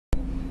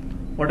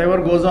whatever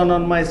goes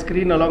on my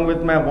screen along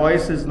with my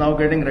voice is now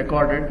getting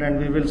recorded, and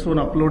we will soon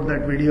upload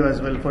that video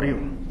as well for you.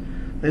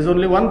 There's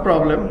only one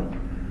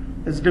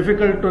problem. It's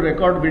difficult to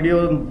record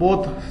video on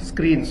both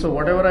screens. So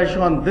whatever I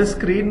show on this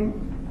screen,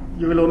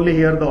 you will only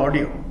hear the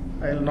audio.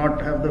 I will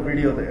not have the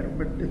video there,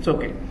 but it's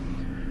okay.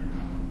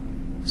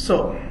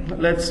 So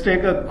let's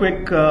take a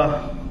quick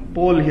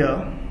poll here.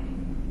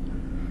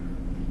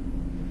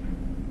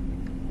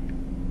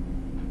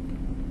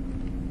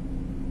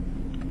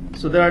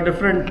 So there are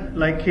different,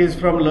 like he's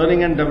from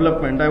learning and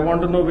development. I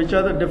want to know which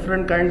are the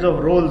different kinds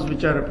of roles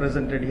which are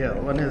represented here.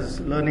 One is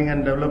learning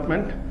and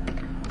development.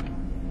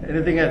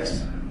 Anything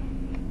else?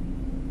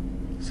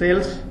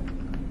 Sales?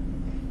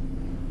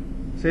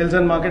 Sales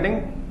and marketing?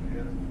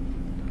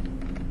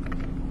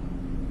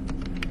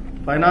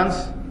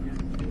 Finance?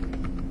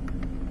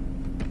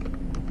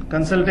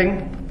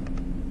 Consulting?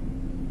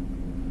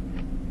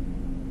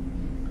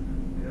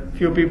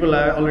 Few people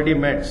I already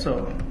met,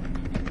 so.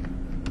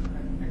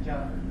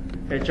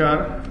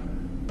 HR?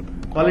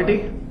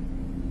 Quality?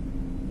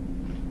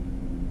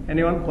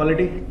 Anyone?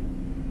 Quality?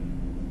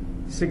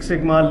 Six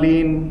Sigma,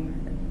 Lean,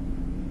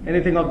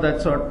 anything of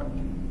that sort?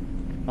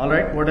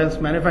 Alright, what else?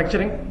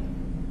 Manufacturing?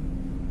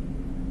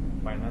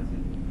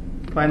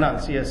 Finance.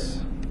 Finance,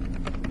 yes.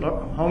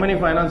 How many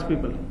finance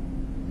people?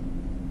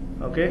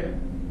 Okay.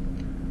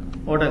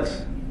 What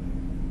else?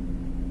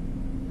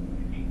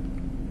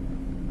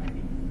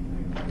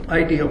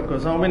 IT, of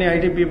course. How many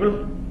IT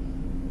people?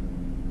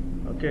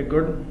 Okay,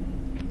 good.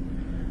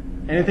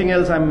 Anything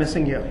else I'm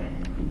missing here?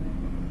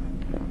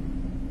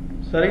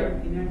 Sorry?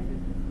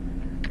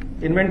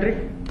 Inventory?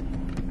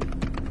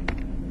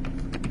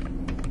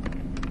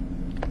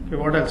 Okay,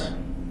 what else?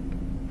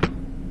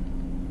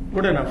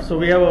 Good enough. So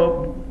we have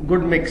a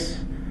good mix.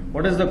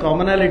 What is the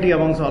commonality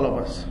amongst all of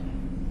us?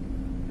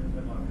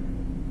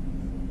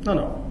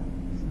 No.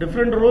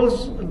 Different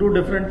roles do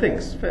different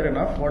things. Fair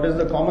enough. What is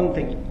the common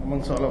thing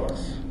amongst all of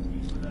us?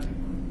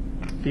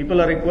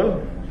 People are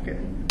equal? Okay.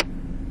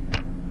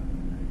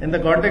 In the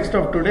context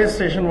of today's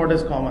session, what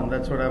is common?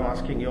 That's what I'm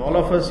asking you. All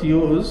of us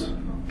use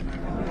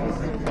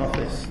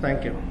Office.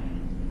 Thank you.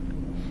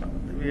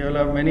 We all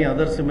have many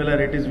other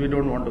similarities. We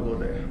don't want to go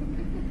there.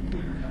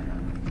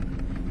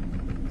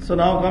 So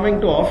now coming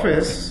to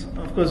Office,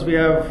 of course we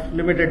have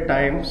limited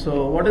time.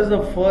 So what is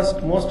the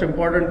first most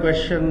important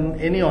question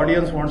any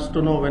audience wants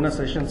to know when a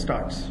session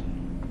starts?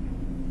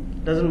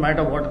 Doesn't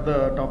matter what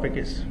the topic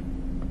is.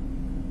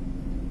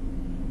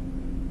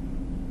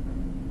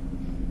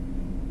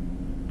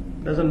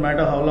 Doesn't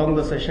matter how long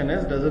the session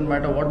is, doesn't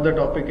matter what the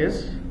topic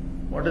is.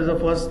 What is the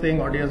first thing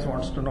audience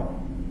wants to know?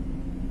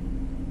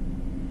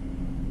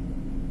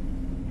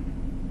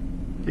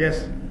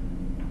 Yes?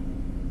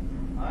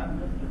 I'm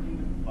just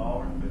looking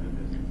forward to the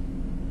business.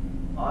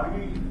 Are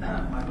we,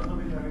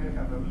 Microsoft is having a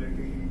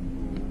capability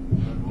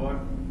to convert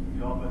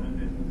your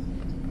presentations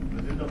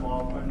within the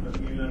PowerPoint, the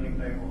e-learning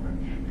type of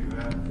activity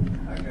where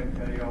I can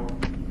carry out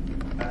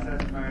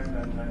assessment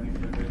and then it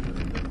generates the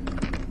results?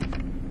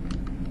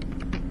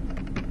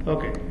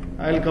 Okay,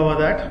 I'll cover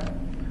that.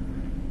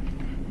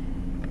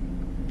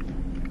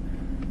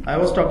 I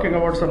was talking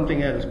about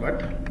something else,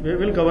 but we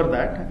will cover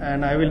that,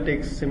 and I will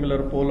take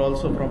similar poll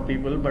also from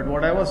people. But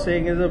what I was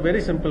saying is a very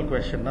simple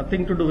question,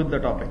 nothing to do with the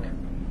topic.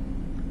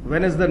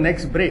 When is the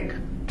next break?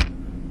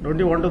 Don't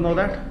you want to know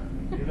that?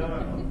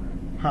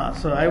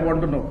 So I want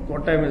to know.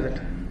 What time is it?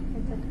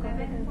 It's at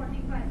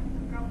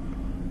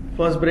 11:45.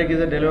 First break is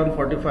at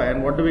 11:45,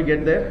 and what do we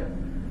get there?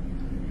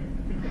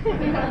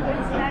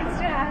 Snacks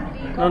to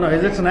have. No,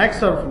 is it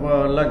snacks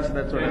or lunch?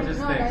 That's what No, it is.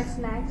 that's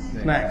snacks.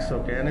 Snacks,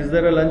 okay. And is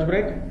there a lunch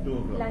break? 2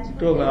 o'clock. Lunch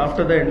 2 o'clock,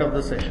 after the end of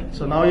the session.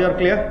 So now you are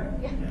clear?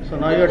 So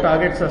now your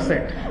targets are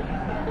set.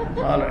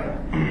 Alright.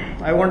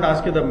 I won't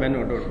ask you the menu,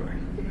 don't worry.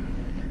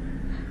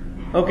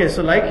 Okay,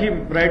 so like he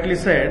rightly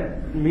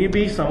said,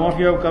 maybe some of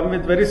you have come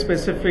with very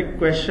specific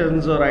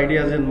questions or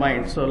ideas in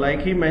mind. So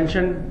like he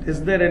mentioned,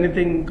 is there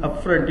anything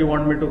upfront you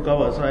want me to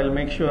cover? So I'll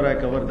make sure I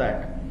cover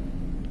that,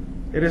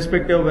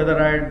 irrespective of whether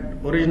I had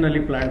originally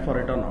planned for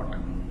it or not.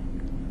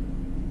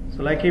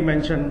 So like he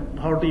mentioned,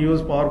 how to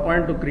use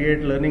PowerPoint to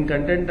create learning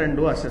content and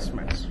do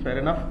assessments. Fair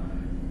enough?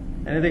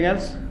 Anything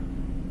else?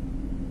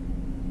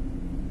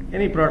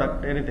 Any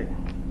product, anything.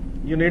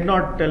 You need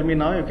not tell me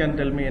now, you can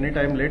tell me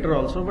anytime later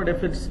also, but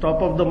if it's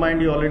top of the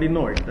mind, you already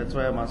know it. That's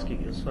why I'm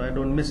asking you, so I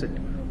don't miss it.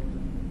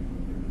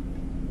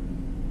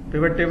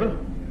 Pivot table?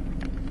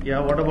 Yeah,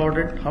 what about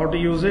it? How to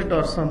use it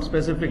or some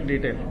specific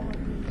detail?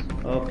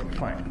 Okay,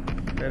 fine.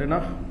 Fair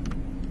enough?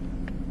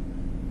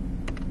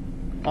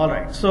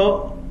 Alright,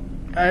 so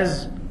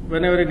as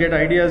whenever you get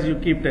ideas, you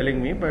keep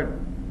telling me, but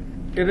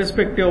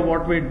irrespective of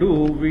what we do,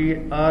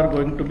 we are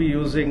going to be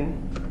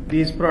using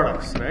these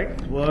products,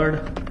 right? Word,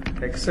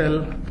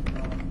 Excel,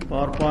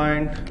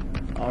 PowerPoint,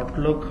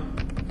 Outlook,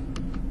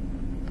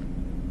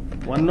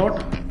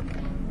 OneNote.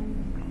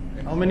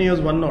 How many use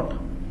OneNote?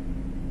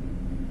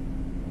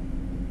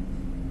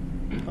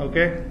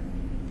 Okay.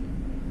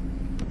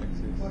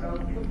 For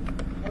Outlook,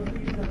 how to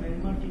use the mail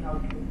merge in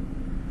Outlook?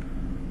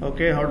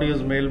 Okay, how to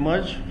use mail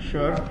merge?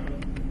 Sure.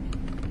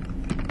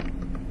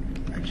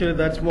 Actually,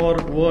 that's more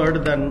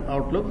Word than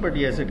Outlook, but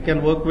yes, it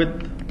can work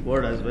with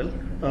Word as well,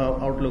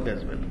 Outlook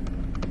as well.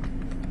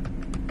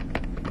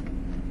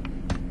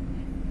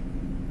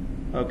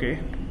 Okay.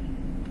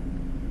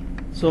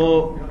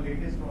 So, Your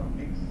latest one,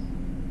 Mix.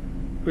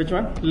 which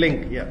one?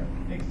 Link, yeah.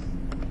 Mix.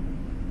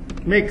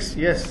 Mix,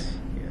 yes,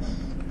 yes.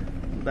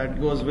 That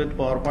goes with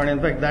PowerPoint.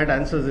 In fact, that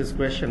answers this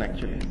question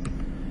actually.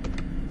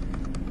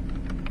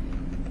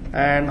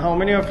 And how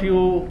many of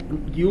you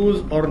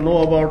use or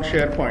know about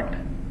SharePoint?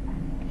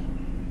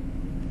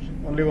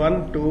 Only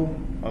one, two,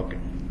 okay.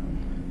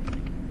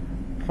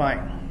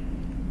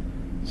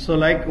 Fine. So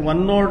like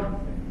OneNote,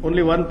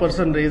 only one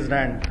person raised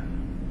hand.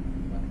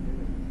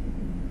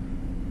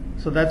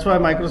 So that's why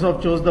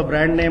Microsoft chose the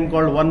brand name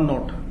called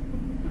OneNote.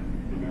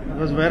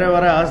 Because wherever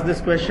I ask this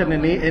question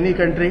in any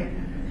country,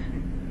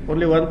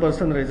 only one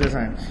person raises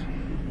hands.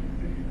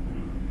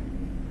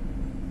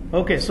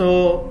 Okay,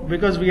 so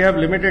because we have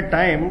limited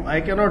time,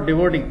 I cannot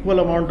devote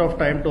equal amount of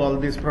time to all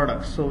these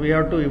products. So we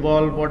have to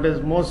evolve what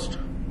is most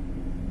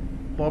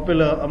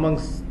popular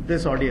amongst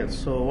this audience.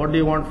 So what do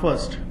you want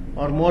first?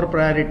 Or more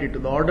priority to?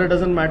 The order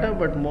doesn't matter,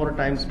 but more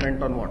time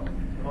spent on what? Of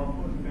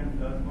course, you can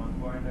touch one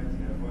point and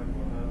SharePoint.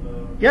 What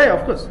are the... Yeah,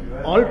 of course.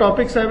 All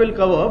topics I will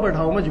cover, but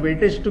how much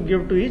weightage to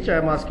give to each, I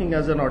am asking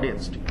as an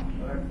audience. But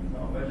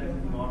awareness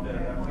is not there.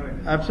 That's why it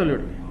is.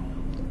 Absolutely.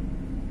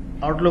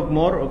 Outlook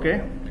more,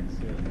 okay.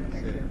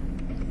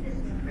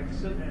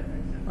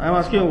 I am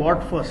asking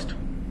what first?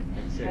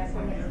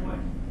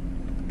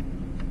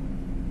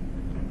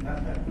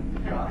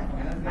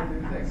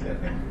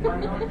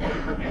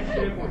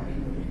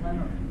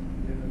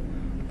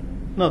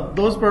 No,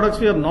 those products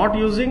we are not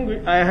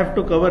using, I have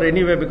to cover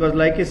anyway because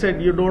like I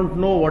said, you don't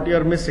know what you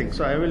are missing.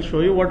 So I will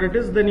show you what it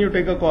is, then you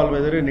take a call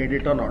whether you need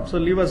it or not. So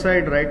leave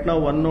aside right now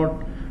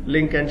OneNote,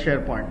 Link and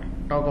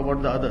SharePoint. Talk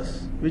about the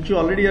others, which you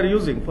already are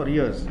using for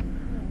years.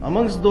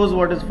 Amongst those,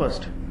 what is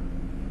first?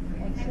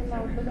 Excel,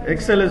 Outlook.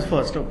 Excel is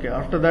first, okay.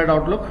 After that,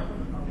 Outlook?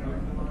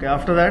 Okay,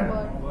 after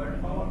that?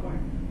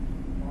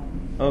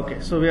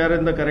 Okay, so we are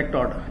in the correct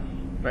order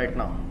right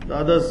now. The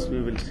others we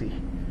will see.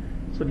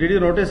 So did you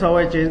notice how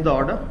I changed the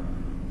order?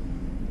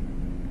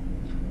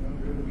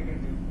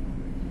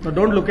 No,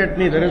 don't look at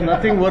me. There is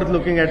nothing worth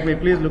looking at me.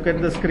 Please look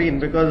at the screen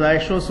because I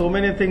show so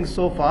many things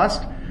so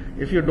fast.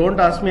 If you don't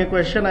ask me a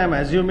question, I am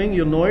assuming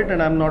you know it and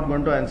I am not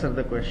going to answer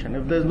the question.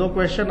 If there is no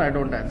question, I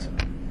don't answer.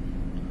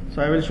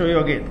 So I will show you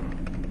again.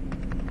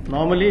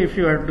 Normally, if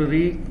you have to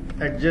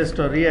readjust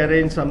or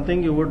rearrange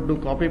something, you would do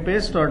copy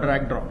paste or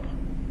drag drop.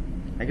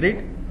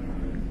 Agreed?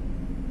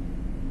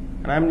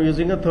 And I am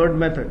using a third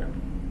method.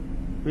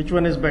 Which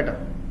one is better?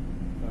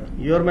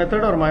 Your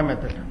method or my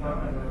method?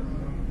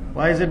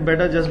 Why is it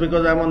better? Just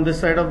because I am on this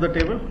side of the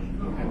table?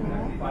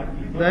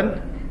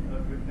 Then,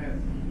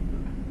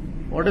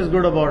 what is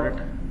good about it?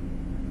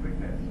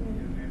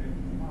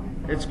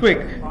 It's quick.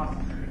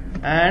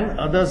 And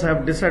others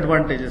have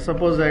disadvantages.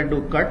 Suppose I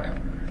do cut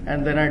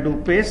and then I do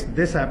paste,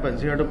 this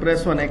happens. You have to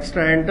press one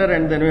extra enter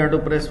and then you have to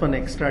press one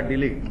extra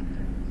delete.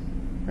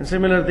 And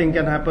similar thing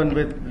can happen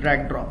with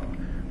drag drop.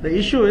 The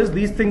issue is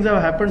these things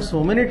have happened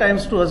so many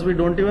times to us, we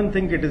don't even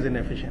think it is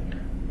inefficient.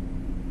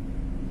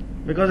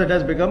 Because it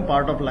has become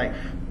part of life.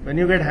 When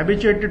you get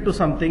habituated to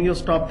something, you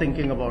stop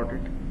thinking about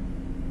it.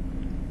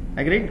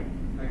 Agreed?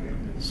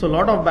 So a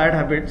lot of bad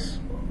habits,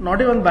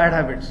 not even bad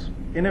habits,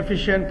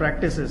 inefficient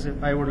practices,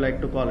 if I would like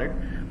to call it,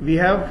 we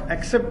have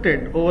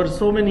accepted over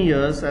so many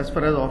years as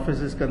far as office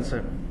is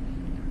concerned.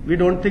 We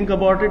don't think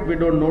about it, we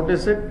don't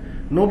notice it,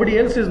 nobody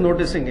else is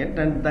noticing it,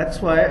 and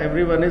that's why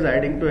everyone is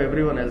adding to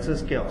everyone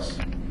else's chaos.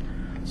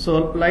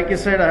 So like I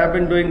said, I have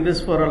been doing this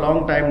for a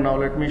long time now.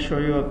 Let me show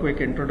you a quick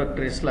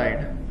introductory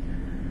slide.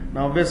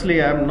 Now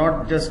obviously I am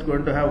not just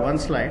going to have one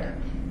slide.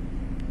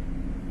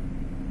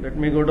 Let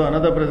me go to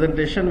another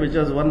presentation which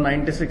has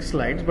 196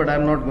 slides, but I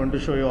am not going to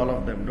show you all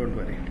of them, don't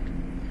worry.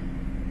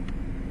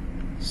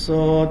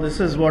 So this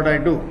is what I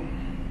do.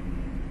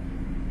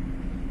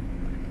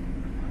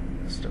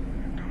 Just a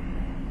minute.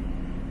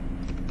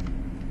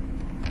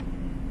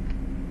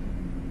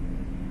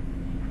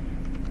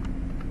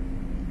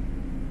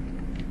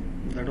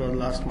 That was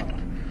last month.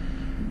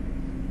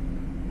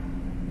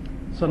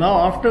 So now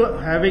after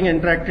having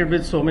interacted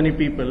with so many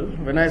people,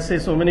 when I say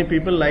so many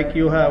people, like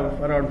you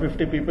have around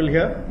 50 people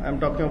here, I'm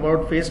talking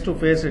about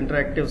face-to-face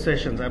interactive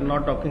sessions. I'm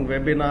not talking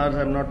webinars,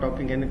 I'm not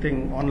talking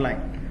anything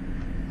online.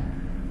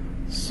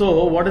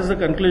 So what is the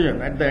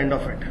conclusion at the end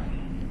of it?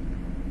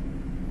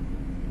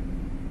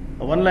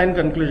 A one-line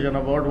conclusion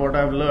about what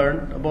I've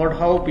learned about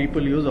how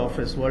people use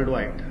Office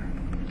worldwide.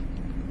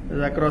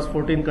 It's across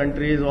 14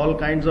 countries, all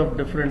kinds of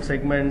different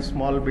segments,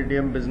 small,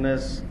 medium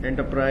business,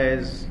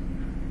 enterprise,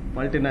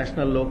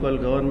 multinational, local,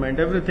 government,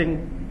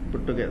 everything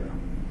put together.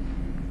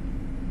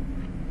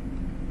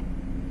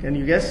 Can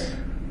you guess?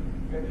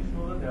 Can you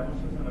show the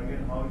demonstration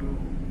again how you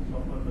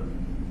suffer this?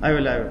 I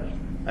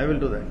will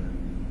do that.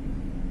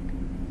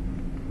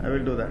 I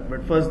will do that.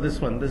 But first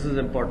this one, this is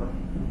important.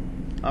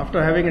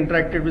 After having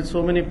interacted with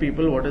so many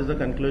people, what is the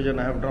conclusion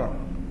I have drawn?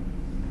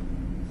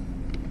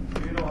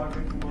 Do you know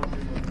hardly 2 or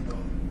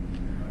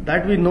 3%?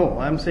 That we know.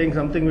 I am saying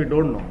something we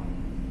don't know.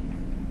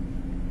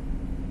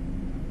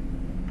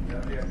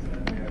 Very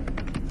excellent.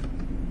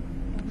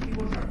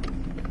 Keyboard shortcuts.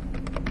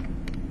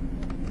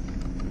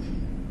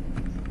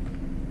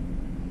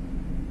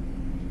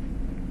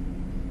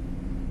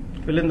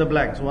 Fill in the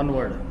blanks, one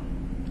word.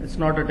 It's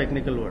not a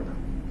technical word.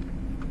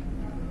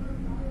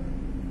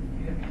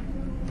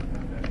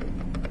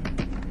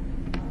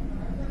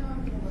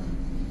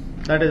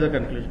 That is the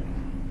conclusion.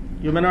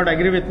 You may not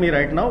agree with me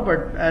right now,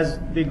 but as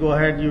we go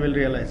ahead, you will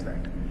realize that.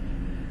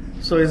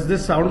 So is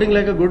this sounding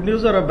like a good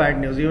news or a bad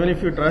news? Even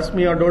if you trust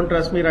me or don't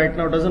trust me right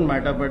now, doesn't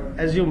matter, but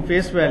assume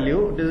face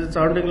value, is it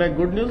sounding like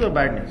good news or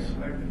bad news?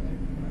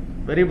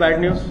 Very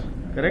bad news,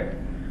 correct?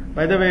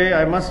 By the way,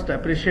 I must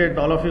appreciate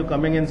all of you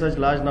coming in such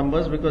large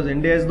numbers, because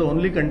India is the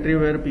only country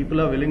where people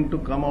are willing to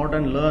come out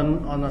and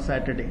learn on a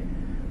Saturday.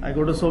 I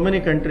go to so many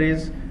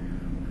countries.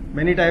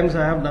 Many times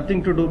I have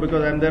nothing to do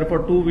because I am there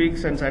for 2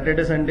 weeks and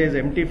Saturday, Sunday is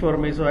empty for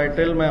me. So I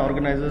tell my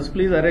organizers,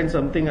 please arrange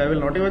something. I will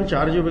not even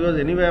charge you because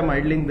anyway I am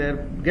idling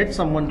there. Get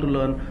someone to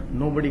learn.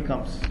 Nobody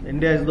comes.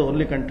 India is the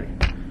only country.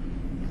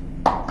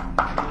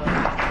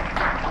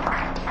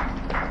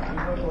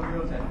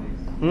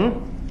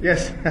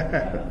 Yes.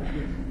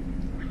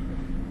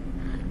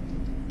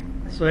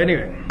 So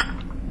anyway,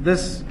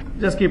 this,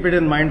 just keep it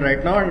in mind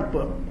right now.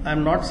 And I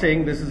am not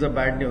saying this is a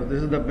bad news.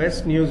 This is the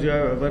best news you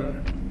have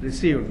ever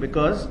received,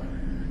 because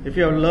if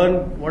you have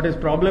learned what is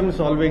problem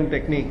solving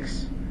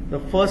techniques, the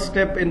first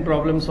step in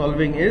problem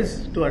solving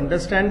is to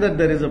understand that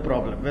there is a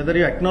problem. Whether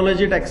you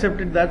acknowledge it, accept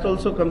it, that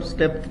also comes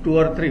step 2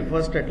 or 3.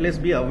 First, at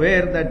least be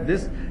aware that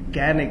this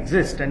can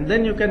exist, and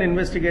then you can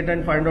investigate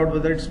and find out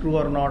whether it's true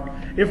or not.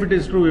 If it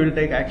is true, you will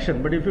take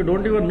action. But if you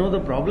don't even know the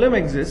problem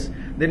exists,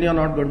 then you are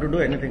not going to do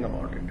anything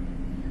about it.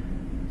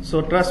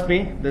 So trust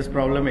me, this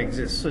problem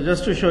exists. So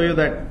just to show you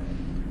that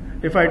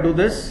if I do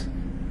this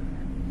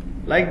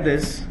like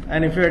this,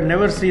 and if you had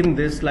never seen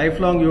this,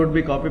 lifelong you would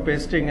be copy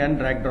pasting and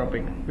drag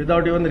dropping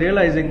without even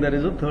realizing there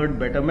is a third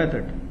better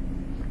method.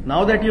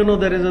 Now that you know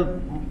there is a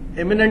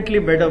eminently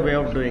better way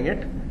of doing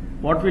it,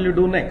 what will you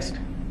do next?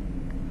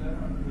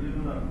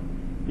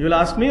 You will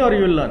ask me or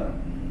you will learn?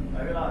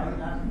 I will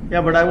ask.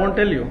 Yeah, but I won't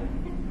tell you.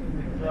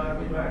 So I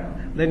will try.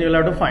 Then you will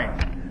have to find.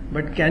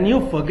 But can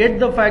you forget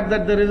the fact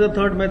that there is a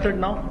third method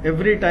now?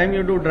 Every time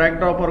you do drag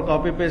drop or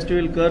copy paste, you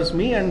will curse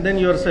me and then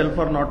yourself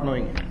for not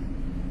knowing it.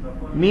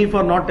 Me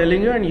for not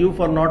telling you and you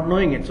for not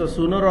knowing it. So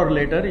sooner or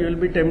later you will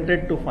be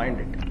tempted to find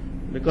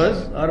it,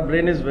 because our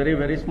brain is very,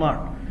 very smart.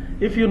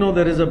 If you know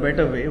there is a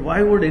better way,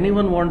 why would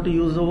anyone want to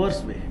use a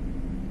worse way?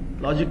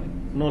 Logic,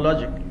 no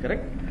logic,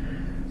 correct?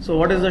 So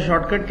what is the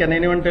shortcut? Can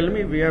anyone tell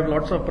me? We have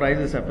lots of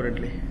prizes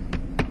apparently.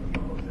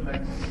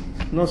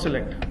 No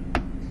select.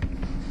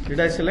 Did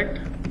I select?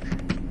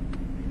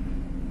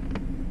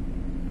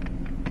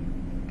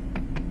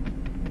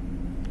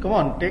 Come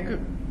on,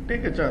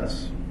 take a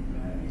chance.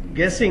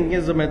 Guessing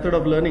is a method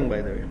of learning,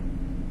 by the way.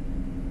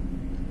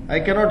 I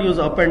cannot use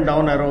up and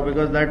down arrow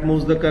because that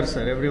moves the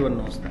cursor. Everyone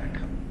knows that.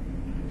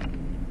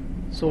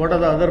 So what are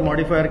the other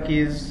modifier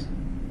keys?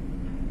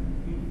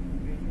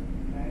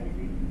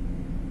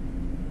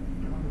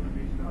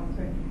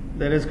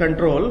 There is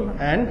control,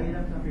 and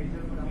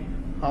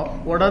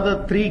what are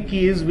the 3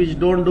 keys which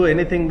don't do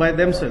anything by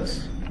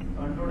themselves?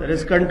 There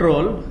is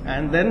control,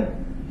 and then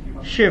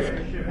shift,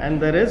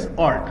 and there is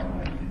alt.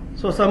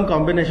 So some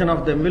combination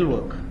of them will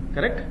work.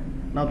 Correct?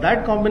 Now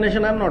that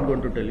combination I am not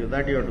going to tell you,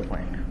 that you have to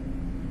find.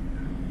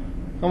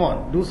 Come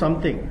on, do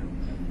something.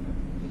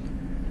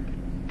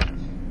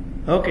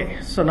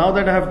 Okay, so now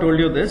that I have told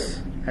you this,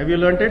 have you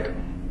learnt it?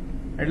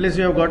 At least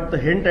you have got the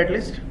hint at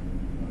least?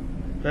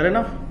 Fair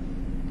enough?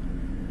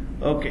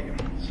 Okay,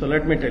 so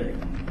let me tell you.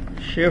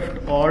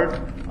 Shift, Alt,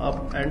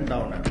 up and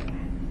down arrow.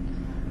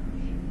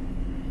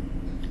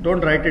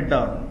 Don't write it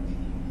down.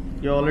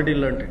 You already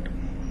learnt it.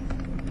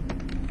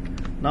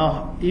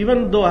 Now,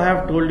 even though I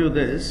have told you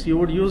this, you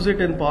would use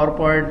it in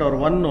PowerPoint or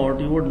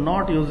OneNote, you would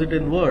not use it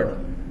in Word.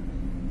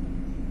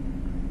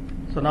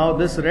 So now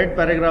this red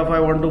paragraph I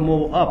want to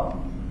move up.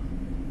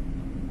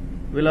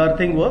 Will our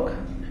thing work?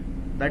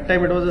 That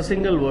time it was a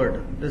single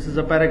word. This is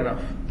a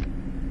paragraph.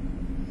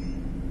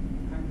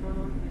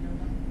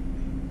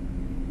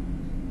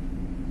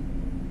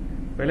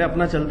 पहले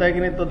अपना चलता है कि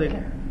नहीं तो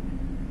देखें.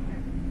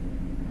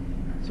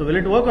 So will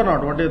it work or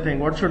not? What do you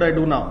think? What should I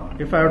do now?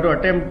 If I have to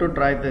attempt to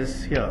try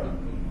this here,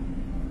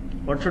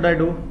 what should I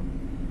do?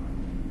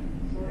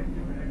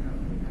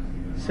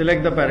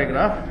 Select the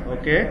paragraph.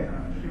 Okay.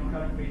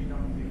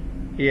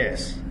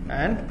 Yes.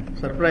 And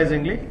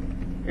surprisingly,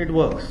 it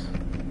works.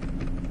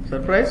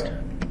 Surprised?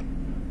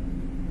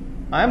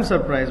 I am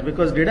surprised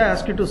because did I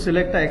ask you to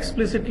select? I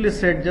explicitly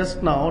said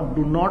just now,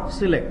 do not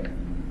select.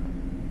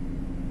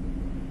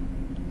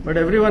 But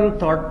everyone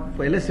thought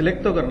पहले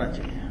select तो करना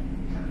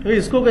चाहिए. तो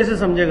इसको कैसे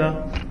समझेगा?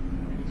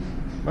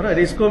 बराबर.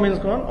 इसको means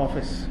कौन?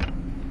 Office.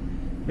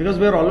 Because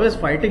we are always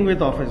fighting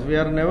with office. We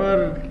are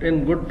never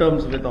in good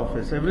terms with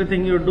office.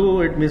 Everything you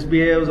do, it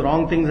misbehaves,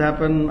 wrong things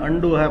happen,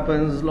 undo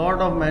happens, lot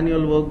of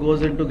manual work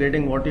goes into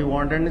getting what you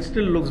want and it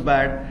still looks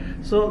bad.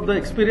 So the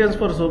experience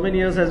for so many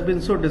years has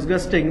been so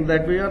disgusting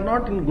that we are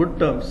not in good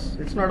terms.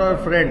 It's not our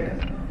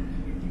friend.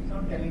 It's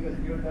not telling us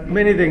you have done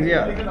Many things,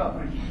 yeah. illegal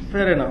operations.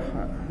 Fair enough.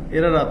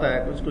 Error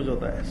aata hai, kuch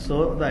hota hai.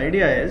 So the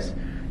idea is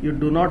you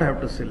do not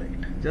have to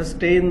select. Just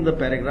stay in the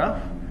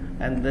paragraph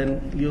and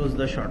then use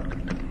the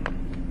shortcut.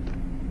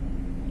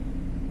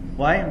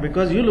 Why?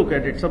 Because you look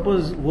at it.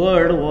 Suppose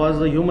word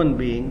was a human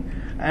being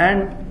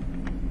and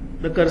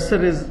the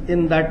cursor is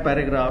in that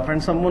paragraph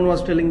and someone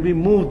was telling me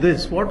move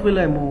this. What will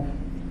I move?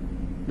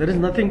 There is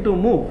nothing to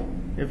move.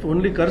 If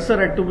only cursor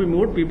had to be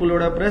moved, people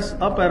would have pressed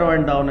up arrow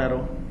and down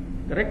arrow.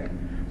 Correct?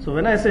 So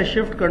when I say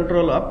shift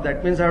control up,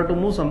 that means I have to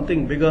move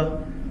something bigger.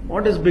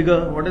 What is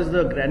bigger? What is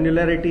the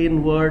granularity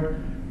in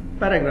word?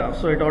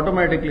 Paragraph. So it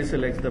automatically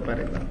selects the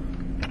paragraph.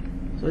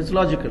 So it's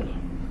logical.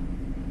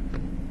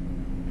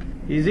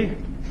 Easy?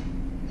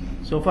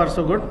 So far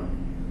so good?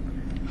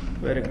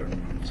 Very good.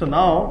 So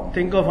now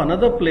think of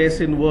another place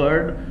in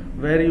Word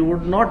where you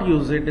would not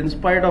use it in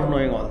spite of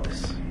knowing all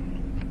this.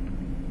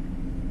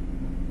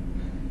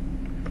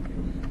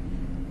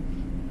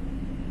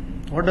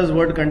 What does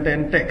Word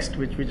contain? Text,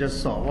 which we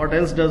just saw. What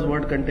else does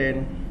Word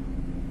contain?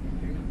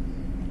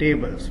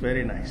 Tables.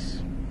 Very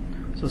nice.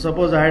 So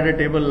suppose I had a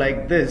table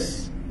like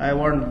this. I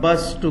want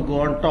bus to go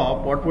on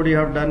top. What would you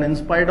have done? In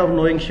spite of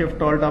knowing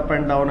shift alt up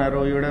and down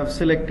arrow, you would have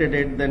selected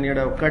it, then you'd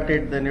have cut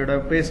it, then you'd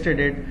have pasted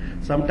it.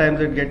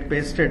 Sometimes it get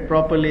pasted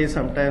properly,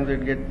 sometimes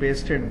it get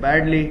pasted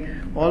badly.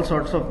 All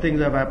sorts of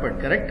things have happened,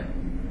 correct?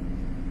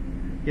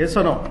 Yes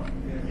or no?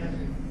 Yes.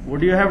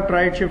 Would you have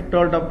tried shift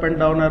alt up and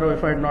down arrow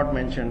if I had not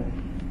mentioned?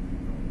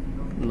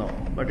 No,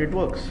 but it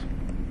works.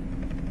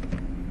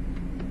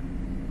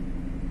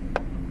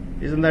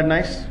 Isn't that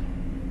nice?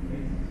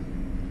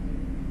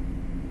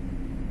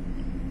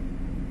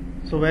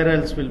 So where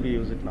else will we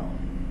use it now?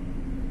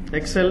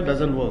 Excel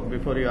doesn't work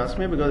before you ask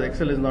me because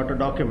Excel is not a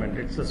document,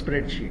 it's a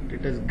spreadsheet,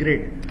 it is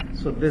grid.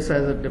 So this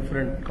has a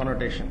different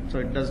connotation. So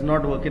it does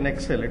not work in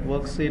Excel, it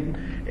works in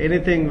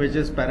anything which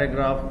is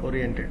paragraph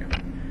oriented.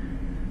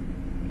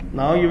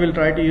 Now you will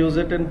try to use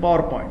it in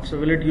PowerPoint. So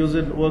will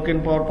it work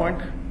in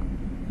PowerPoint?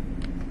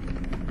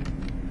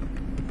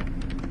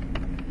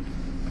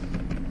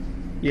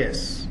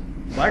 Yes.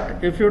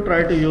 But if you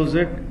try to use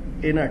it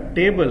in a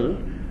table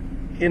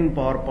in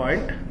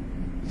PowerPoint,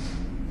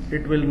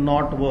 it will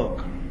not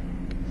work.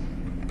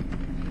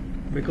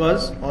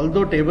 Because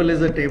although table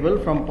is a table,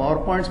 from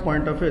PowerPoint's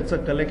point of view, it's a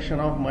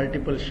collection of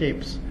multiple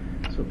shapes.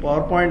 So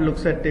PowerPoint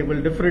looks at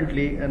table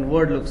differently and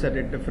Word looks at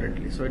it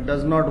differently. So it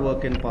does not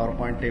work in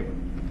PowerPoint table.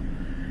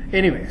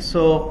 Anyway,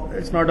 so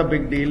it's not a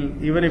big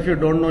deal. Even if you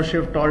don't know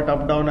shift, alt,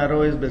 up, down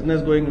arrow, is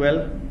business going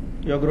well?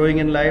 You're growing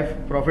in life,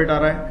 profit आ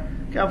रहा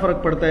है? क्या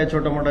फर्क पड़ता है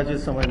छोटा मोटा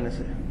चीज समझने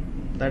से?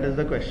 That is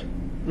the question.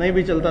 नहीं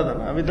भी चलता था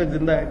ना, अभी तक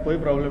जिंदा है, कोई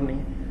प्रॉब्लम नहीं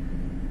है.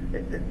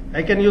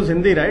 I can use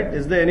Hindi, right?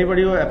 Is there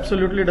anybody who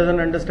absolutely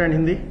doesn't understand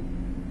Hindi?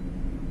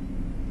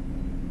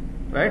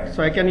 Right?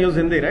 So I can use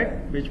Hindi,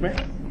 right? Beech mein?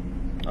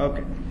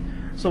 Okay.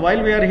 So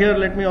while we are here,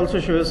 let me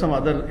also show you some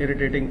other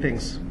irritating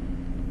things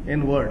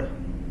in Word.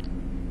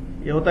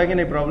 ये होता है कि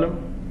नहीं problem?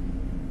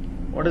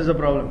 What is the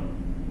problem?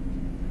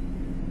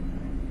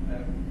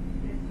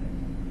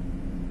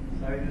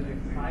 Size is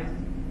increased.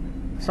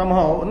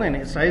 Somehow,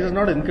 no, size is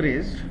not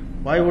increased.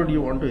 Why would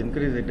you want to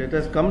increase it? It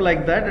has come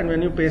like that, and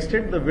when you paste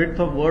it, the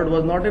width of Word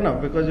was not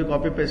enough because you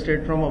copy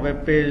pasted from a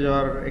web page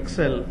or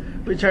Excel,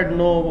 which had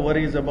no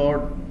worries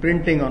about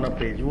printing on a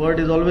page. Word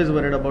is always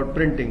worried about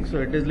printing, so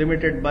it is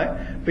limited by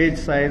page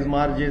size,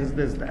 margins,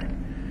 this, that.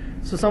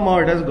 So somehow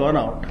it has gone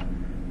out.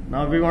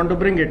 Now we want to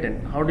bring it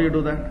in. How do you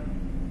do that?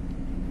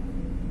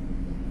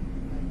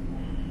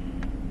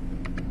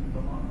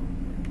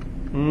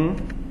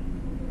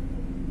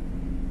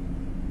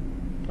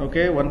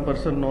 Okay, one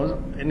person knows.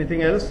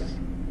 Anything else?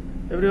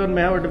 Everyone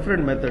may have a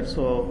different method.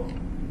 So,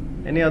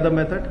 any other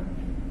method?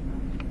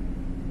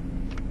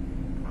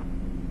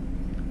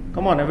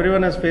 Come on,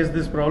 everyone has faced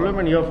this problem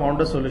and you have found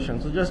a solution.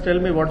 So just tell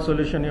me what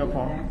solution you have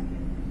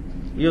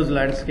found. Use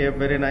landscape,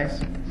 very nice.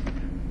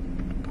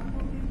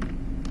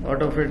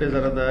 Autofit is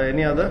another.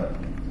 Any other?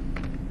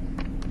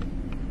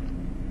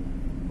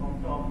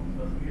 From top,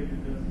 the scale is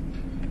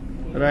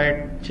just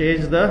Right,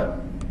 change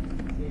the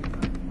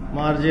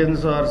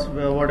margins or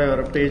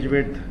whatever, page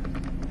width.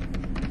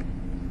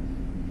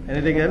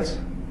 Anything else?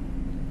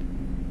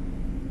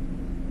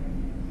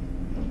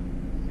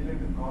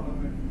 select the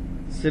column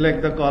and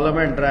Select the column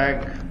and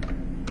drag.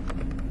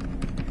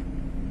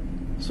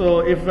 So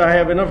if I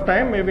have enough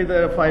time, maybe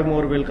the 5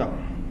 more will come.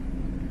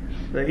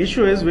 The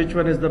issue is which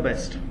one is the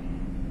best.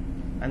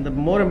 And the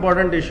more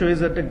important issue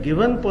is at a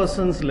given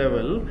person's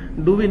level,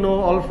 do we know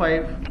all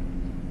 5?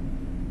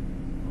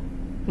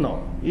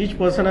 No. Each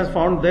person has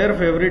found their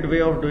favorite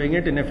way of doing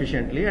it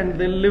inefficiently and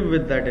they'll live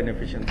with that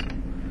inefficiency.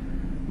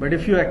 But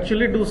if you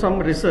actually do some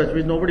research,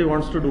 which nobody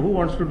wants to do, who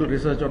wants to do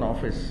research on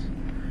Office?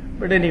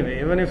 But anyway,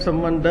 even if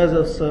someone does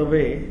a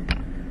survey,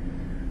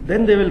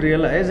 then they will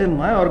realize in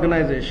my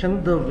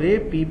organization, the way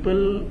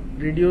people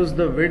reduce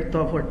the width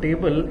of a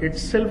table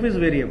itself is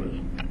variable.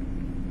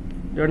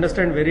 You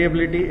understand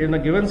variability? In a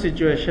given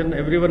situation,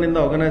 everyone in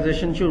the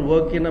organization should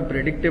work in a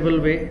predictable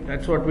way.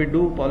 That's what we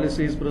do.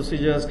 Policies,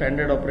 procedures,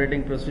 standard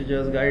operating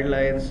procedures,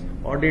 guidelines,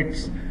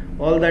 audits,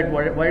 all that.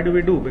 Why do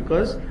we do?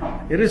 Because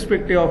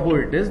irrespective of who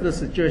it is, the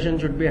situation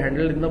should be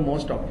handled in the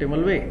most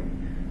optimal way,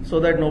 so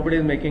that nobody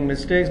is making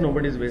mistakes,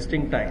 nobody is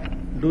wasting time.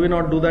 Do we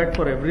not do that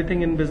for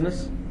everything in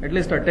business? At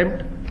least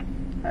attempt.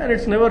 And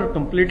it's never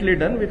completely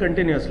done, we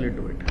continuously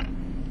do it.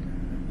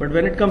 But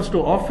when it comes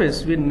to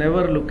office, we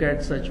never look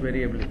at such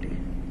variability.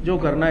 जो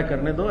करना है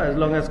करने दो, as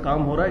long as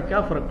काम हो रहा है,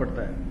 क्या फर्क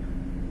पड़ता है?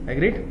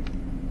 Agreed?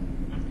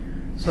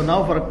 So now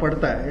फर्क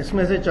पड़ता है.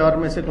 इसमें से चार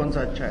में से कौन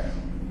सा अच्छा है?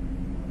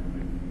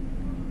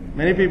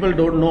 Many people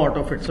don't know out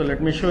of it, so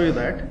let me show you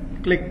that.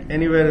 Click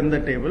anywhere in the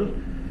table.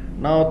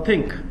 Now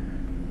think,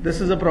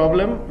 this is a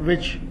problem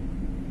which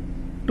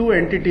two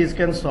entities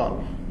can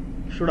solve.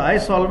 Should I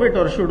solve it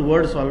or should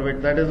Word solve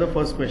it? That is the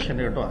first question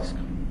you have to ask.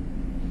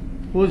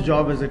 Whose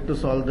job is it to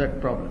solve that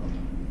problem?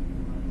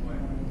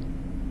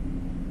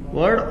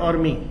 Word or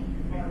me?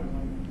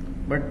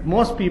 But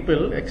most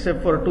people,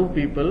 except for two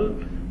people,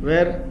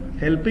 were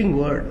helping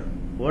Word.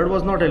 Word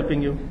was not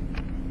helping you.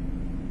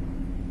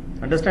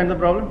 Understand the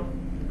problem?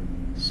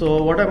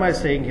 So what am I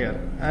saying here?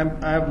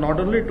 I have not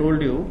only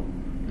told you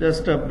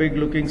just a big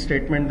looking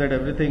statement that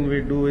everything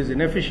we do is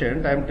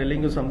inefficient. I am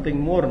telling you something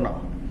more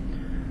now.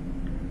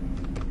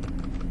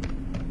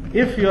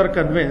 If you are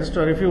convinced,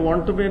 or if you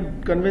want to be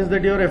convinced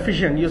that you are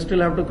efficient, you still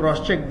have to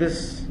cross check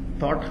this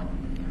thought.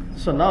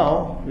 So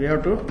now we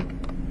have to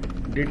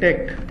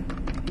detect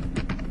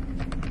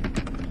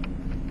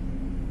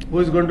who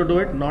is going to do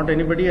it. Not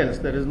anybody else.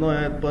 There is no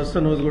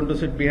person who is going to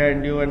sit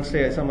behind you and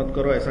say aisa mat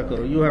karo, aisa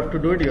karo. You have to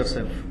do it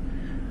yourself.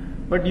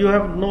 But you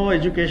have no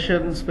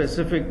education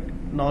specific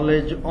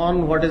knowledge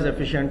on what is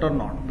efficient or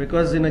not,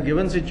 because in a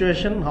given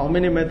situation, how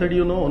many methods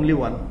you know? Only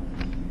one.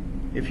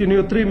 If you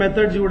knew 3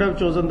 methods, you would have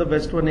chosen the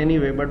best one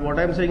anyway. But what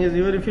I am saying is,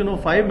 even if you know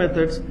 5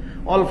 methods,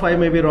 all 5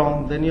 may be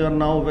wrong, then you are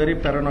now very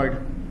paranoid.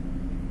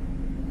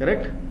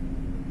 Correct?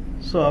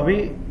 So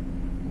abhi,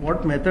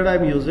 what method I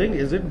am using,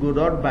 is it good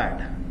or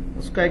bad?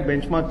 Uska ek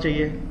benchmark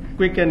chahiye,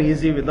 quick and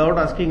easy, without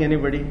asking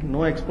anybody,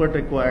 no expert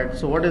required.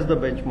 So what is the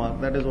benchmark?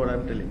 That is what I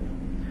am telling you.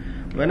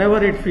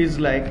 Whenever it feels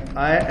like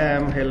I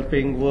am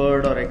helping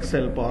Word or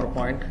Excel,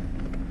 PowerPoint,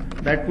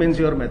 that means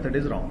your method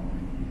is wrong.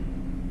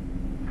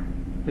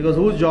 Because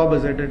whose job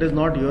is it? It is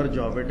not your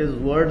job. It is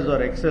Word's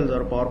or Excel's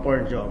or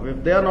PowerPoint job.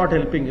 If they are not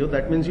helping you,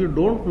 that means you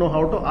don't know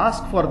how to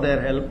ask for their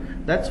help.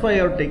 That's why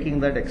you are taking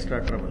that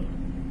extra trouble.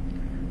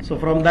 So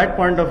from that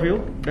point of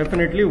view,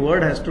 definitely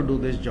Word has to do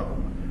this job.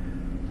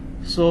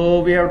 So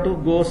we have to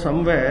go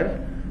somewhere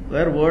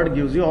where Word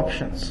gives you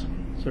options.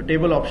 So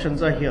table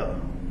options are here.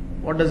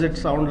 What does it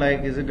sound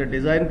like? Is it a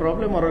design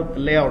problem or a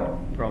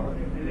layout problem?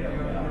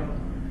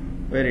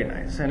 Very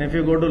nice. And if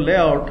you go to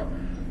layout,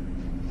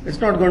 it's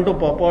not going to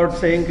pop out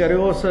saying,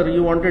 oh sir,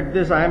 you wanted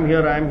this, I am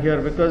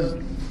here, because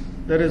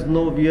there is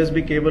no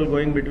USB cable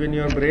going between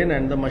your brain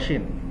and the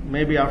machine.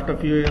 Maybe after a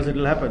few years it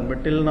will happen,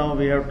 but till now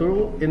we have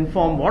to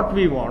inform what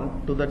we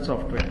want to that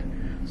software.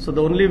 So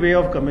the only way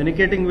of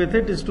communicating with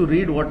it is to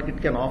read what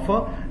it can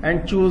offer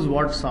and choose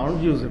what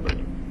sounds usable.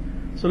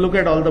 So look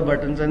at all the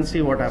buttons and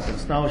see what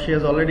happens. Now she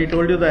has already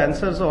told you the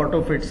answer, so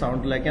autofit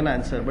sounds like an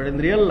answer. But in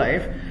real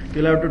life,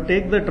 you'll have to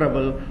take the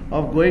trouble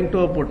of going to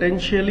a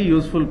potentially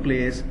useful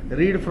place,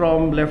 read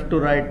from left to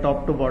right,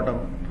 top to bottom,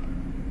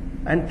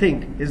 and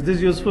think, is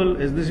this useful,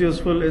 is this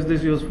useful, is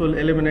this useful,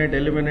 eliminate,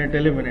 eliminate,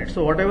 eliminate.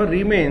 So whatever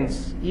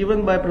remains,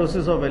 even by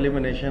process of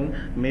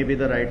elimination, may be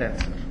the right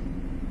answer.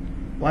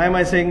 Why am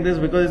I saying this?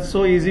 Because it's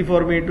so easy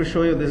for me to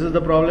show you, this is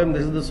the problem,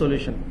 this is the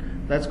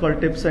solution. That's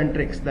called tips and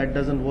tricks. That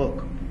doesn't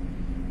work.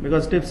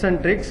 Because tips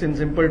and tricks in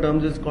simple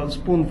terms is called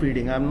spoon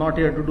feeding. I'm not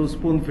here to do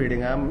spoon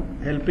feeding.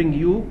 I'm helping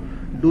you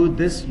do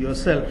this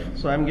yourself.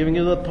 So I'm giving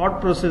you the thought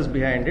process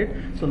behind it.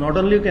 So not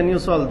only can you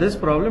solve this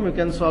problem, you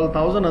can solve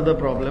 1,000 other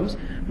problems,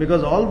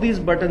 because all these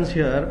buttons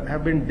here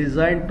have been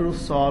designed to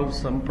solve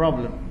some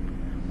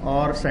problem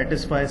or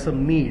satisfy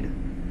some need.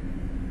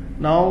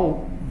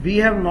 Now we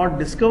have not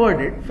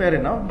discovered it, fair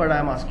enough, but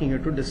I'm asking you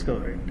to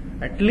discover it.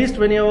 At least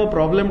when you have a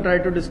problem, try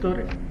to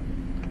discover it.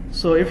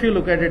 So if you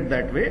look at it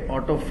that way,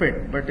 auto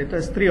fit, but it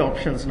has 3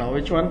 options now.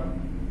 Which one?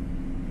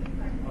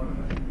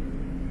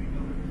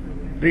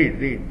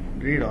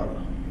 Read all.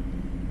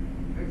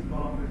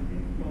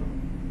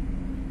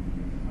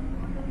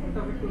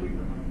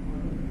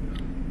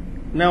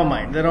 Never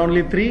mind, there are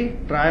only 3.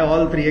 Try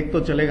all 3. Ek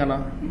to chalega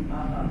na.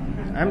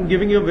 I'm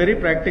giving you very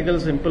practical,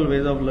 simple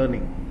ways of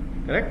learning.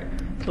 Correct?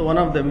 So one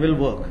of them will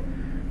work.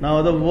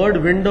 Now the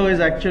word window is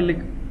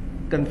actually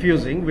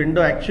confusing.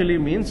 Window actually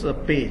means a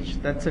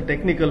page. That's a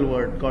technical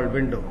word called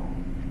window.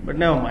 But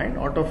never mind,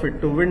 auto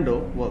fit to window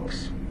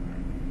works.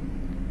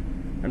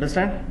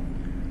 Understand?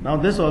 Now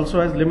this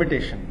also has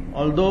limitation.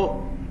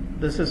 Although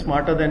this is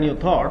smarter than you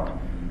thought,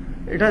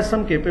 it has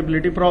some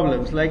capability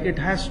problems, like it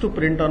has to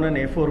print on an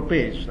A4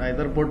 page,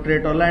 either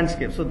portrait or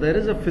landscape. So there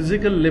is a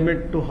physical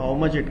limit to how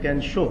much it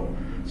can show.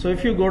 So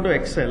if you go to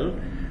Excel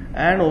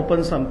and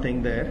open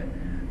something there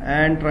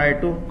and try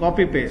to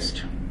copy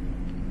paste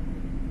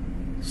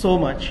so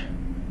much,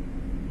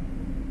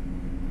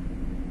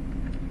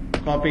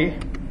 copy,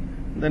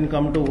 then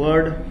come to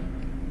Word,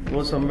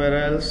 go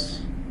somewhere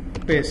else,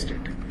 paste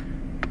it.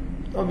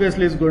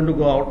 Obviously it's going to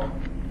go out.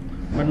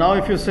 But now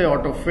if you say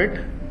auto fit,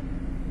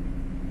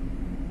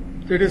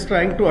 it is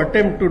trying to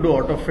attempt to do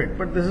auto fit,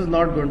 but this is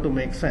not going to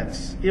make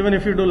sense. Even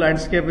if you do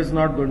landscape, it's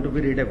not going to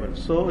be readable.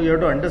 So you have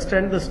to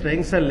understand the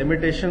strengths and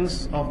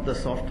limitations of the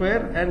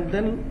software and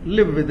then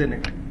live within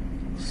it.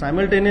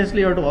 Simultaneously,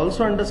 you have to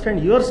also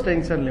understand your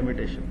strengths and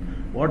limitations.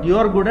 What you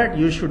are good at,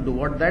 you should do.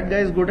 What that guy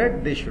is good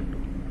at, they should do.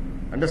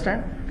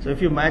 Understand? So if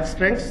you match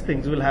strengths,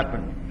 things will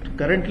happen.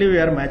 Currently, we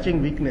are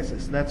matching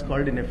weaknesses. That's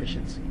called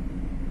inefficiency.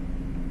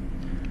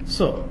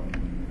 So,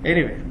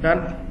 anyway,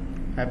 done.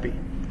 Happy.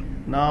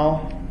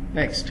 Now,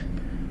 next.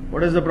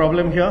 What is the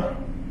problem here?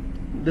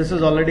 This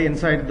is already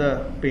inside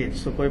the page.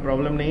 So, koi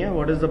problem nahi hai.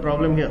 What is the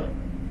problem here?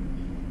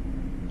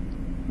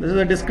 This is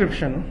a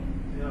description.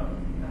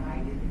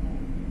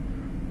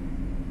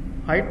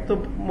 Height to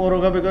more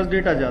hoga because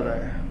data ज़्यादा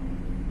है.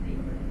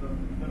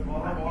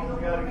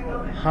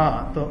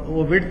 हाँ, तो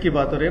वो width की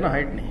बात हो रही है ना,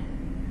 height नहीं.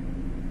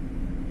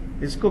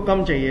 इसको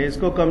कम चाहिए,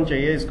 इसको कम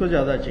चाहिए, इसको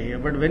ज़्यादा चाहिए.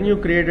 But when you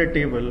create a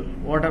table,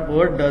 what a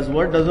Word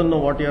doesn't know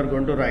what you are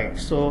going to write.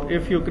 So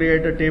if you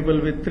create a table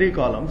with 3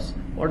 columns,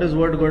 what is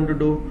Word going to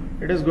do?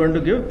 It is going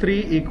to give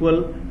 3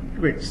 equal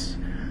widths.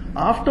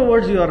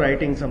 Afterwards you are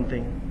writing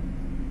something,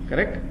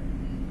 correct?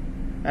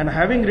 And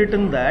having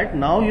written that,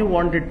 now you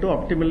want it to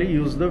optimally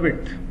use the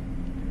width.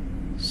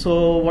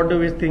 So what do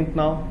we think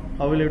now?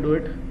 How will you do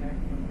it?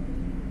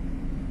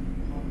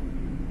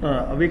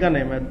 अभी का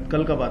नहीं, मैं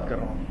कल का बात कर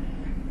रहा हूँ.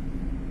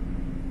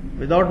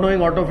 Without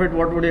knowing auto fit,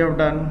 what would you have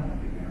done?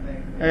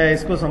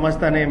 इसको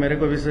समझता नहीं, मेरे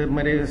को भी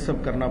मेरे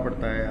सब करना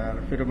पड़ता है यार,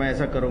 फिर मैं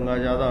ऐसा करूंगा,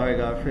 ज्यादा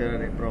होएगा, फिर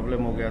अरे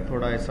प्रॉब्लम हो गया,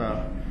 थोड़ा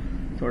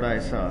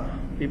ऐसा.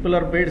 People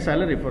are paid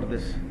salary for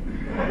this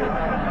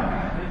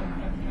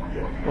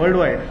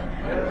worldwide.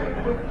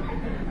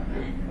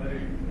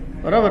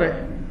 बराबर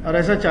है. और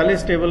ऐसा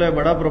 40 टेबल है,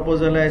 बड़ा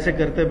प्रपोजल है, ऐसे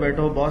करते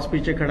बैठो, बॉस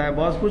पीछे खड़ा है,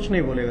 बॉस कुछ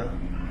नहीं बोलेगा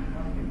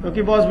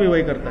क्योंकि बॉस भी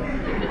वही करता है.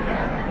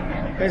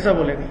 कैसा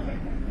बोलेगा?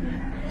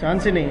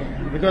 चांस ही नहीं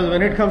है. Because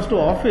when it comes to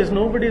office,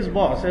 nobody is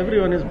boss,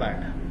 everyone is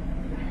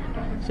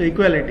bad. So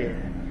equality है.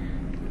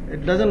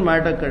 It doesn't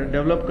matter,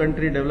 developed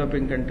country,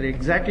 developing country.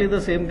 Exactly the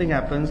same thing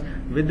happens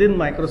within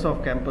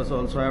Microsoft campus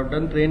also. I have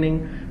done training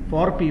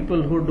for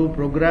people who do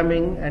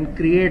programming and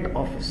create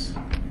Office.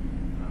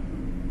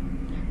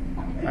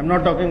 I'm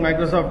not talking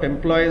Microsoft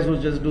employees who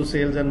just do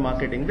sales and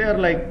marketing. They are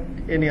like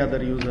any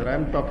other user.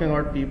 I'm talking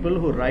about people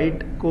who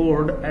write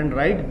code and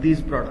write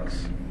these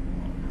products.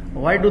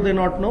 Why do they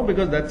not know?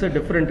 Because that's a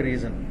different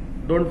reason.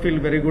 Don't feel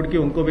very good कि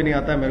उनको भी नहीं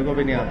आता है, मेरे को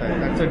भी नहीं आता है.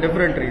 That's a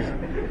different reason.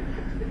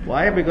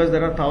 Why? Because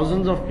there are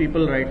thousands of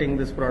people writing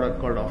this product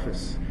called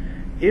Office.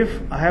 If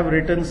I have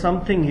written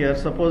something here,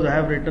 suppose I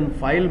have written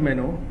file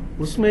menu,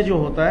 उसमें जो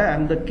होता है,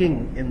 I'm the king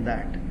in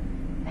that.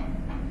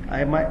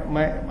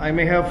 I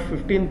may have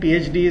 15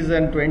 PhDs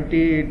and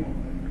 20,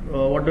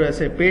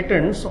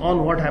 patents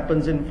on what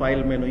happens in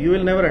file menu. You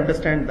will never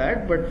understand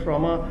that, but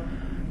from a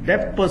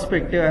depth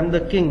perspective, I'm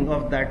the king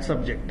of that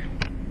subject.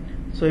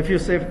 So if you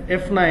say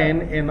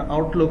F9 in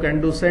Outlook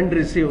and do send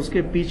receive,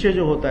 उसके पीछे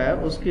जो होता है,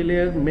 उसके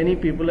लिए many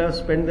people have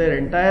spent their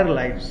entire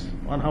lives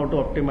on how to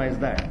optimize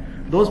that.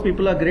 Those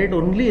people are great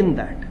only in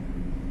that.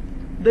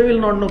 They will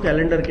not know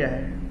calendar क्या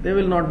है, they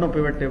will not know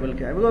pivot table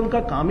क्या है, because उनका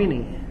काम ही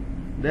नहीं है.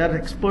 They are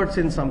experts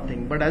in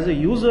something, but as a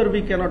user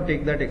we cannot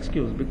take that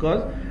excuse,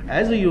 because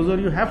as a user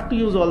you have to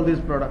use all these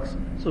products.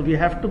 So we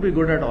have to be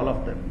good at all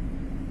of them.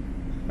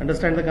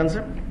 Understand the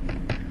concept?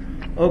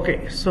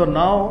 Okay, so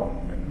now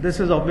this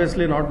is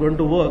obviously not going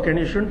to work, and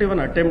you shouldn't even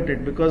attempt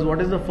it, because what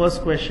is the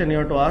first question you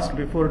have to ask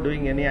before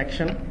doing any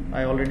action?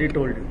 I already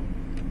told you.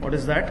 What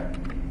is that?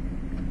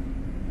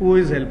 Who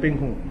is helping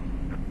whom?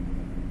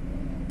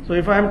 So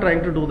if I am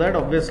trying to do that,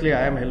 obviously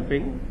I am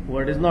helping,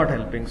 Word is not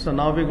helping. So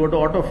now we go to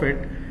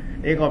AutoFit.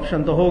 एक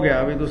option तो हो गया,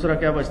 अभी दूसरा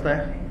क्या बचता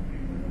है?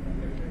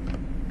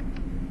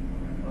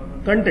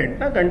 Content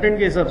ना, कंटेंट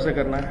के हिसाब से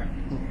करना है.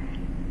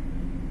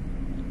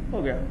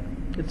 हो गया.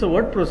 इट्स अ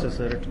वर्ड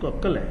प्रोसेसर, इसको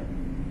अक्कल है.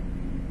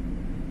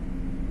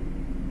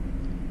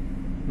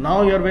 Now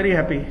you are very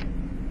happy,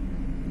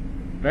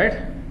 right?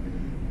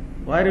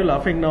 Why are you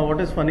laughing now?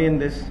 What is funny in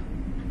this?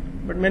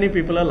 But many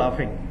people are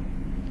laughing.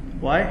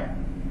 Why?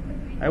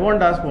 I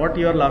won't ask what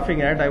you are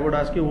laughing at. I would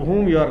ask you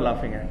whom you are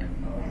laughing at.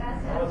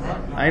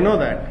 I know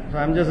that, so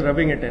I'm just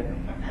rubbing it in.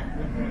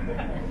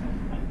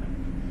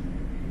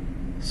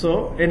 So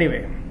anyway,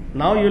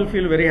 now you will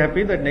feel very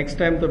happy that next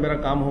time तो मेरा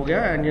काम हो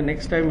गया, and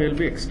next time you will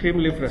be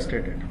extremely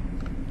frustrated.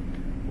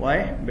 Why?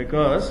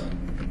 Because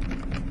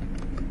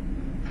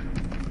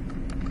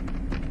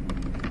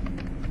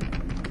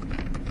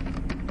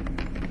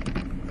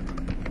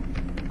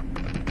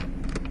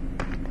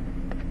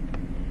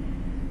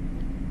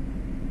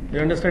You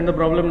understand the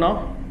problem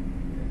now?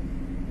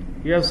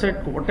 You have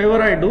said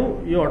whatever I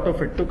do, you auto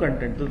fit to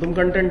content. तो तुम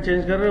content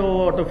change कर रहे हो,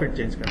 वो auto fit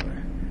change कर रहा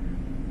है.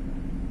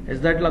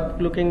 Is that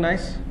looking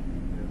nice?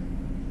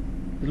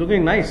 It's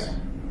looking nice.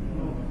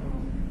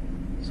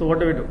 So what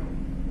do we do?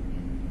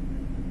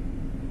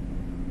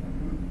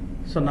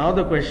 So now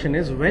the question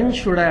is, when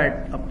should I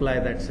apply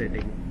that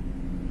setting?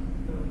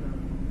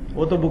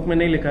 वो तो बुक में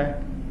नहीं लिखा है.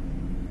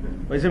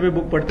 वैसे भी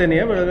बुक पढ़ते नहीं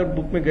है, पर अगर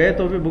बुक में गए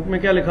तो भी बुक में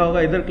क्या लिखा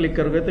होगा, इधर क्लिक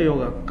करोगे तो ये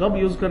होगा. कब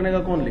यूज करने का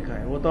कौन लिखा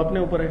है, वो तो अपने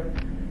ऊपर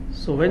है.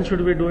 So when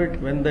should we do it?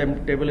 When the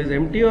table is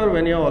empty or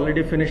when you have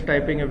already finished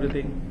typing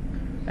everything?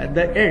 At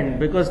the end,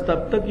 because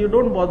तब तक you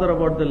don't bother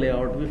about the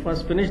layout. We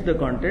first finish the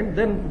content,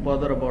 then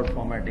bother about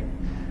formatting.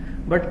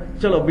 But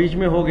चलो बीच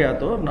में हो गया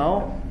तो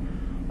now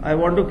I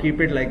want to keep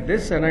it like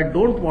this and I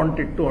don't want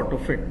it to auto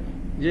fit.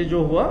 ये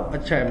जो हुआ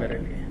अच्छा है मेरे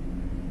लिए.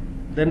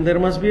 Then there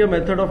must be a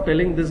method of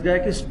telling this guy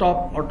कि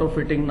stop auto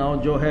fitting now,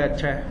 जो है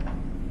अच्छा है.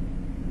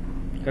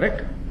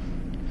 Correct?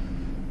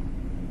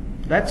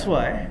 That's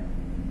why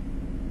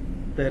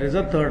there is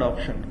a third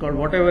option called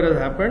whatever has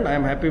happened, I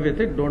am happy with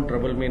it, don't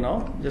trouble me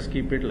now, just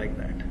keep it like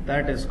that.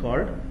 That is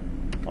called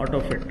auto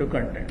fit to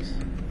contents.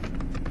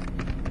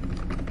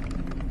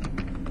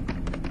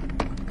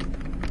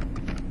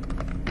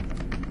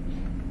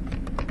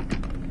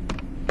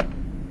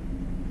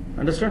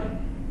 Understood?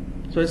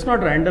 So it's not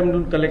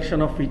random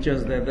collection of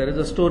features there. There is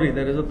a story,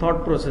 there is a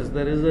thought process,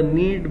 there is a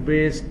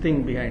need-based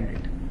thing behind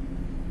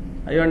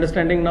it. Are you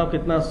understanding now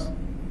कितना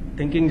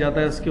thinking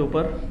जाता है इसके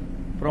ऊपर?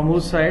 From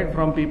whose side?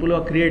 From people who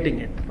are creating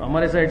it. तो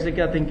हमारे side से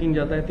क्या thinking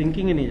जाता है?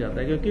 Thinking ही नहीं जाता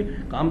है, क्योंकि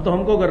काम तो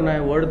हमको करना है,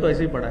 word तो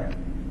ऐसे ही पड़ा है.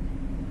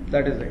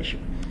 That is the issue.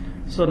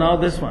 So now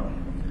this one,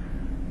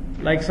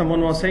 like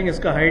someone was saying,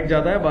 इसका height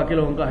ज़्यादा है, बाकी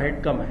लोगों का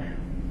height कम है.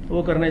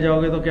 वो करने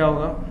जाओगे तो क्या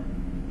होगा?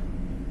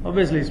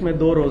 Obviously इसमें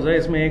 2 rows है,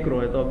 इसमें 1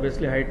 row है, तो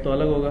obviously height तो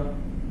अलग होगा.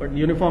 But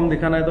uniform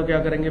दिखाना है तो क्या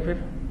करेंगे फिर?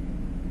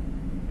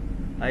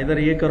 Either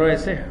ये करो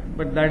ऐसे,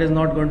 but that is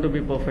not going to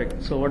be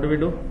perfect. So what do we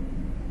do?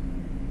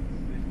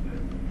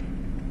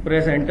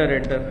 Press enter,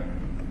 enter.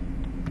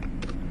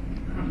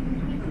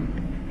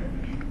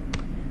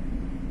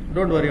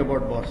 Don't worry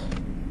about boss.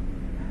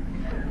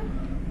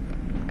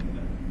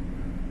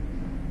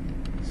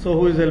 So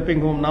who is helping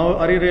whom? Now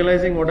are you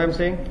realizing what I'm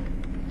saying?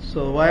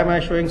 So why am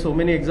I showing so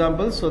many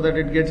examples? So that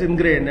it gets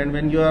ingrained, and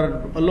when you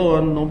are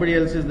alone, nobody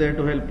else is there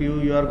to help you,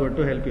 you are going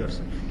to help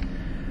yourself.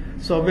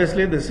 So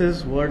obviously this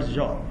is word's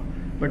job.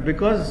 But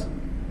because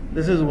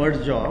this is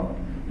word's job,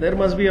 there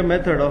must be a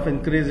method of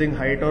increasing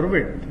height or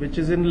width, which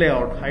is in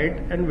layout, height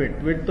and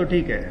width. Width तो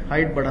ठीक है,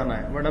 height बढ़ाना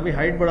है, but अभी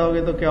height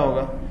बढ़ाओगे तो क्या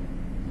होगा?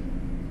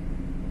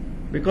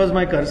 Because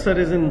my cursor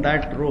is in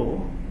that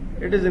row,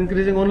 it is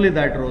increasing only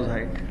that row's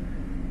height.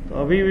 तो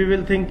अभी we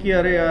will think कि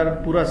अरे यार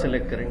पूरा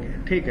select करेंगे,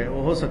 ठीक है,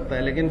 वो हो सकता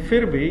है, लेकिन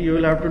फिर भी you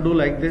will have to do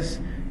like this.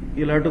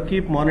 You'll have to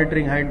keep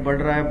monitoring height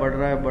बढ़ रहा है, बढ़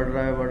रहा है, बढ़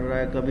रहा है, बढ़ रहा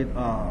है, कभी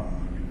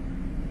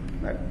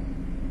that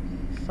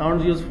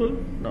sounds useful?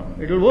 No.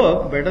 It will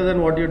work better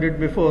than what you did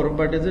before,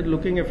 but is it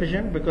looking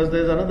efficient? Because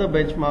there is another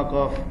benchmark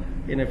of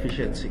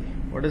inefficiency.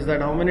 What is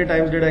that? How many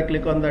times did I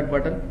click on that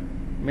button?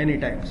 Many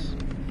times.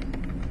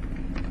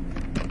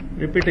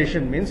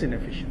 Repetition means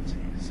inefficiency.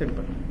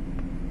 Simple.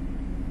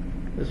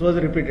 This was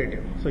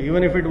repetitive. So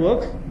even if it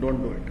works,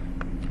 don't do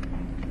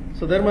it.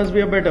 So there must be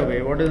a better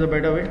way. What is a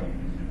better way?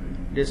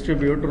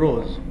 Distribute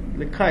rows.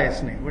 लिखा है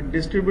इसने, but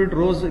distribute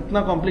रोज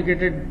इतना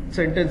complicated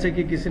sentence है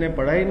कि किसी ने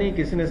पढ़ा ही नहीं,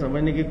 किसी ने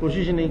समझने की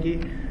कोशिश ही नहीं की,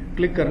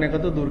 क्लिक करने का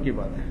तो दूर की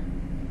बात है.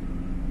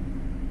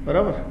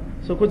 बराबर.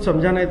 सो कुछ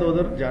समझा नहीं तो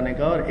उधर जाने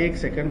का और 1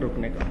 सेकंड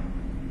रुकने का.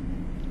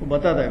 वो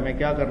बताता है मैं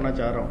क्या करना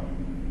चाह रहा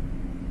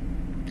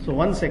हूं. सो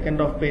 1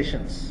 second of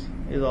patience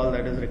is all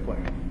that is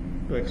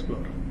required to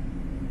explore.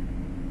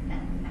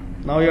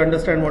 Now you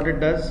understand what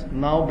it does.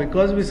 Now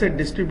because we said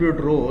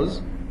distribute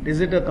rose,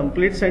 is it a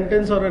complete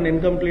sentence और N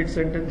incomplete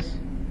sentence?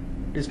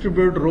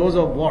 Distribute rows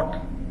of what?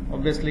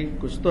 Obviously,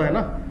 कुछ तो है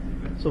ना.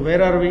 So where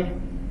are we?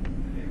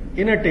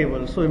 In a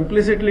table. So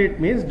implicitly it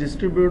means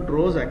distribute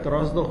rows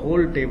across the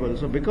whole table.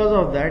 So because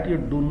of that, you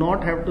do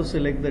not have to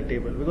select the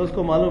table. Because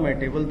को मालूम है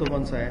table तो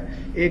कौन सा है,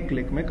 एक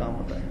click में काम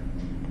होता है.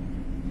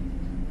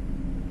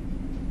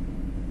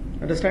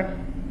 Understand?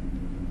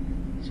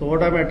 So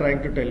what am I trying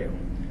to tell you?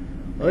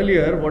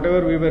 Earlier, whatever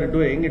we were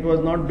doing, it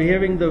was not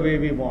behaving the way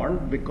we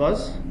want,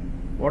 because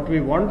what we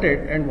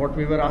wanted and what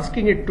we were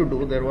asking it to do,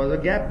 there was a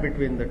gap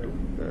between the two.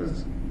 There is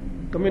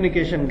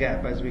communication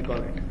gap, as we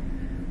call it.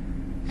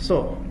 So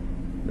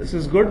this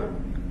is good.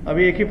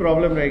 अभी एक ही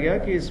problem रह गया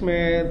कि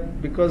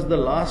इसमें because the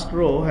last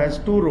row has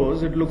 2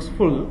 rows, it looks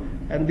full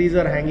and these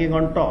are hanging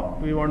on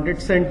top. We want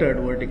it centered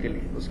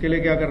vertically. उसके लिए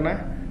क्या करना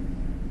है?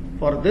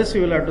 For this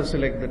you will have to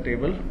select the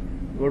table,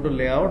 go to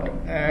layout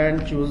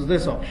and choose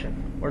this option.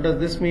 What does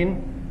this mean?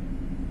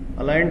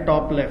 Align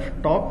top left,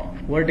 top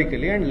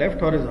vertically and left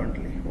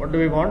horizontally. What do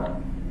we want?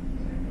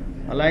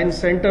 Align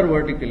center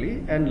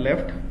vertically and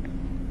left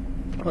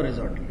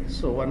horizontally.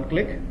 So 1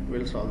 click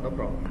will solve the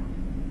problem.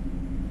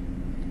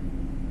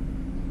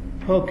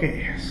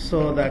 Okay,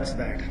 so that's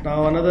that.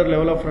 Now another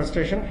level of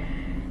frustration,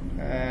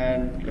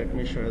 and let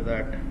me show you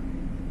that.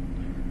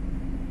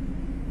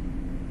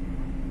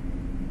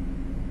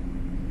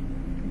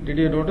 Did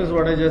you notice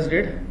what I just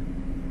did?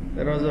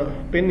 There was a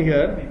pin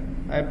here.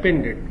 I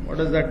pinned it. What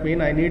does that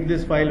mean? I need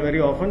this file very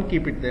often,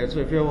 keep it there. So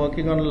if you are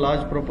working on a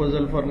large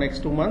proposal for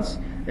next 2 months,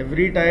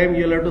 every time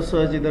you'll have to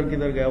search idhar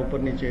kidhar gaya upar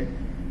niche.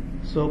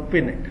 So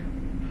pin it.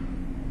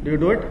 Do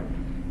you do it?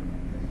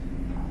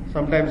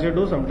 Sometimes you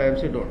do,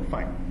 sometimes you don't.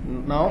 Fine.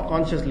 Now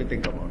consciously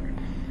think about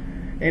it.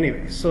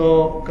 Anyway, so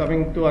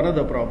coming to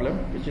another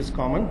problem which is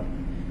common.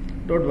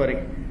 Don't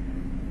worry.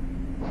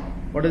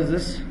 What is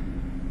this?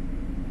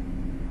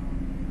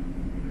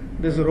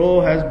 This row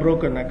has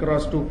broken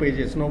across 2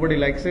 pages. Nobody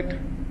likes it.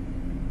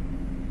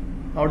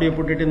 How do you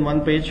put it in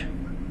 1 page?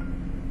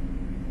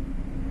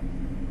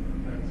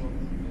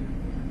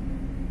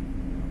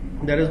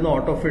 There is no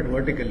auto fit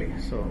vertically,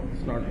 so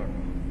it's not good.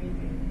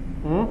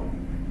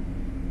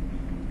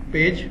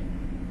 Page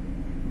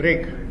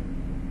break.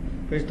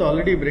 Page तो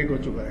already break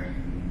हो चुका है.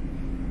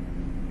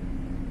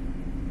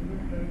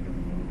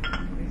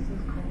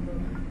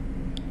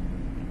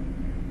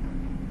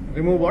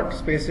 Remove what?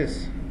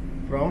 Spaces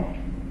from.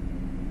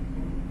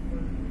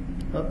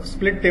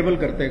 Split table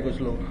करते हैं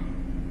कुछ लोग,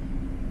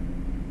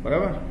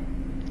 बराबर.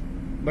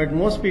 But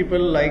most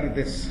people like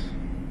this.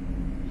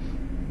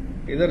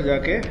 इधर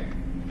जाके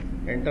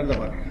एंटर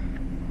दबाना.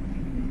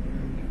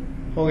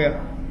 हो गया.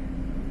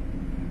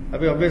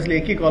 अभी ऑब्वियसली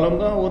एक ही कॉलम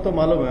का, वो तो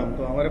मालूम है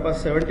हमको. हमारे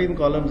पास 17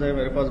 कॉलम्स है,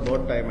 मेरे पास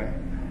बहुत टाइम है.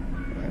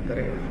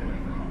 करेगा.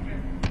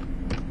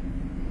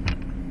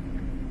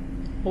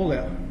 हो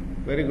गया.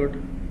 Very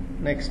good.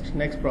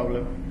 Next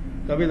problem.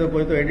 कभी तो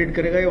कोई तो एडिट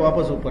करेगा, ये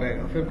वापस ऊपर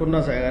आएगा, फिर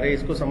खुन्नस आएगा, अरे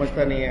इसको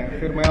समझता नहीं है,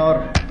 फिर मैं और.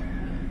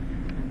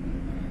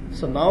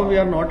 So now we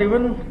are not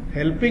even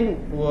helping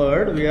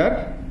word, we are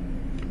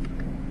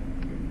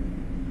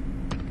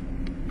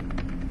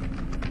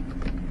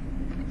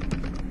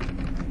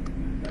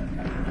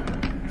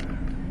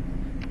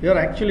you are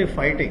actually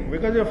fighting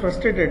because you are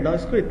frustrated ना.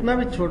 इसको इतना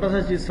भी छोटा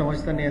सा चीज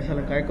समझता नहीं है,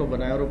 ऐसा काय को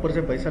बनाया और ऊपर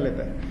से पैसा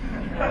लेता है.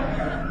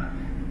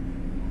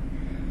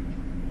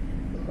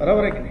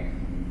 बराबर है कि नहीं?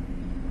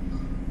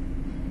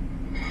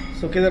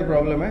 So किधर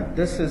प्रॉब्लम है?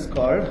 This is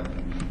called,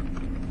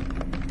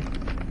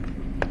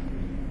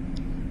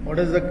 what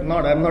is the,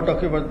 not, I'm not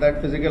talking about that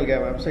physical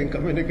gap, I'm saying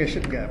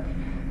communication gap.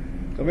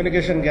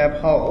 Communication gap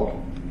how?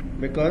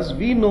 Because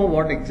we know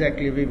what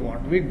exactly we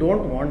want. We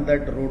don't want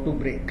that row to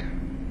break.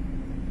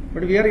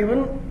 But we are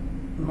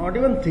not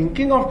even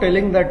thinking of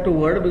telling that to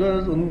word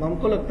because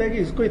हमको लगता है कि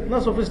इसको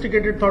इतना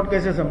sophisticated thought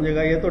कैसे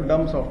समझेगा, ये तो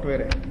dumb software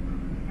है.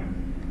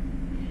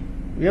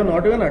 We have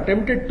not even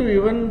attempted to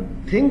even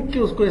think कि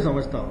उसको ये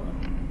समझता होगा.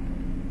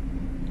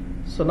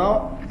 सो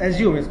नाउ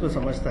एज्यूम इसको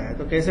समझता है,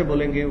 तो कैसे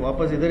बोलेंगे?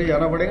 वापस इधर ही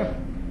जाना पड़ेगा,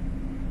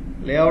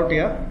 लेआउट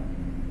या.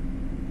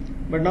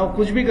 बट नाउ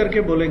कुछ भी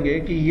करके बोलेंगे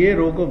कि ये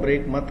रो को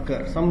ब्रेक मत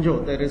कर, समझो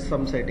there is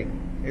some setting.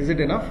 Is it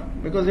enough?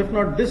 Because if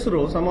not this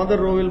row, some other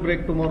row will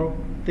break tomorrow.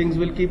 Things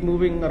will keep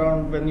moving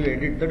around when you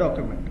edit the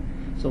document.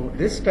 So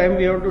this time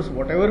we have to,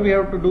 what ever we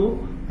have to do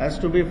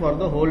has to be for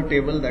the whole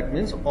table. That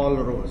means all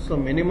rose. So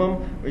minimum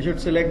we should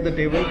select the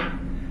table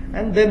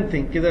and then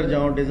think किधर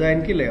जाऊं,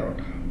 design की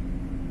layout.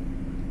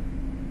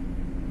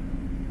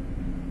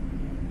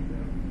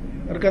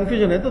 और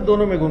confusion है तो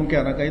दोनों में घूम के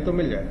आना, कहीं तो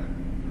मिल जाएगा.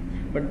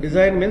 But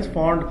design means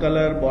font,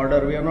 colour,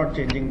 border, we are not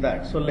changing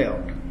that. So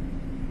layout.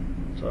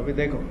 सो अभी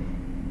देखो,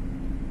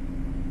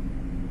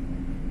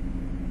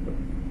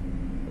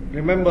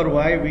 remember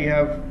why we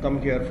have come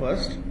here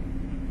first.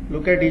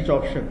 Look at each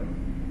option.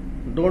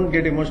 Don't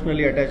get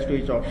emotionally attach to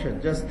each option.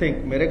 Just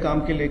think मेरे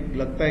काम के लिए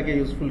लगता है कि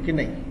useful की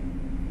नहीं,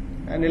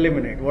 and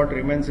eliminate. What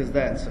remains is the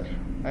answer.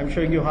 I am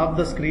showing you half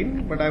the screen,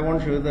 but I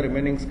want show you the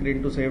remaining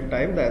screen to save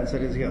time. The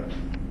answer is here.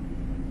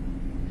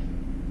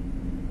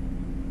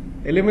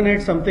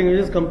 Eliminate something which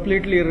is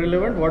completely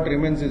irrelevant. What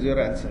remains is your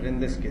answer in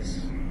this case.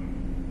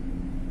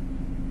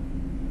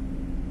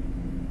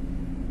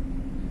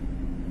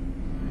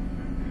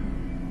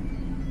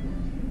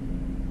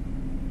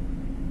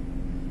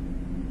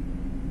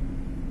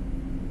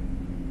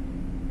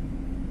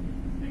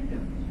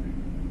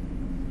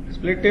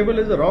 Split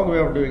table is the wrong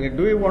way of doing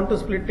it. Do you want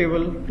to split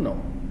table? No.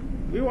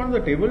 We want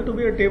the table to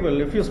be a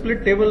table. If you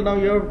split table now,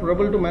 you have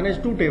trouble to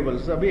manage 2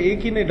 tables. अभी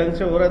एक ही नहीं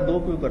ढंग से हो रहा है,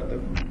 2 क्यों करते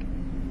हो?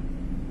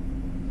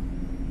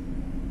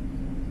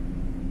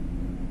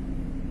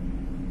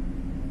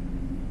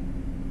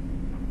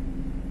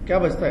 क्या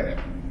बचता है?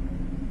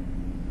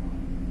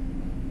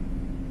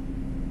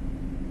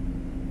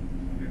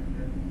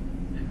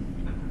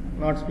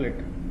 Not split.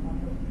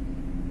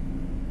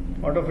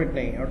 ऑटो फिट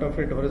नहीं. ऑटो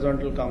फिट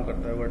हॉरिजॉन्टल काम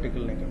करता है,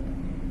 वर्टिकल नहीं करता.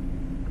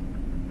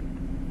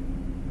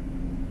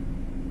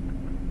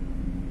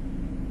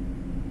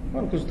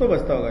 और कुछ तो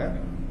बचता होगा यार.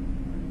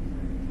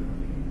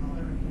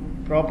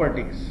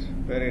 Properties.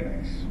 Very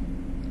nice.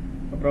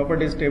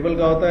 Properties table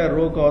का होता है,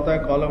 रो का होता है,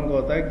 कॉलम का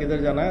होता है.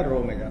 किधर जाना है?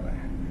 रो में जाना है.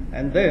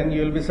 And then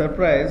you will be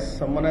surprised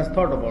someone has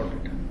thought about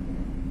it.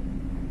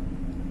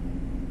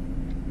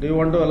 Do you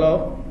want to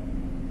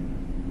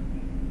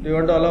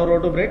allow row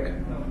to break?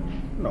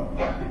 No.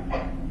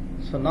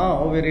 So now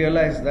we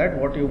realize that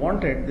what you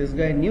wanted, this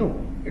guy knew.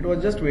 It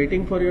was just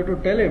waiting for you to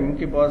tell him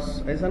कि boss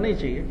ऐसा नहीं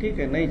चाहिए, ठीक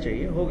है नहीं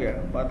चाहिए, हो गया,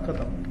 बात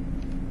खत्म.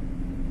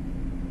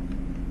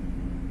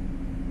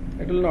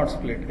 It will not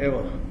split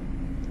ever.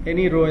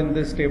 Any row in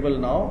this table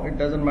now, it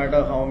doesn't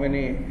matter how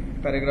many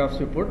paragraphs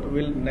you put,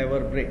 will never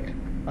break.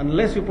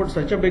 Unless you put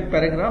such a big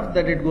paragraph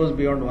that it goes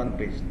beyond one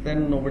page,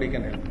 then nobody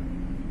can help.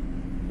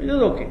 Which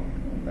is okay.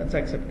 That's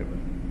acceptable.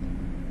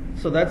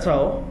 So that's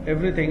how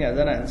everything has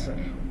an answer.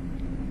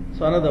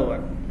 So another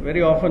one.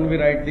 Very often we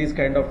write these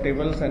kind of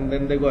tables and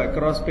then they go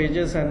across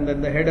pages and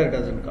then the header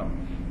doesn't come.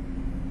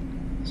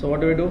 So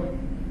what do we do?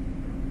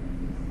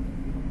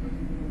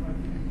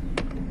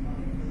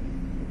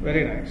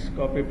 Very nice.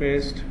 Copy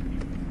paste.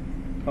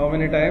 How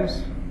many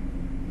times?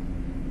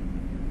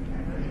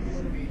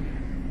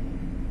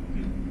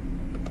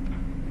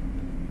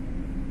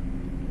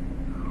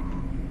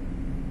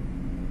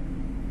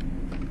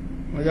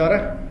 मजा आ रहा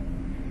है?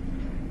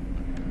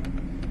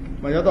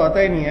 मजा तो आता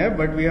ही नहीं है,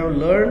 but we have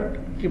learned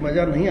कि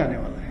मजा नहीं आने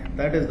वाला है.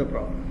 That is the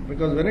problem.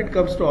 Because when it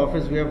comes to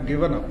office, we have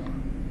given up.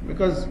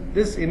 Because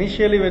this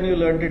initially when you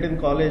learned it in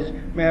college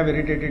may have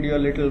irritated you a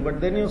little, but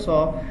then you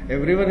saw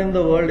everyone in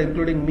the world,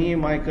 including me,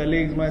 my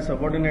colleagues, my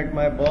subordinate,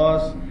 my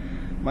boss,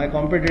 my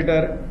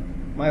competitor,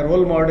 my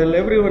role model,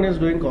 everyone is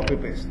doing copy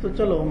paste. तो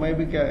चलो मैं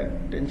भी क्या है,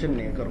 tension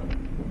नहीं करूँ.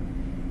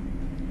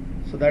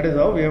 So that is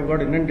how we have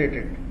got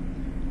inundated.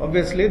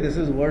 Obviously this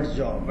is Word's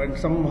job and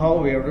somehow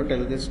we have to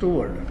tell this to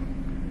Word.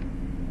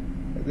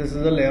 This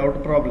is a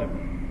layout problem.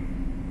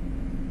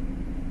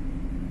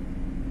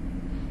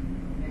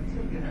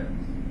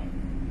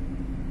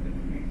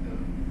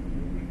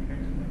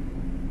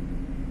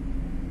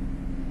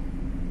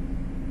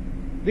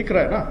 दिख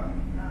रहा है ना?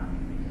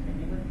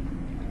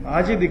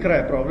 आज ही दिख रहा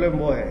है, प्रॉब्लम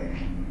वो है.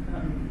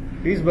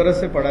 20 बरस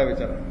से पड़ा है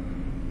बेचारा.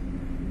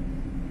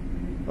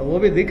 और वो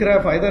भी दिख रहा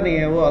है, फायदा नहीं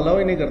है, वो अलाउ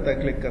ही नहीं करता है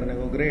क्लिक करने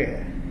को, ग्रे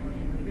है.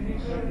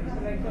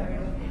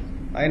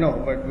 I know,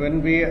 but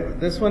when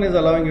this one is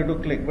allowing you to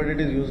click, but it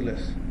is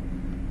useless.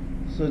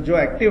 So जो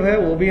एक्टिव है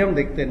वो भी हम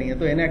देखते नहीं है,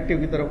 तो इनएक्टिव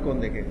की तरफ कौन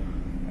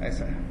देखेगा?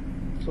 ऐसा है.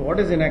 So what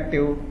is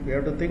inactive? We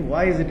have to think,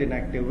 why is it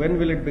inactive? When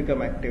will it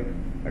become active?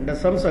 Under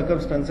some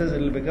circumstances it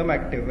will become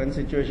active when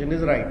situation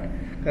is right.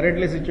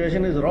 Currently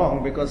situation is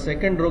wrong because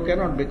second row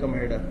cannot become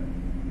header.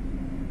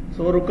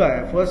 So वो रुका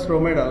है. First row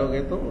में डालोगे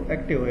तो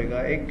active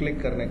होएगा. एक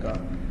click करने का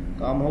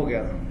काम हो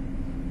गया.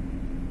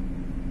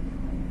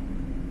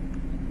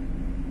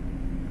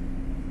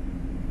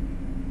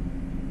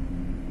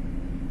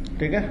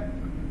 ठीक है?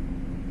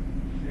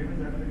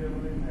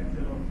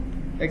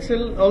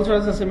 Excel also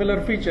has a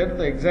similar feature.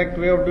 The exact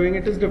way of doing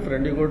it is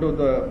different. You go to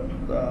the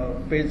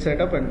page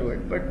setup and do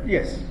it. But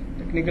yes,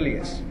 technically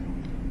yes.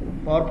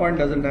 PowerPoint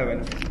doesn't have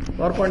anything.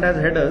 PowerPoint has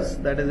headers,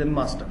 that is in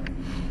master.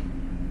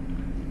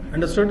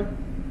 Understood?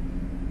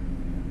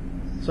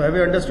 So have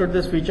you understood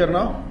this feature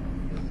now?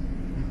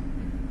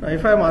 Now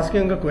if I am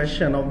asking a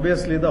question,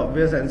 obviously the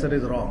obvious answer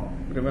is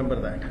wrong. Remember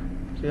that.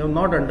 So you have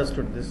not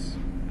understood this.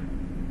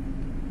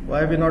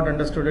 Why have you not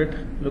understood it?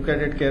 Look at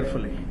it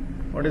carefully.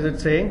 What is it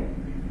saying?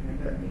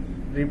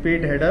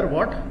 Repeat header,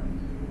 what?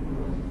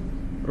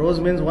 Rows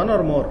means one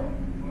or more.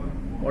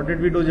 What did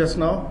we do just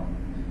now?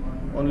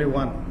 Only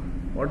one.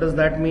 What does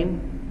that mean?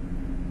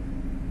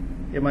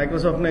 ये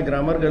Microsoft ने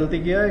grammar गलती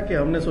किया है कि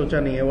हमने सोचा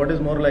नहीं है. What is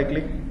more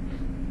likely?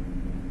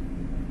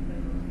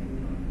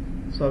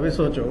 So अभी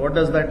सोचो. What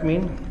does that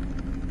mean?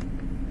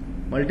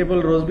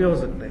 Multiple रोज भी हो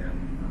सकते हैं.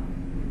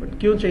 बट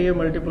क्यों चाहिए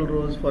मल्टीपल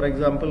रोज? फॉर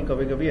एग्जाम्पल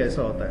कभी कभी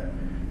ऐसा होता है,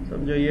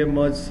 समझो ये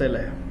मर्ज सेल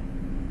है.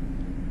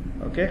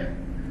 Okay,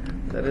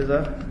 there is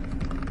a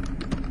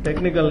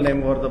technical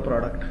name for the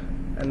product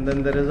and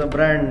then there is a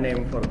brand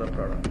name for the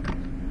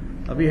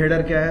product. अभी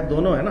हेडर क्या है?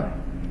 दोनों है ना.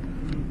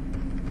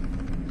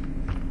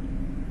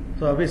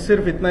 तो अभी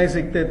सिर्फ इतना ही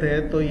सीखते थे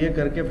तो ये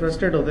करके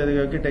फ्रस्ट्रेट होते थे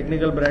क्योंकि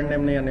टेक्निकल ब्रांड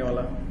नेम नहीं आने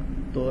वाला.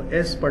 तो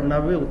एस पढ़ना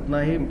भी उतना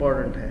ही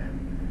इंपॉर्टेंट है.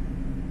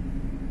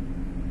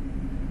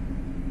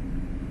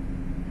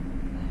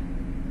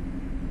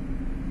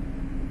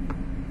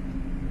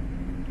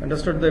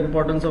 Understood the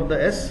importance of the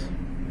S?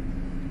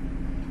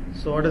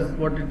 So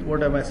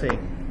what am I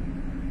saying?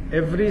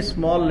 Every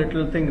small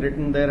little thing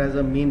written there has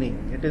a meaning.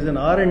 It is in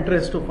our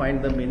interest to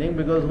find the meaning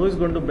because who is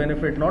going to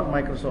benefit? Not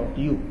Microsoft,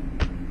 you.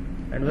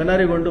 And when are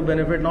you going to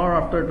benefit? Not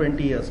after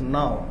 20 years,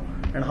 now.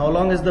 And how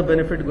long is the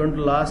benefit going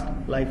to last?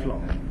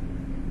 Lifelong.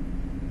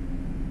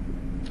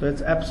 So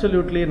it's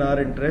absolutely in our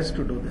interest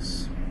to do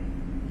this.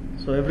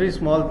 So every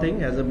small thing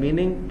has a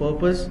meaning,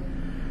 purpose.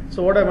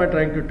 So what am I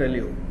trying to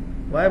tell you?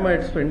 Why am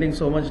I spending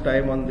so much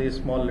time on these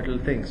small little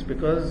things?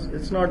 Because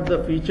it's not the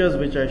features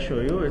which I show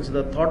you, it's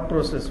the thought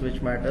process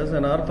which matters,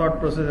 and our thought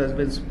process has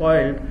been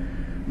spoiled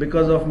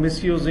because of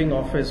misusing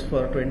Office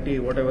for 20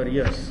 whatever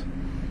years.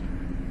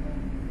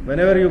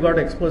 Whenever you got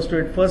exposed to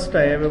it first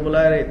time, मैं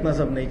बोला यार इतना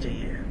सब नहीं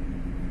चाहिए.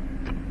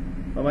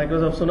 और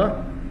Microsoft सुना?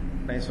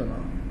 नहीं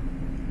सुना.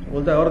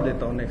 बोलता है और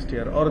देता हूँ नेक्स्ट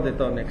ईयर, और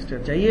देता हूँ नेक्स्ट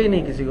ईयर. चाहिए ही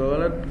नहीं किसी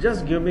को.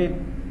 Just give me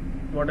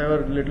whatever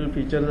little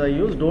features I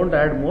use, don't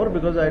add more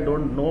because I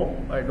don't know,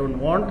 I don't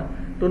want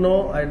to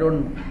know, I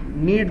don't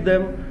need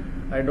them,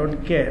 I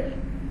don't care.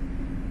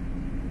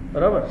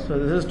 Barabar? So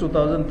this is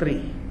 2003.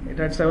 It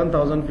had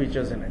 7,000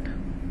 features in it.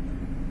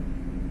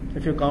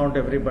 If you count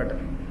every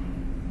button.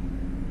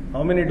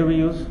 How many do we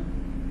use?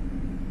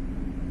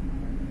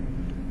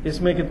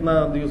 इसमें कितना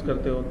use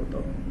करते हो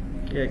बताओ?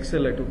 ये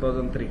Excel है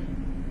 2003.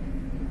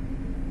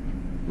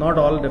 Not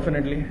all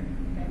definitely.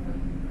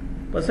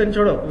 Percent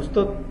छोड़ो, कुछ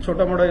तो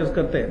छोटा मोटा यूज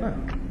करते हैं ना,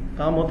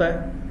 काम होता है.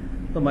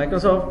 तो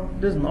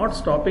Microsoft is not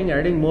stopping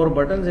adding more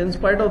buttons in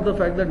spite of the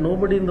fact that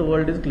nobody in the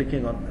world is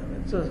clicking on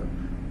them. It's a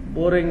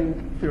boring,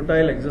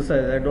 futile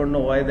exercise. I don't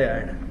know why they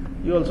add.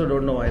 You also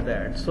don't know why they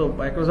add. So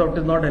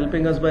Microsoft is not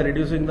helping us by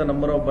reducing the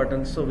number of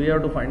buttons. So we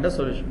have to find a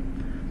solution.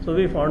 So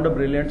we found a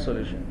brilliant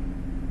solution.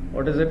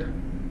 What is it?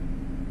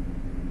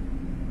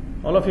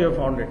 All of you have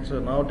found it.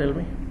 So now tell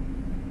me.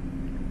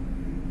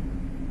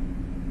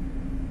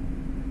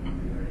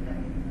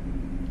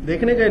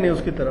 देखने का ही नहीं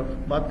उसकी तरफ,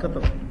 बात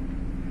खत्म.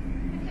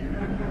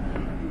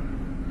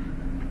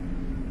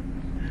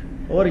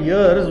 Over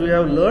years we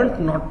have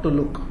learnt not to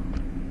look.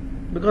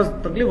 Because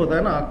तकलीफ होता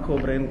है ना आंख को,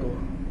 ब्रेन को.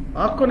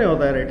 आंख को नहीं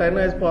होता है,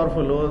 रेटिना इज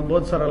पावरफुल,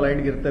 बहुत सारा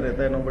लाइट गिरते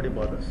रहता है, नोबडी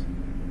बॉदर्स.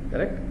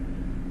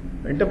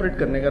 करेक्ट? इंटरप्रेट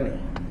करने का नहीं.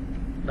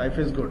 Life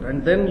is good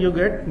and then you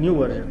get new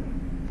version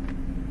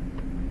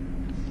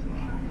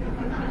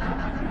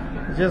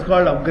which is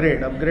called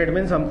upgrade. Upgrade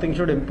mean something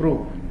should improve.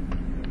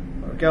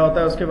 और क्या होता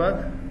है उसके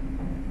बाद?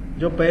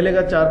 जो पहले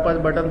का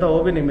 4-5 बटन था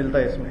वो भी नहीं मिलता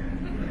इसमें.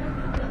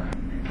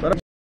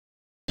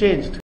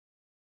 चेंज्ड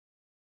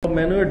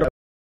मेनू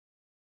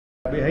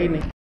अभी है ही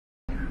नहीं.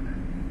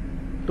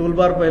 टूल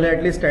बार पहले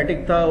एटलीस्ट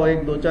स्टैटिक था, वो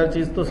एक 2-4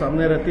 चीज तो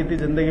सामने रहती थी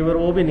जिंदगी भर,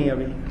 वो भी नहीं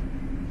अभी.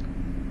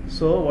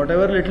 So what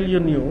ever little you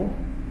new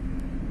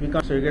we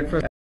can't, so you get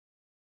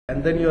frustrated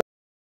and then you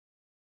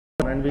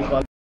and we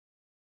call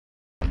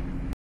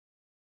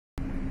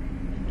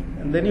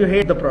and then you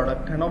hate the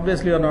product and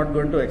obviously you are not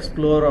going to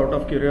explore out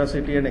of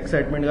curiosity and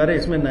excitement. अरे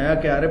इसमें नया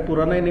क्या, अरे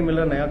पुराना ही नहीं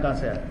मिला, नया कहां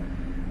से आया,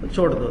 तो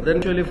छोड़ दो.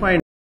 Then you will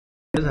find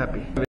is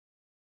happy.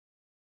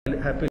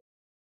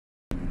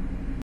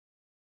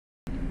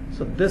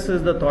 So this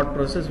is the thought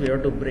process we have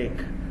to break.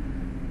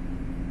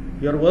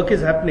 Your work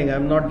is happening, I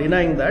am not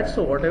denying that.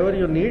 So whatever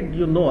you need,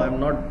 you know, I am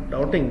not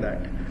doubting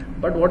that.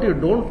 But what you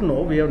don't know,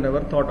 we have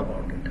never thought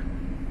about it.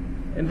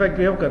 In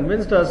fact, we have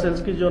convinced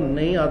ourselves कि जो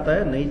नहीं आता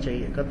है नहीं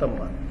चाहिए, खत्म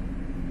बात.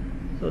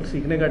 So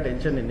सीखने का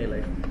टेंशन ही नहीं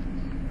life.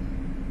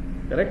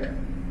 Correct?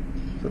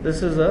 So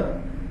this is a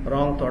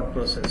wrong thought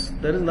process.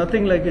 There is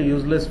nothing like a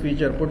useless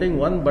feature. Putting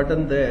one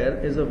button there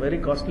is a very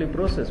costly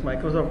process.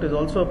 Microsoft is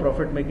also a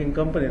profit-making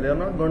company. They are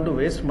not going to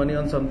waste money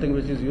on something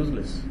which is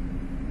useless.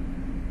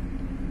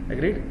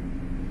 Agreed?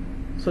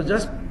 So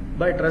just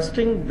by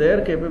trusting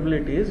their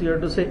capabilities, you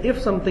have to say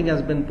if something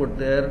has been put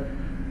there,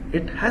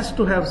 it has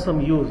to have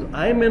some use.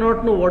 I may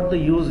not know what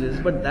the use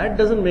is, but that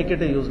doesn't make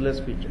it a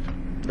useless feature.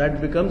 That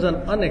becomes an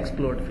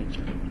unexplored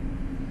feature.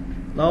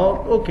 Now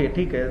okay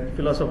ठीक है,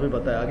 philosophy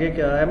बताया, आगे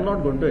क्या? I am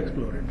not going to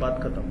explore it, बात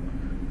खत्म.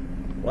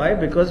 Why?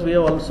 Because we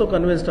have also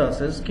convinced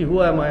ourselves कि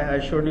who am I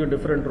showed you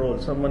different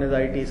roles. Someone is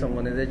IT,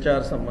 someone is HR,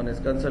 someone is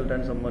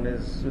consultant, someone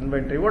is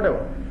inventory,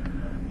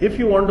 whatever. If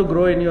you want to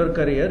grow in your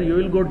career, you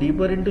will go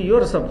deeper into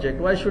your subject.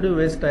 Why should you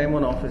waste time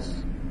on office?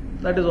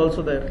 That is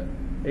also there.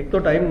 एक तो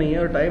time नहीं है,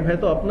 और time है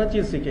तो अपना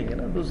चीज सीखेंगे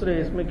ना, दूसरे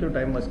इसमें क्यों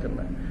टाइम वेस्ट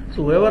करना है?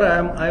 सो whoever I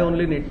am, I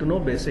only need to know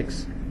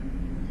basics.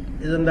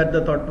 Isn't that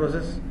the thought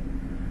process?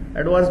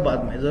 Advance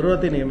बाद में,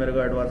 जरूरत ही नहीं है मेरे को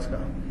एडवांस का.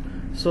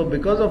 So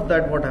because of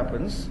that what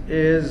happens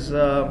is,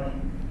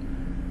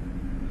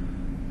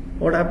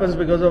 what happens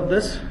because of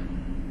this,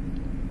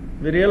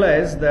 we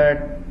realise that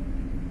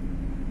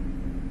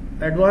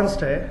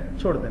advanced है,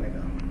 छोड़ देने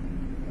का.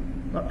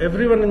 Now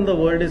everyone in the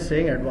world is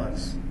saying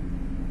advanced.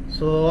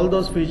 So all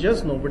those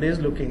features nobody is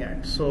looking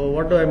at. So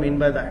what do I mean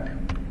by that?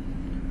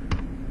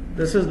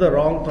 This is the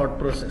wrong thought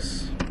process.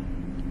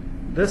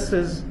 This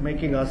is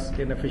making us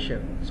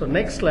inefficient. So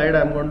next slide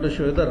I am going to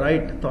show you the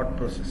right thought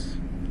process.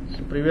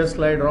 So previous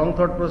slide wrong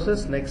thought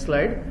process, next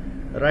slide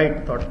right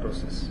thought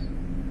process.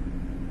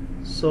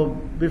 So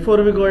before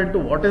we go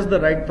into what is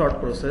the right thought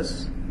process,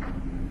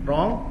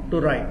 wrong to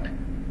right,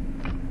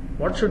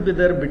 what should be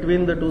there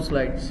between the two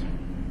slides?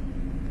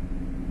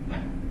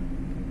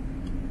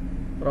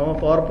 From a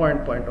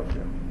PowerPoint point of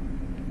view.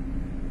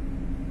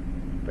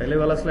 पहले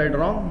वाला slide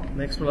wrong,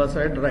 next वाला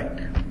slide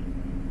right.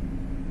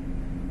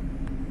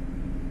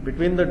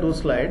 Between the two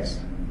slides,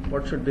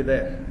 what should be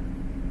there?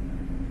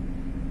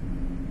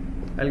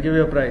 I'll give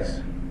you a prize.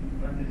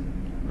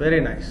 Very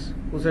nice.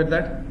 Who said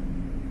that?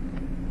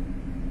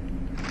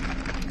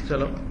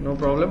 Chalo, no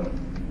problem.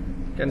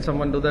 Can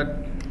someone do that?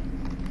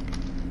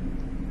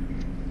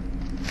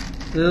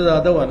 This is the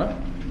other one, huh?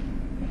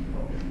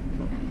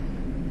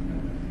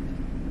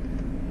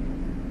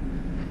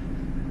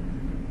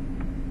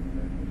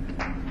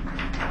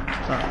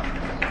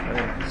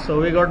 So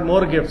we got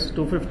more gifts,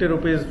 250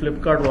 rupees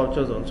Flipkart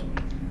vouchers also.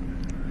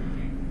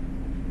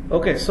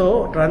 Okay,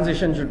 so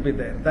transition should be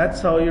there.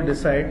 That's how you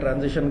decide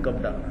transition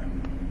kab dalna.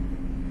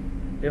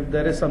 If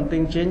there is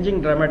something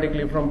changing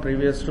dramatically from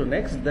previous to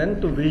next, then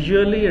to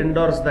visually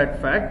endorse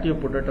that fact, you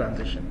put a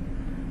transition.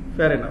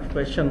 Fair enough.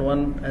 Question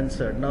 1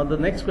 answered. Now the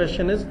next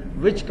question is,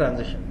 which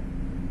transition?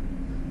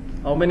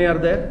 How many are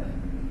there?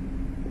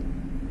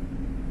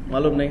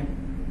 Malum nahi.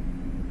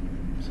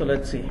 So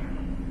let's see.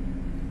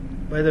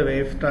 By the way,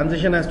 if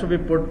transition has to be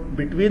put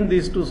between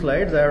these two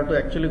slides, I have to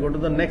actually go to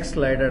the next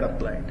slide and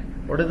apply it.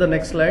 What is the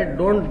next slide?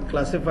 Don't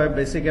classify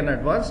basic and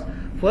advanced.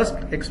 First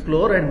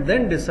explore and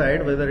then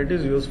decide whether it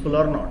is useful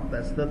or not.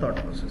 That's the thought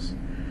process.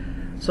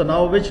 So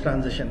now which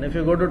transition? If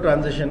you go to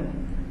transition,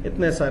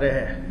 itne sare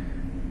hai.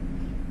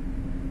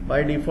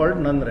 By default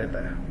none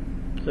रहता है.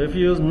 So if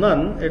you use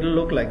none, it will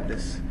look like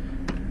this.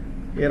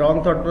 ये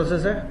wrong thought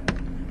process है,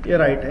 ये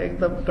right है,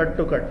 एकदम cut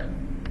to cut.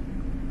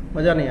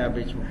 मजा नहीं आया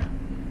बीच में.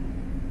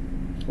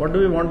 What do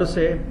we want to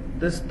say?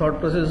 This thought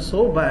process is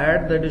so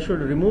bad that you should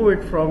remove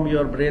it from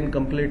your brain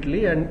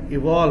completely and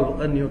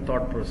evolve a new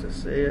thought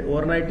process.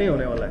 Overnight नहीं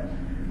होने वाला है.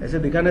 ऐसे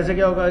दिखाने से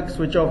क्या होगा? एक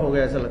switch off हो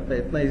गया ऐसा लगता है.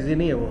 इतना easy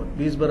नहीं है वो.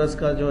 20 बरस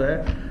का जो है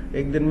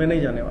एक दिन में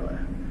नहीं जाने वाला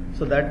है.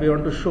 So that we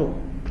want to show.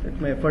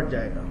 इसमें effort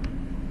जाएगा.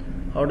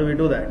 How do we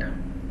do that?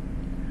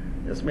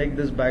 Just make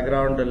this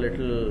background a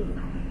little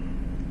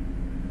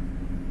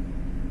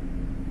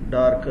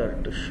darker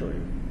to show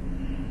you.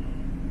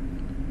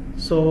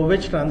 So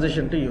which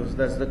transition to use?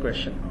 That's the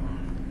question.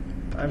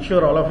 I'm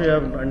sure all of you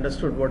have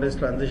understood what is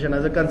transition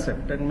as a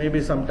concept, and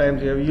maybe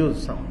sometimes you have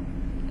used some.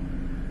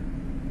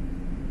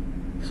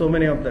 So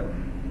many of them.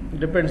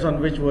 Depends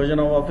on which version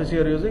of Office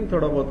you are using.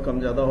 थोड़ा बहुत कम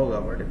ज़्यादा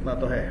होगा, but इतना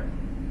तो है.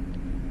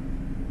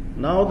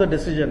 Now the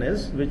decision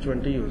is which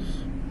one to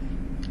use.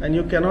 And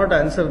you cannot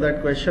answer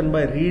that question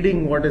by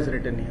reading what is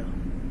written here.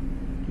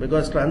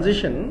 Because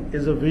transition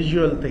is a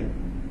visual thing.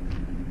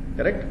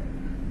 Correct?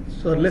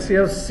 So unless you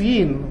have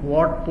seen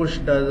what push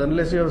does,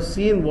 unless you have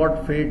seen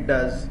what fade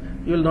does,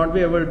 you will not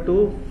be able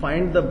to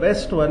find the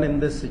best one in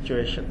this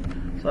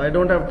situation. So I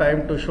don't have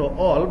time to show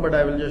all, but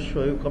I will just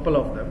show you a couple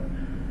of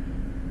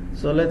them.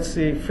 So let's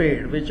see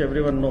fade, which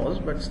everyone knows,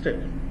 but still.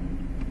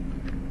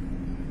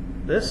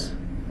 This,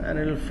 and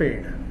it will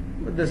fade.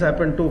 But this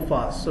happened too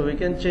fast, so we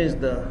can change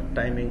the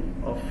timing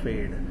of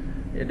fade.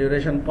 ये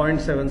duration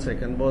 0.7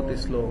 second, बहुत ही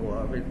slow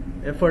हुआ.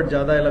 Effort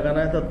ज़्यादा है लगाना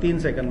है तो 3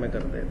 second में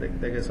करते हैं.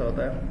 देखते हैं कैसा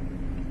होता है.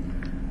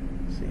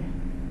 See,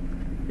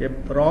 ये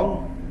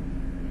wrong,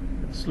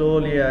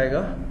 slowly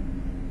आएगा.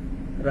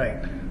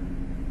 Right,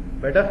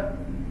 better,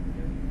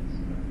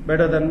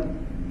 better than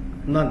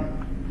none.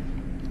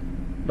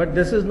 But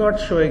this is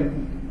not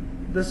showing.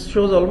 This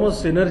shows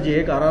almost synergy.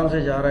 एक आराम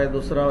से जा रहा है,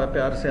 दूसरा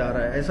प्यार से आ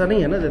रहा है. ऐसा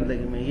नहीं है ना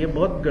जिंदगी में. ये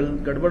बहुत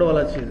गड़बड़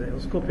वाला चीज है.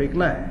 उसको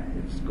फेंकना है.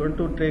 It's going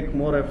to take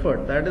more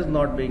effort. That is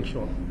not being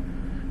shown.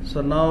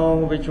 So now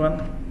which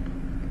one?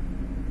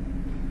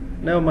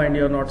 Never mind,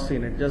 you have not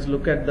seen it. Just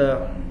look at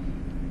the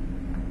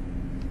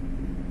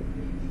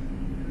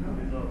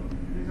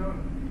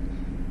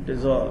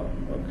dissolve.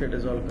 Okay,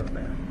 dissolve करते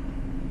हैं.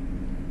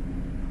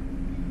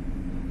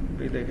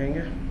 भी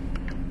देखेंगे.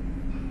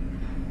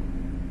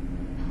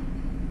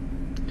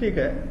 ठीक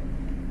है,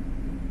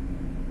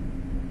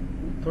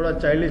 थोड़ा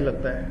चाइल्डिश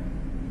लगता है.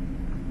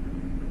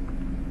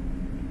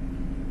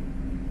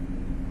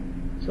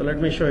 So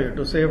let me show you.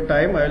 To save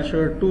time, I will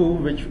show you two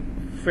which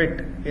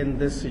fit in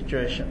this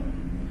situation,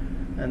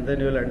 and then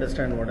you will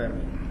understand what I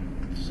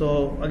mean.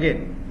 So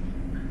again,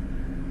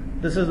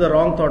 this is the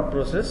wrong thought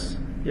process.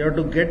 You have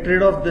to get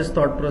rid of this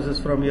thought process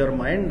from your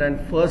mind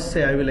and first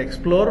say I will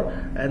explore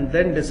and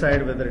then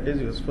decide whether it is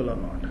useful or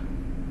not.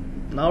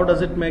 Now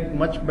does it make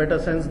much better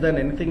sense than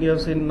anything you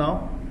have seen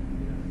now?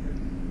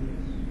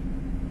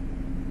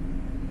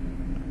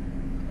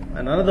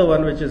 And another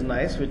one which is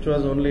nice, which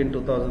was only in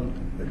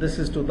 2000, this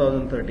is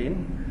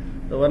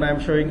 2013. The one I am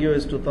showing you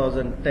is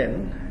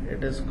 2010.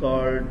 It is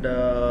called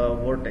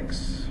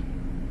Vortex.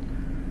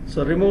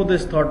 So remove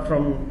this thought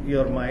from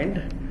your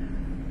mind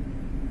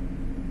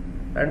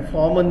and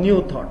form a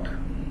new thought.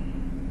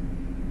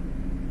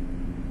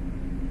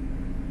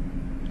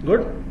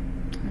 Good?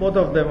 Both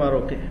of them are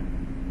okay.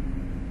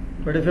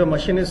 But if your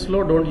machine is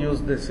slow, don't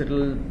use this. It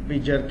will be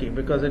jerky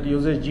because it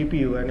uses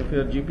GPU, and if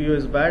your GPU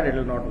is bad, it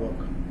will not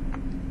work.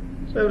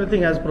 So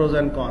everything has pros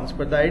and cons.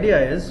 But the idea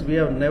is we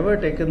have never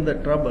taken the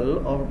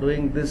trouble of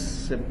doing this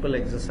simple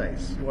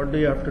exercise. What do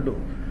you have to do?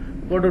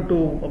 Go to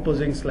two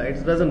opposing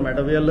slides. Doesn't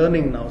matter. We are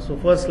learning now. So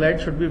first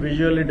slide should be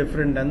visually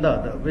different than the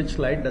other. Which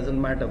slide doesn't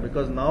matter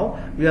because now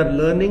we are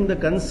learning the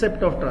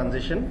concept of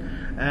transition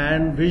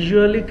and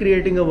visually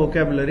creating a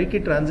vocabulary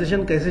कि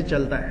transition कैसे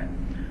चलता है.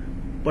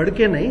 पढ़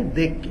के नहीं,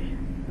 देख के.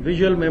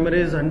 Visual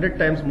memory is 100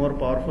 times more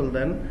powerful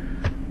than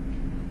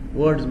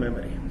words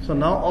memory. So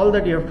now all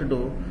that you have to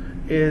do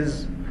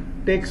is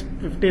take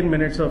 15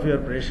 minutes of your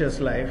precious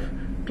life,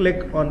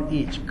 click on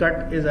each.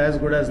 Cut is as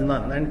good as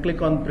none and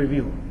click on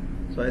preview.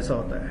 So ऐसा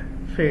होता है.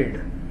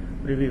 Fade,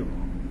 preview,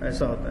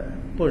 ऐसा होता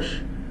है.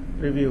 Push,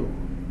 preview,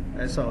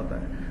 ऐसा होता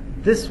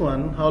है. This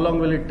one, how long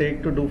will it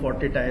take to do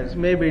 40 times?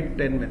 Maybe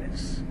 10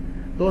 minutes.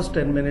 Those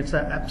 10 minutes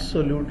are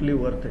absolutely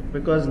worth it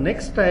because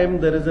next time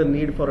there is a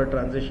need for a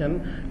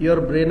transition, your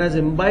brain has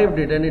imbibed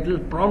it and it will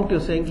prompt you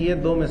saying कि ये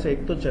दो में से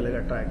एक तो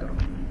चलेगा, try करो.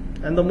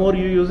 And the more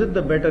you use it,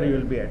 the better you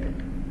will be at it.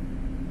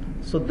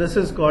 So this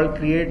is called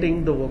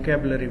creating the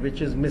vocabulary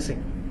which is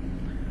missing.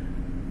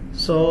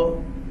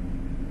 So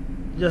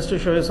just to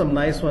show you some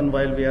nice one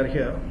while we are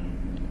here,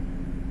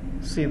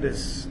 see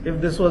this. If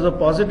this was a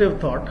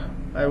positive thought,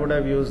 I would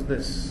have used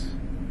this.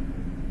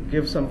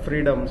 give some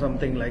freedom,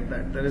 something like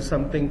that. There is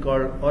something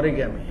called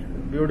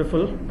origami.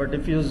 Beautiful, but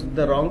if used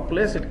the wrong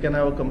place, it can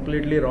have a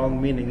completely wrong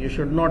meaning. You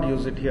should not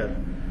use it here.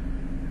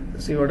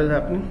 See what is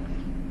happening?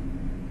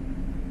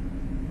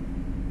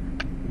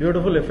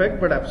 Beautiful effect,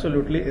 but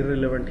absolutely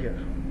irrelevant here.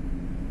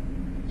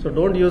 So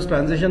don't use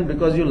transition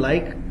because you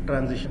like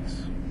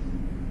transitions.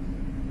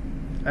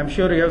 I'm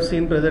sure you have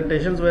seen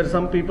presentations where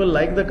some people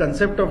like the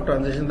concept of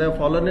transition. They have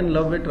fallen in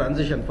love with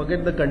transition.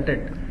 Forget the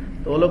content.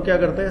 तो वो लोग क्या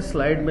करते हैं?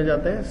 Slide में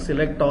जाते हैं,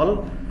 select all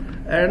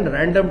and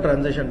random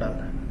transition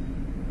डालते हैं.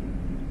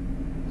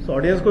 सो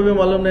ऑडियंस को भी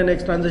मालूम नहीं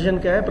नेक्स्ट ट्रांजिशन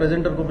क्या है,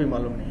 प्रेजेंटर को भी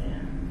मालूम नहीं है.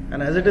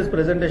 And as it is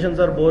presentations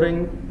are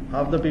boring,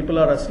 half the people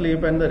are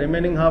asleep and the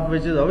remaining half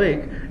which is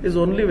awake is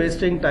only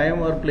wasting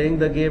time or playing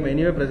the game.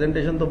 Anyway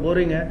presentation तो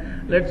boring है.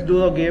 Let's do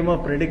a game of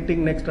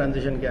predicting next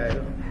transition क्या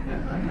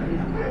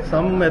आएगा.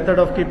 Some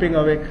method of keeping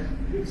awake.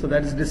 So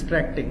that's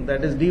distracting.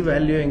 That is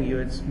devaluing you.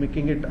 It's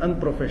making it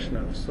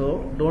unprofessional. So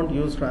don't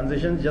use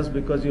transitions just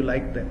because you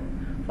like them.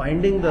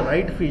 Finding the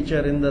right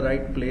feature in the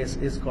right place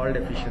is called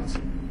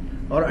efficiency.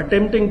 Or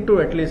attempting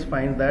to at least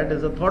find that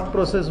is a thought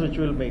process which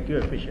will make you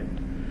efficient.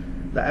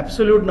 The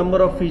absolute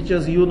number of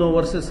features you know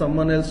versus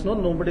someone else know,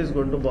 nobody is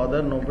going to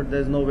bother.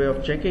 There's no way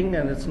of checking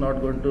and it's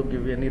not going to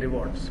give you any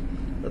rewards.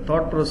 The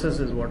thought process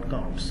is what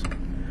counts.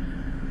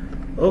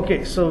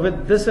 Okay, so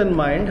with this in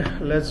mind,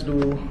 let's do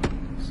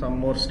some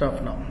more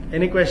stuff now.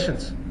 Any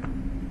questions?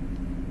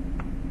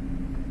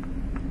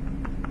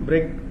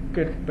 Break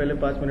it, पहले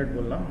 5 minute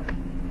बोलना.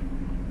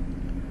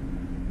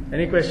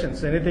 Any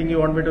questions? Anything you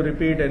want me to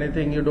repeat?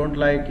 Anything you don't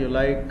like, you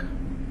like?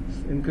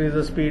 Increase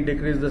the speed,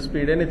 decrease the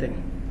speed, anything?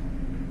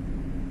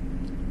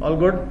 All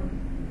good?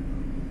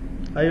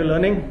 Are you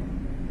learning?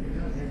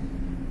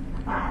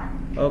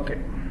 Okay.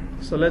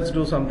 So let's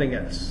do something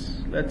else.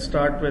 Let's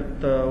start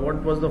with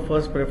what was the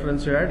first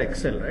preference you had?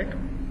 Excel, right?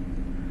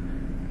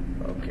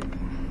 Okay.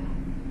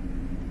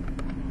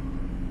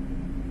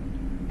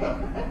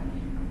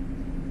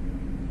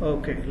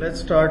 Okay,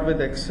 let's start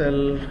with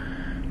Excel.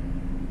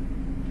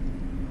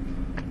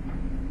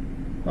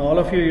 Now all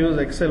of you use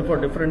Excel for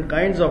different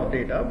kinds of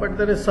data, but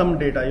there is some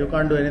data. You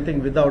can't do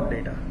anything without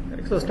data.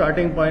 So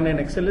starting point in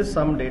Excel is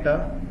some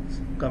data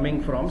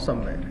coming from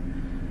somewhere.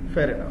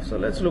 Fair enough. So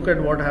let's look at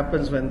what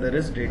happens when there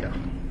is data.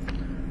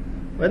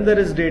 When there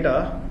is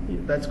data,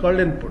 that's called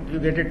input. You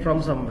get it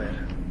from somewhere.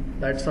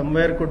 That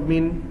somewhere could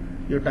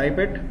mean you type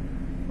it,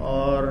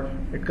 or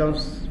it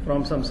comes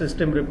from some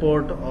system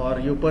report, or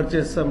you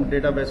purchase some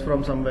database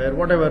from somewhere,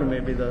 whatever may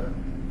be the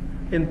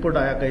input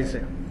आया कहीं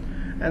से.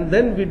 And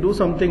then we do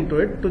something to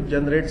it to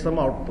generate some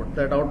output.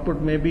 That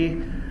output may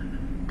be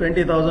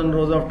 20,000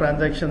 rows of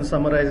transactions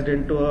summarized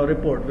into a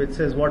report which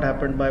says what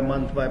happened by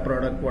month, by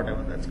product,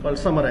 whatever. That's called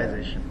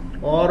summarization.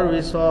 Or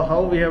we saw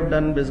how we have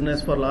done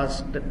business for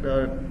last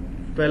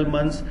 12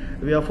 months.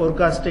 We are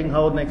forecasting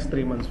how next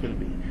 3 months will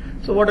be.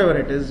 So whatever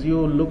it is,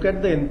 you look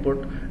at the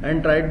input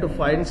and try to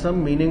find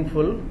some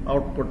meaningful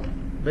output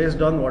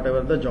based on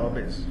whatever the job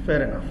is.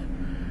 Fair enough.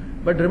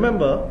 But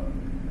remember,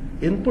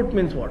 input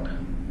means what?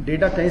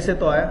 Data kahin se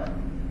to aaya?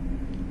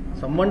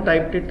 Someone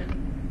typed it.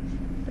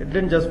 It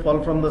didn't just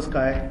fall from the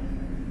sky.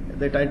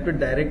 They typed it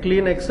directly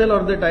in Excel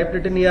or they typed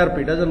it in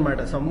ERP. Doesn't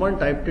matter. Someone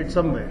typed it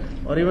somewhere.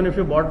 Or even if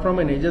you bought from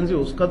an agency,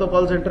 उसका तो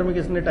call center में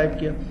किसने type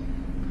किया?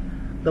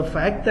 The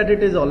fact that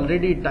it is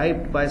already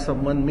typed by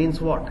someone means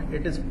what?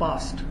 It is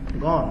past,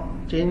 gone.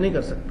 Change नहीं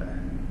कर सकता है.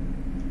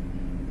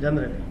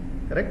 Generally,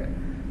 correct?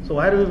 So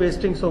why are we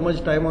wasting so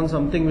much time on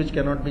something which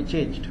cannot be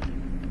changed?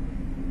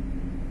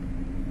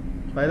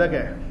 फायदा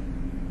क्या है?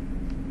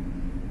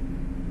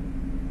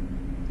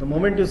 The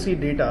moment you see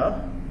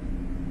data,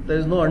 there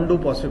is no undo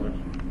possible.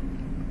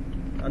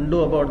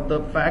 Undo about the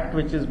fact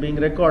which is being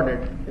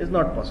recorded is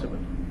not possible.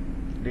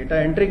 Data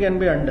entry can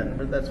be undone,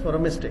 but that's for a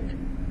mistake.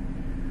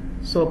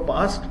 So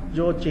past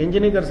जो change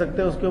नहीं कर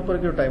सकते उसके ऊपर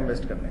क्यों time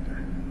waste करने का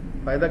है?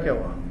 फायदा क्या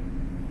हुआ?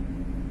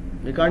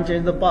 We can't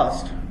change the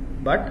past,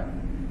 but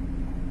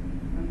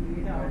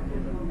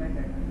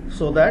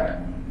so that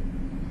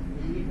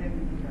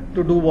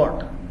to do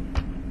what?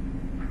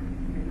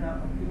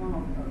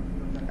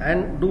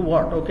 And do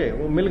what? Okay,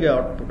 वो मिल गया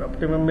आउटपुट,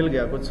 ऑप्टिमम मिल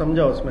गया, कुछ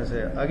समझा उसमें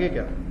से, आगे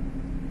क्या?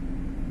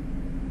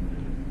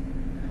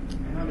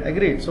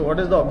 Agreed. So what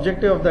is the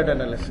objective of that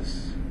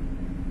analysis?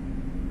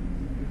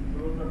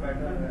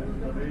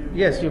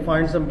 Yes, you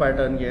find some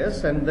pattern,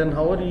 yes, and then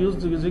how are you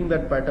using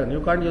that pattern?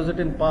 You can't use it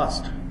in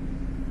past.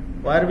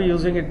 Why are we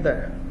using it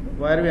there?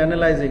 Why are we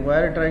analyzing? Why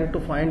are we trying to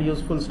find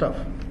useful stuff?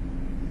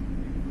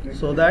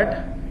 So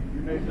that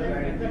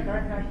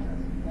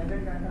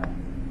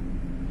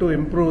to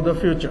improve the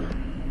future.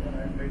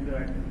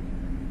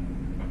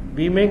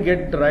 We may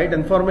get right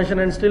information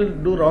and still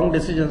do wrong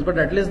decisions, but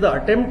at least the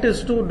attempt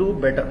is to do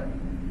better.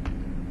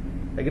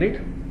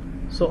 Agreed?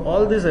 So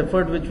all this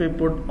effort which we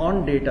put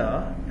on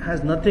data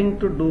has nothing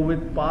to do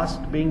with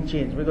past being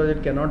changed because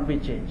it cannot be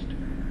changed.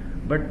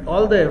 But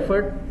all the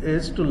effort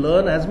is to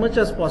learn as much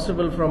as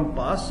possible from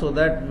past so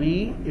that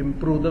we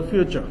improve the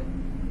future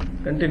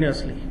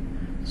continuously.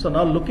 So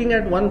now looking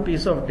at one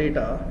piece of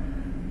data,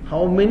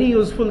 how many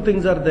useful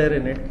things are there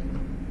in it?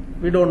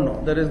 We don't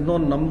know. There is no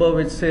number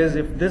which says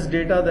if this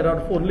data there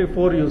are only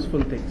 4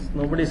 useful things.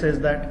 Nobody says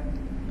that.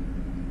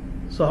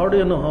 So how do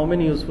you know how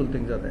many useful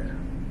things are there?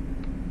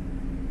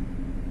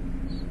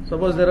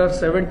 Suppose there are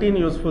 17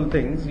 useful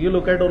things, you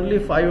look at only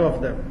 5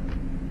 of them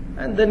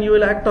and then you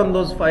will act on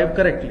those 5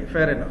 correctly.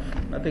 Fair enough.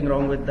 Nothing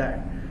wrong with that.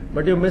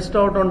 But you missed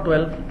out on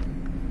 12.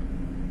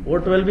 वो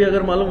 12 भी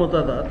अगर मालूम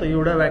होता था तो you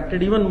would have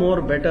acted even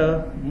more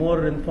better,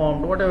 more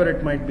informed, whatever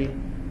it might be.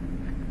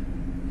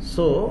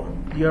 So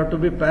you have to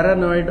be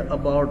paranoid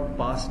about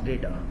past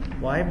data.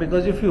 Why?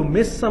 Because if you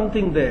miss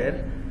something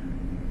there,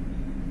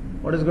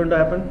 what is going to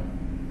happen?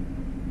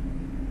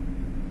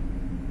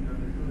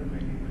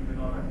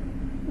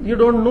 You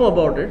don't know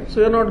about it, so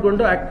you're not going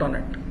to act on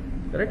it.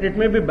 Correct? It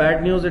may be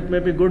bad news, it may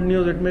be good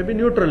news, it may be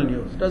neutral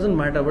news. Doesn't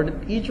matter, but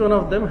each one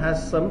of them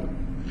has some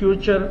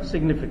future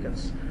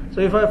significance.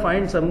 So if I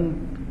find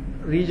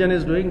some region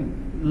is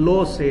doing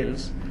low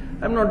sales,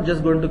 I'm not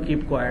just going to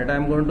keep quiet.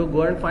 I'm going to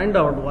go and find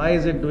out why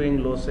is it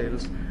doing low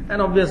sales.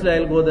 And obviously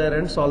I'll go there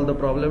and solve the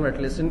problem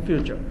at least in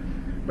future.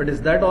 But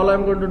is that all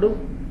I'm going to do?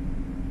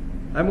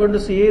 I'm going to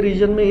see a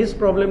region में इस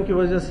problem की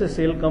वजह से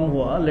sale कम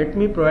हुआ. Let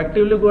me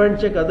proactively go and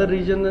check other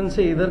regions and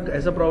say इधर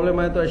ऐसा problem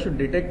आया तो I should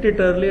detect it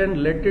early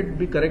and let it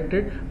be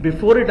corrected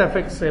before it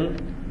affects sale.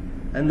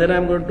 And then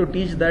I'm going to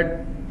teach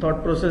that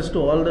thought process to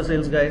all the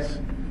sales guys.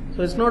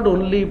 So it's not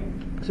only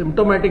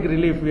symptomatic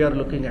relief we are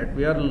looking at.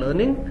 We are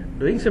learning,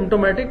 doing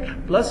symptomatic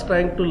plus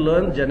trying to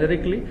learn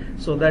generically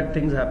so that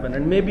things happen.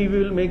 And maybe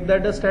we will make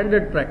that a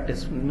standard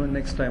practice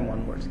next time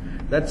onwards.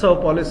 That's how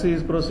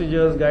policies,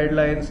 procedures,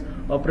 guidelines,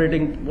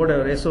 operating,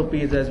 whatever,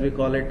 SOPs as we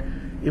call it,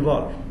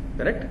 evolve.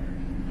 Correct?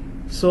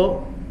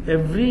 So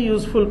every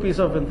useful piece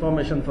of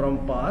information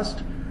from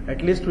past,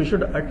 at least we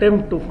should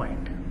attempt to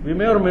find. We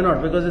may or may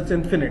not because it's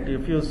infinite.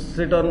 If you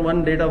sit on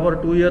one data for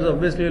 2 years,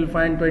 obviously you'll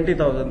find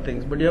 20,000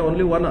 things, but you have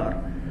only 1 hour.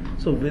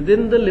 So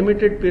within the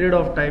limited period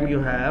of time you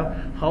have,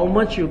 how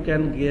much you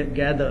can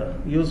gather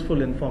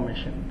useful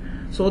information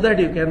so that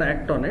you can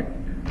act on it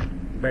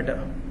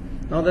better.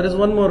 Now there is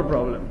one more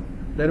problem.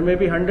 There may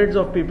be hundreds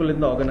of people in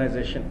the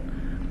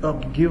organization. A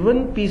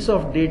given piece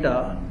of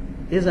data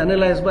is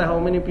analyzed by how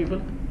many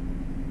people?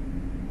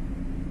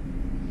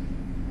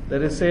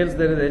 There is sales,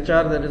 there is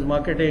HR, there is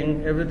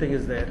marketing, everything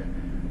is there.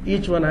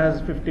 Each one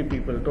has 50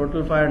 people,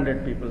 total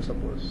 500 people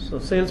suppose. So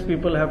sales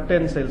people have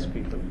 10 sales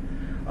people.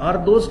 Are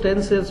those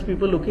 10 sales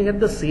people looking at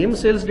the same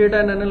sales data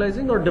and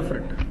analyzing or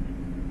different?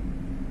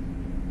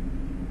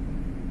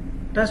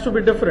 It has to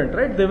be different,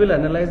 right? They will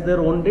analyze their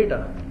own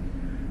data.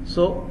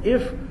 So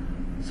if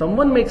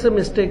someone makes a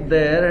mistake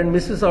there and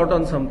misses out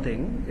on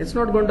something, it's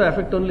not going to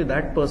affect only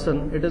that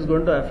person, it is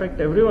going to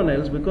affect everyone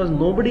else because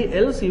nobody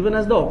else even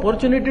has the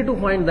opportunity to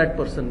find that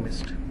person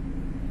missed.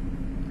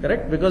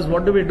 Correct? Because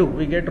what do?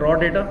 We get raw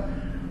data,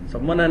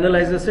 someone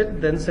analyzes it,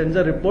 then sends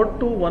a report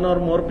to 1 or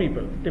more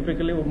people,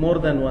 typically more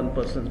than 1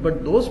 person.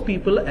 But those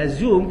people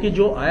assume कि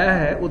जो आया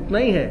है उतना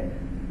ही है.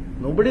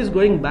 Nobody is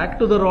going back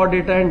to the raw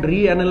data and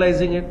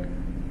reanalyzing it.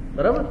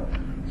 बराबर?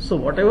 So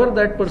whatever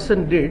that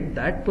person did,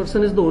 that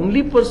person is the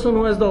only person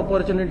who has the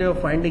opportunity of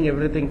finding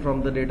everything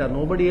from the data.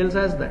 Nobody else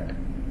has that.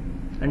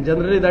 And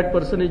generally that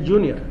person is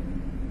junior.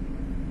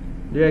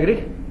 Do you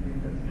agree?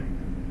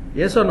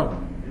 Yes or no?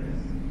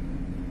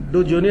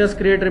 Do juniors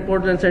create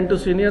reports and send to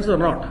seniors or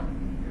not?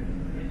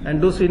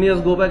 And do seniors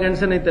go back and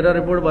say, नहीं तेरा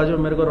report बाजू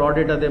में मेरे को raw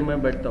data दे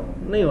मैं बैठता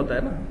हूँ? नहीं होता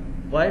है ना?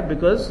 Why?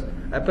 Because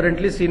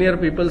apparently senior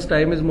people's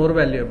time is more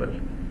valuable.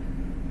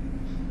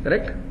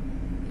 Correct?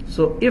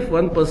 So if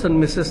one person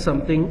misses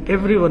something,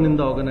 everyone in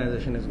the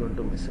organization is going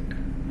to miss it.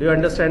 Do you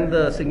understand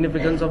the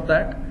significance of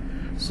that?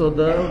 So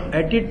the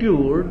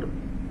attitude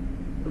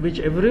which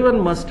everyone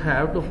must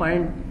have to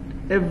find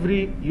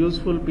every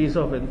useful piece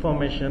of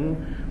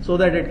information so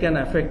that it can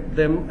affect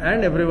them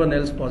and everyone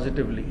else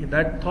positively.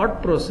 That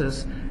thought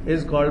process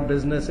is called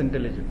business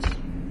intelligence.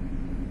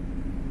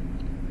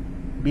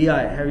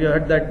 BI, have you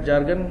heard that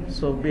jargon?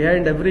 So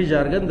behind every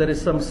jargon there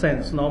is some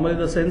sense. Normally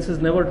the sense is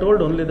never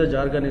told, only the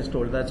jargon is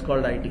told. That's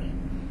called IT.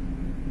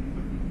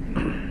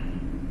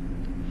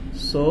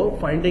 So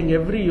finding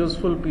every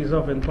useful piece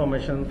of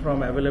information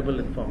from available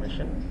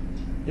information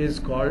is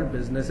called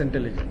business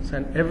intelligence,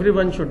 and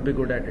everyone should be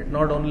good at it.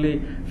 Not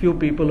only few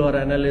people or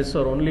analysts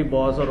or only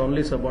boss or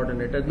only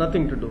subordinate. It has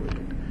nothing to do with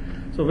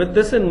it. So with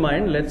this in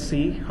mind, let's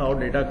see how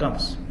data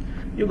comes.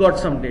 You got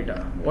some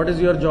data. What is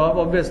your job?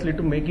 Obviously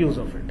to make use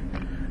of it.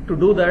 To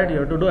do that, you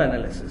have to do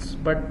analysis.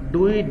 But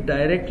do we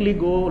directly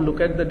go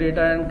look at the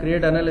data and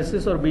create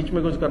analysis or बीच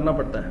में कुछ करना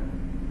पड़ता है?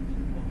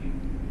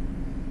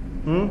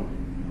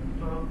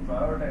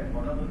 Prioritize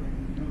what are the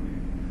things you do.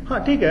 हाँ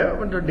ठीक है,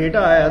 but data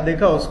आया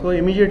देखा उसको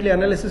इमीडिएटली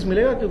एनालिसिस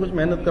मिलेगा कि कुछ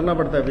मेहनत करना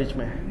पड़ता है बीच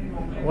में?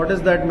 व्हाट इज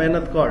दैट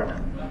मेहनत कॉल्ड?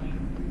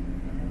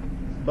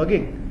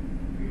 बगिंग?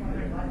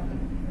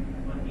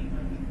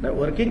 नहीं,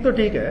 वर्किंग तो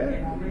ठीक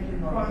है.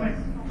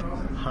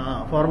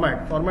 हाँ,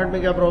 फॉर्मेट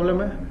में क्या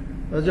प्रॉब्लम है?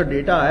 बस जो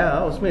डेटा आया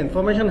उसमें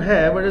इंफॉर्मेशन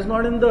है but is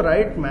not in the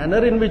right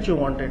manner in which you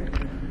want it.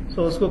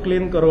 सो उसको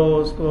क्लीन करो,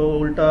 उसको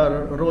उल्टा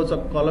रोज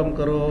कॉलम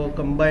करो,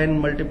 कंबाइन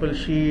मल्टीपल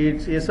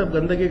शीट्स, ये सब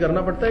गंदगी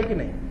करना पड़ता है कि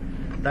नहीं?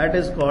 That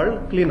is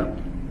called cleanup.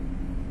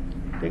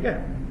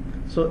 Okay?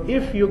 So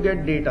if you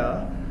get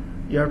data,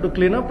 you have to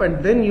clean up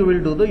and then you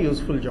will do the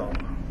useful job.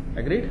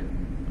 Agreed?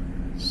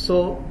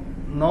 So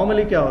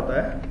normally क्या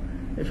होता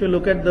है? If you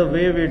look at the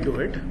way we do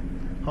it,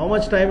 how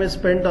much time is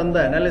spent on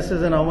the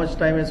analysis and how much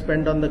time is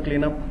spent on the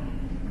cleanup?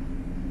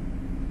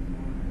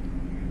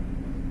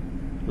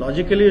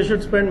 Logically, you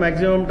should spend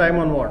maximum time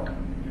on what?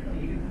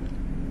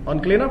 On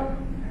cleanup?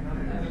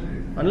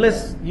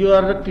 Unless you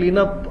are a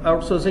cleanup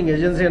outsourcing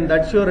agency and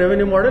that's your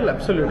revenue model,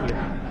 absolutely.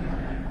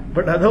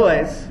 But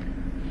otherwise,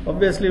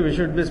 obviously we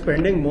should be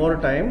spending more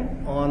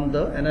time on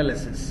the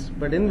analysis.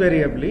 But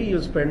invariably,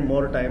 you spend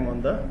more time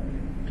on the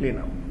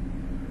cleanup.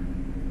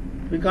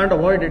 We can't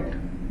avoid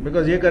it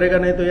because ये करेगा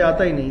नहीं तो ये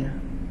आता ही नहीं है.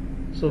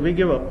 So we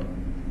give up.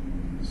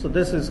 So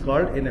this is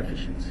called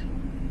inefficiency.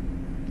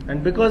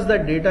 And because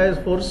that data is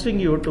forcing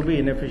you to be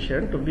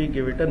inefficient, we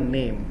give it a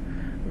name.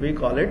 We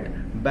call it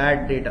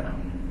bad data.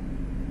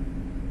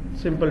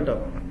 Simple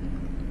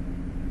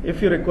term.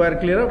 If you require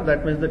cleanup,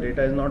 that means the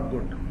data is not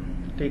good.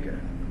 Take care.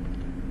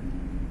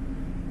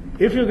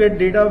 If you get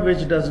data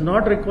which does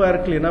not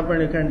require cleanup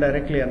and you can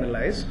directly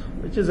analyze,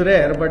 which is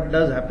rare but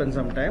does happen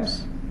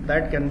sometimes,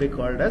 that can be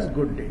called as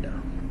good data.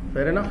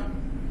 Fair enough?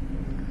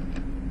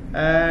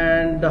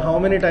 And how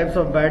many types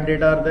of bad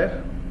data are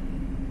there?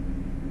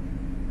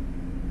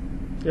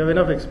 You have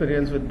enough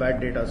experience with bad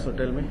data, so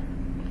tell me.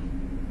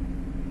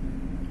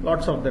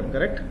 Lots of them,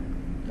 correct?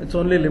 It's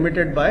only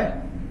limited by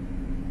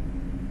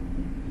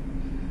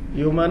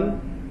human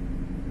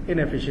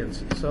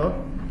inefficiency.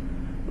 So,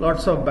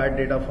 lots of bad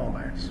data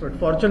formats. But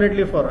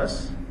fortunately for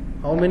us,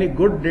 how many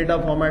good data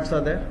formats are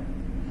there?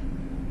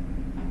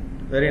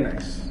 Very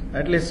nice.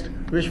 At least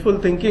wishful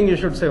thinking, you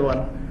should say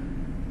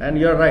one. And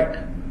you're right.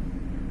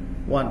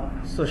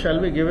 One. So, shall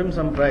we give him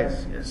some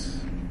prize? Yes.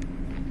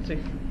 See.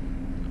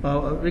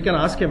 We can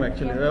ask him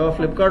actually. We have a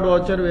Flipkart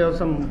voucher, we have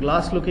some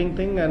glass looking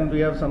thing, and we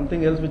have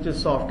something else which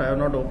is soft. I have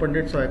not opened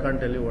it, so I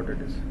can't tell you what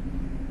it is.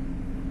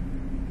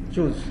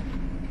 Choose.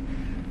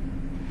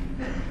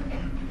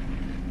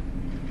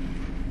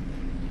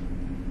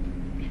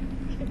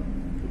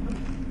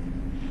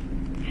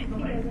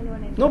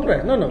 No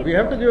prize. No. We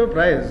have to give a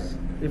prize.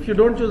 If you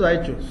don't choose, I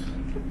choose.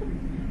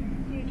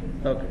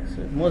 Okay.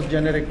 So most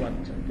generic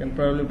one. So you can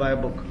probably buy a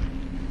book.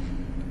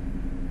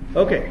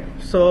 Okay.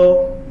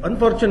 So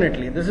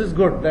unfortunately, this is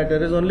good that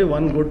there is only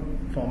one good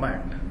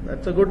format.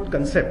 That's a good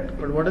concept.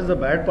 But what is the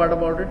bad part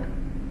about it?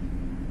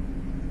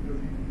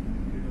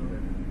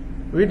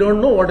 We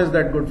don't know what is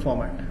that good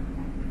format.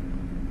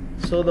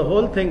 So the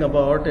whole thing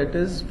about it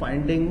is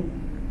finding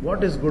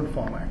what is good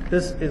format.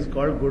 This is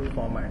called good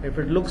format. If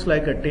it looks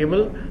like a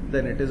table,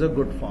 then it is a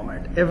good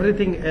format.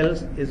 Everything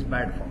else is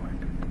bad format.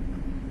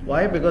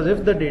 Why? Because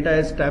if the data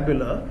is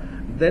tabular,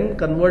 then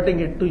converting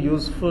it to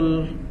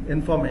useful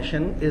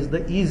information is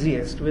the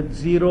easiest with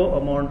zero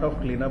amount of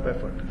cleanup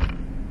effort.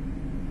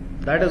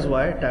 That is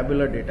why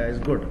tabular data is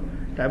good.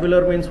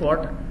 Tabular means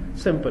what?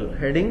 Simple,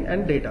 heading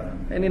and data.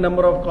 Any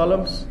number of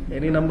columns,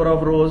 any number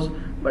of rows,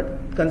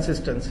 but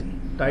consistency.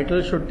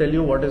 Title should tell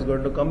you what is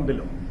going to come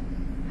below.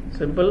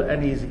 Simple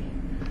and easy.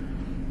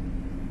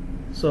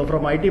 So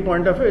from IT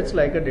point of view, it's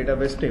like a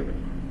database table.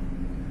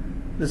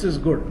 This is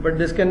good, but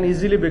this can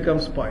easily become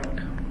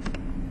spoiled.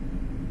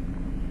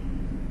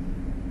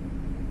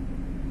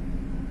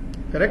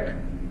 Correct?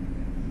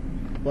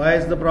 Why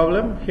is the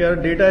problem? Here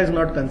data is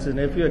not consistent.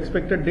 If you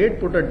expect a date,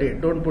 put a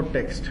date. Don't put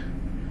text.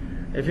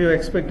 If you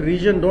expect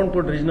region, don't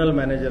put regional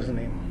manager's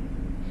name.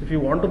 If you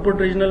want to put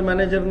regional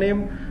manager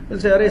name, you'll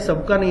say, अरे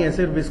सबका नहीं है,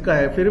 सिर्फ इसका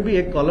है. फिर भी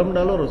एक कॉलम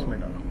डालो और उसमें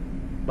डालो.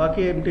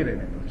 बाकी empty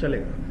रहने दो,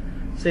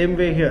 चलेगा. Same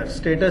way here.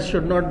 Status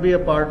should not be a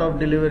part of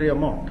delivery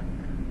amount.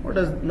 What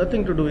has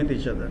nothing to do with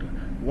each other.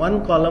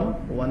 One column,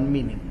 one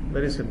meaning.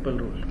 Very simple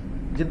rule.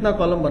 जितना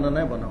कॉलम बनाना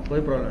है बनाओ,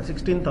 कोई प्रॉब्लम.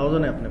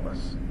 16,000 है अपने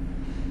पास.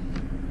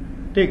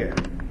 ठीक है.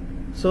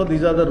 So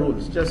these are the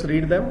rules. Just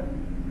read them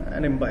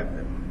and imbibe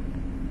them.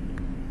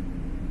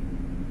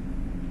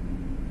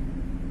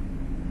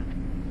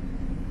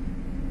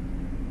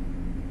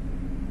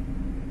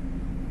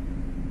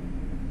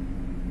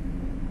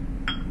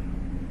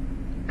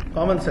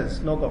 Common sense,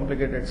 no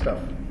complicated stuff.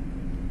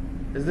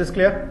 Is this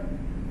clear?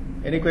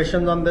 Any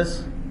questions on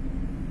this?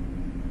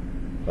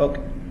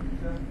 Okay.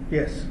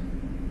 Yes.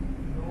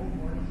 No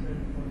merge cell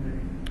for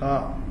the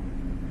हाँ,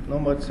 no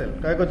merge cell.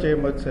 काय को चाहिए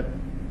merge cell?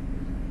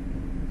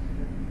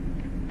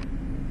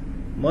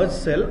 Merge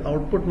cell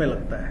output में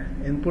लगता है,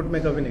 input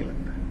में कभी नहीं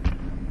लगता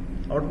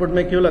है. Output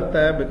में क्यों लगता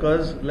है?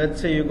 Because let's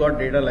say you got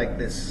data like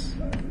this.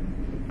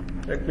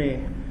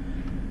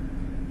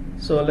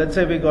 So let's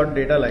say we got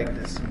data like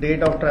this.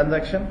 Date of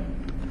transaction,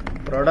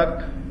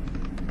 product,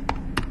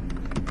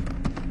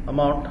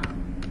 amount,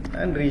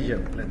 and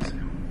region, let's say.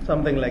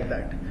 Something like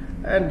that.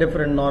 And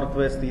different north,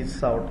 west, east,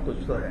 south,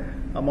 कुछ तो है.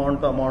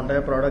 Amount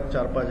है, product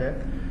 4-5 है,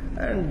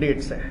 and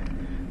dates है.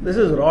 This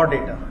is raw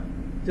data.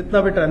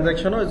 जितना भी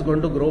transaction हो, it's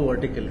going to grow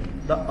vertically.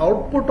 The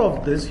output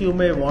of this you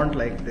may want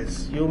like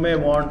this. You may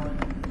want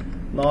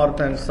north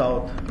and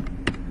south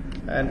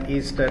and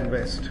east and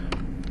west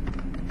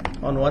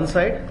on one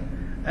side,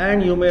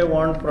 and you may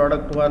want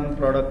product 1,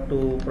 product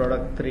 2,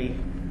 product 3,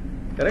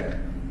 correct?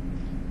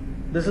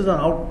 This is an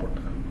output.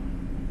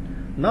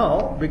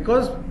 Now,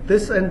 because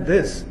this and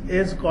this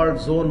is called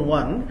zone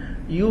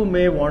 1, you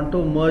may want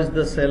to merge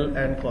the cell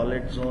and call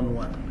it zone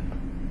 1.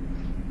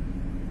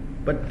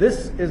 But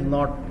this is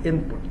not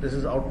input, this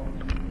is output.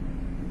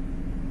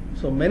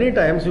 So many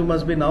times you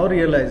must be now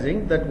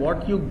realizing that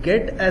what you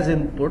get as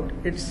input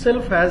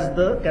itself has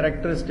the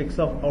characteristics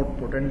of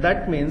output, and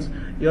that means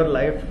your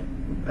life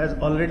has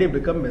already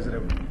become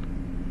miserable.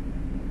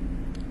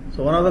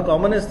 So one of the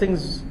commonest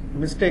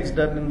mistakes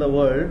done in the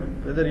world,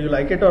 whether you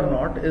like it or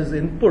not, is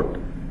input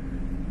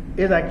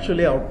is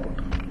actually output,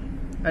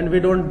 and we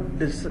don't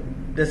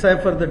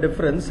decipher the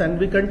difference, and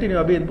we continue.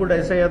 Abhi input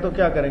aisa hai to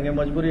kya karenge,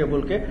 majburi hai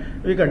bol ke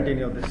we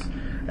continue this.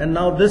 And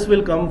now this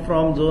will come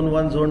from zone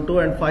 1, zone 2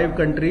 and 5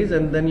 countries,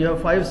 and then you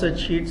have 5 such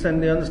sheets,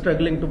 and they are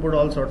struggling to put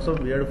all sorts of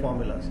weird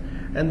formulas.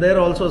 And there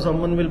also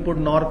someone will put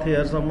north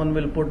here, someone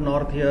will put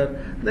north here,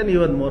 then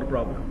even more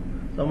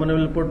problem. Someone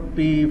will put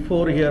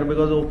P4 here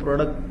because वो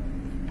product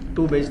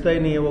 2 बेचता ही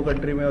नहीं है वो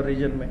country में और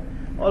region में.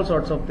 All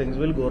sorts of things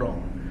will go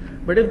wrong.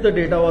 But if the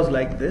data was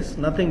like this,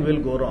 nothing will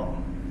go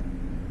wrong.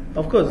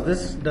 Of course,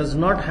 this does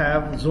not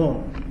have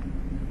zone,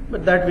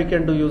 but that we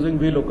can do using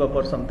VLOOKUP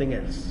or something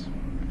else.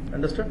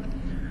 Understood?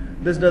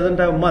 This doesn't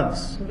have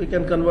months. We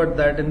can convert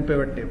that in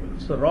pivot table.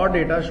 So raw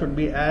data should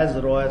be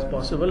as raw as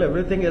possible.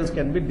 Everything else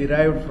can be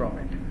derived from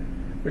it.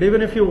 But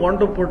even if you want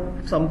to put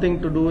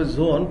something to do with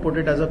zone, put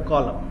it as a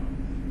column.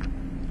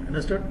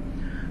 Understood?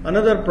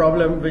 Another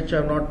problem which I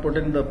have not put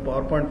in the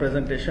PowerPoint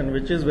presentation,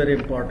 which is very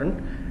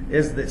important,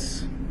 is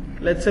this.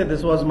 Let's say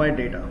this was my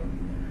data.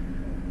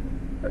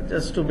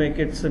 Just to make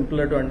it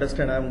simpler to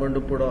understand, I am going to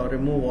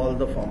remove all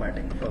the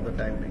formatting for the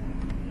time being.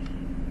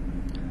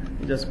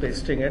 Just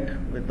pasting it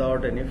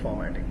without any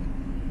formatting.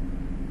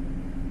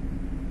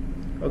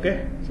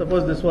 Okay,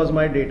 suppose this was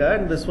my data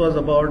and this was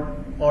about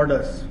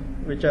orders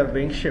which are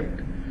being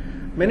shipped.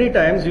 Many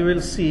times you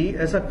will see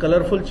ऐसा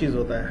colorful चीज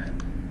होता है.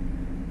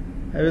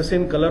 Have you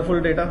seen colorful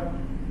data?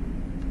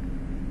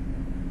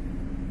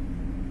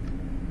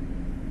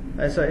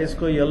 ऐसा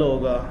इसको yellow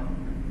होगा,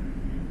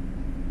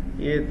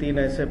 ये 3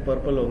 ऐसे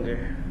purple होंगे,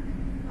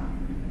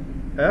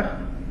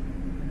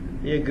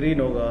 ये green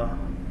होगा.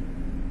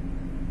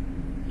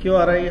 क्यों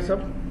आ रहा है ये सब?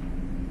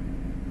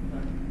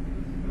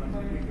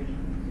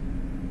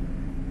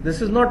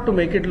 This is not to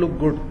make it look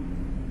good.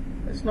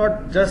 It's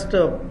not just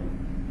a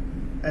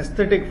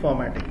aesthetic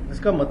formatting.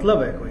 इसका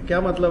मतलब है कोई, क्या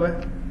मतलब है?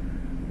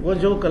 वो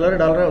जो कलर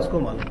डाल रहा है उसको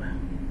मालूम है,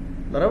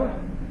 बराबर?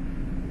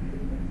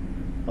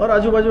 और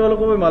आजू बाजू वालों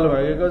को भी मालूम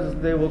है, because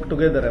they work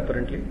together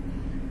apparently.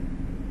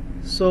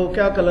 So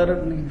क्या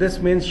colour?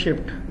 This means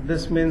shipped.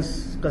 This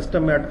means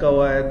custom में अटका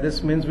हुआ है.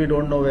 This means we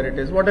don't know where it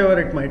is. Whatever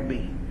it might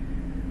be.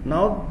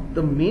 Now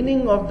the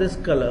meaning of this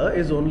color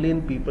is only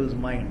in people's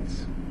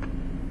minds.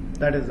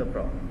 That is the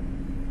problem.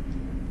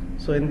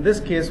 So in this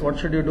case, what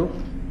should you do?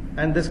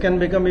 And this can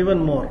become even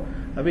more.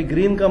 अभी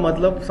green का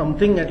मतलब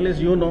something at least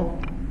you know,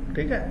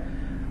 ठीक है?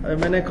 अभी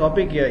मैंने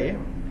copy किया ये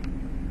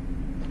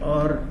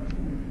और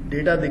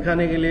डेटा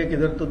दिखाने के लिए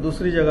किधर तो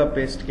दूसरी जगह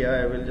paste किया.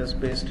 I will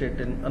just paste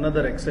it in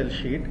another Excel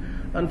sheet.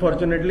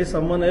 Unfortunately,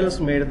 someone else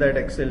made that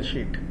Excel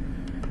sheet.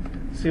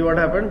 See what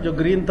happened? जो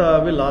green था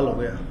अभी लाल हो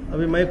गया.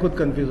 अभी मैं खुद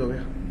confuse हो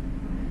गया.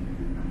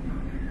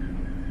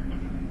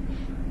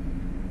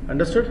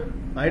 Understood?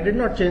 I did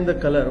not change the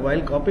color.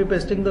 While copy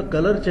pasting, the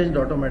color changed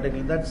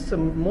automatically. That's the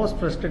most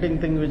frustrating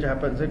thing which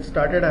happens. It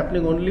started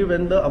happening only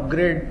when the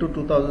upgrade to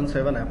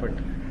 2007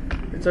 happened.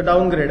 It's a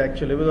downgrade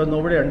actually, because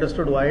nobody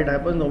understood why it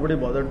happens. Nobody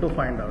bothered to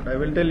find out. I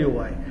will tell you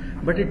why.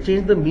 But it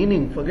changed the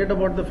meaning. Forget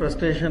about the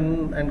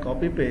frustration and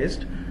copy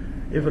paste.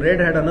 If red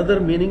had another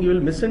meaning, you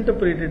will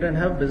misinterpret it and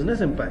have business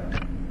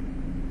impact.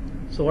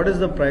 So what is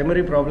the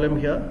primary problem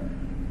here?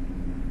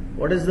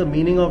 What is the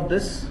meaning of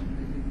this?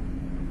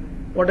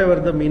 Whatever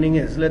the meaning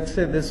is, let's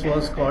say this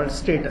was called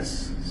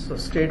status. So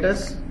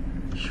status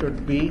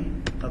should be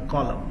a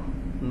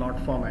column, not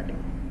formatting.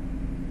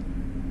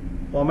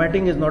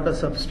 Formatting is not a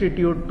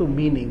substitute to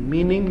meaning.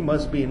 Meaning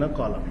must be in a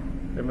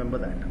column. Remember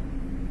that.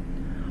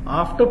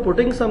 After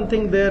putting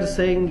something there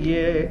saying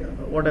ye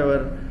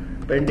whatever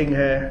pending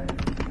hai,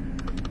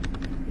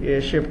 ye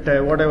shipped hai,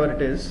 whatever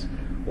it is,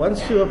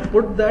 once you have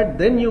put that,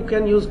 then you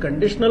can use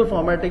conditional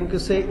formatting to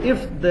say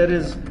if there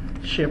is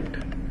shipped,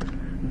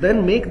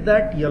 then make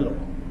that yellow.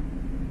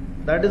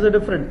 That is a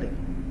different thing.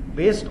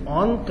 Based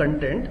on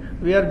content,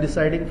 we are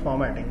deciding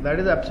formatting. That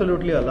is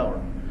absolutely allowed.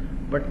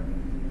 But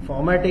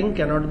formatting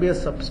cannot be a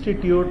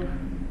substitute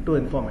to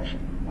information.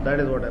 That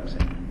is what I am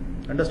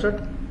saying.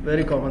 Understood?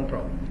 Very common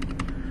problem.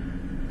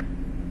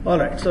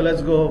 Alright, so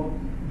let's go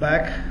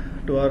back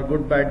to our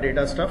good bad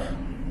data stuff.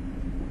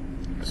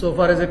 So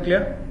far is it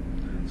clear?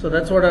 So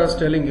that's what I was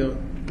telling you.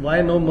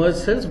 Why no merge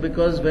cells?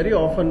 Because very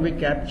often we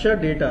capture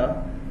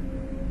data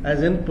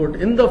as input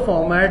in the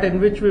format in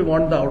which we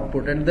want the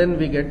output, and then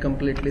we get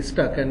completely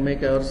stuck and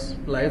make our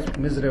lives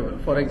miserable.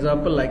 For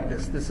example, like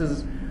this. This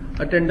is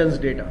attendance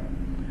data.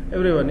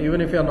 Everyone, even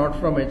if you are not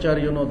from HR,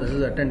 you know this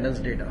is attendance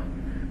data.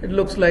 It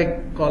looks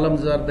like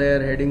columns are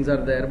there, headings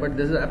are there, but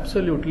this is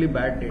absolutely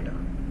bad data.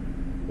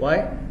 Why?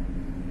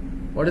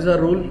 What is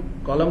our rule?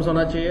 Columns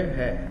होना चाहिए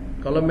है,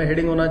 column में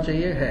heading होना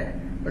चाहिए है,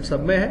 but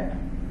सब में है,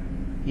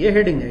 ये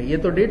heading है, ये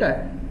तो data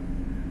है.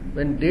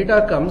 When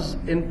data comes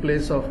in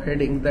place of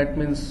heading, that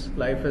means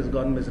life has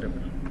gone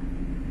miserable.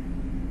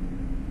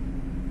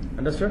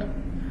 Understood?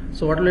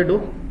 So what will I do?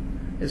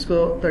 इसको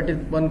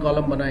 31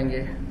 column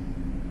बनाएंगे,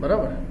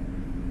 बराबर?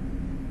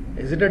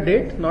 Is it a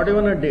date? Not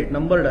even a date.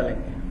 Number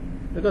डालेंगे,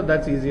 because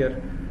that's easier.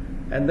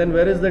 And then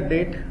where is the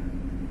date?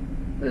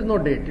 There is no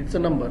date. It's a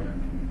number.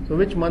 So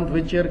which month,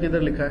 which year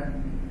किधर लिखा है?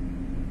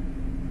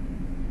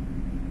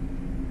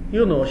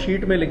 You know,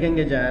 sheet में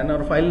लिखेंगे Jan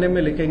और file name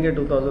में लिखेंगे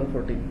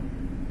 2014.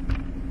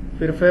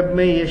 फिर फेब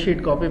में ये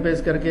शीट कॉपी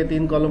पेस्ट करके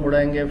 3 कॉलम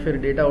उड़ाएंगे, फिर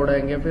डेटा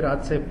उड़ाएंगे, फिर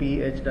आज से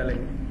PH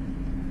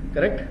डालेंगे.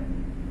 Correct?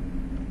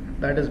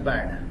 That is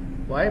bad.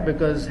 Why?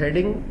 Because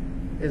heading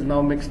is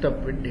now mixed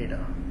up with data.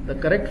 The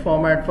correct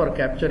format for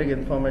capturing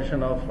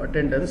information of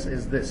attendance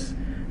is this: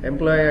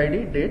 employee ID,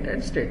 date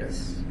and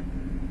status.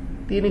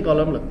 3 he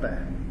column लगता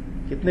है.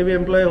 कितने भी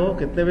employ हो,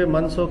 कितने भी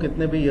months हो,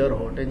 कितने भी ईयर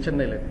हो, टेंशन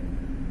नहीं लेनी.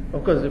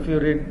 Of course, if you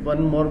read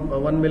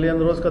 1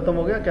 million रोज खत्म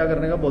हो गया, क्या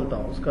करने का बोलता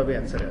हूँ, उसका भी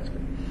आंसर है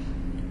आजकल.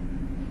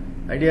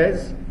 Idea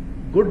is,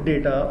 good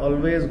data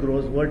always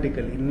grows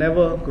vertically,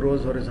 never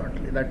grows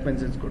horizontally. That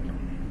means it's good.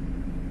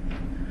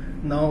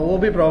 Now वो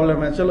भी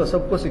प्रॉब्लम है. चलो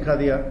सबको सिखा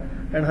दिया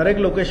एंड हर एक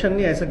लोकेशन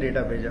नहीं ऐसे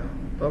डेटा भेजा,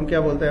 तो हम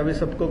क्या बोलते हैं, अभी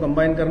सबको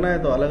कंबाइन करना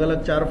है, तो अलग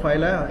अलग 4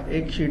 फाइल आया,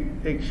 एक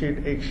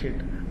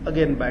sheet.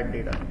 Again bad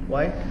data.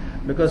 Why?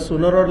 Because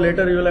sooner or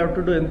later you will have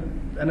to do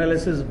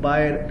analysis by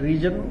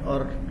region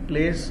or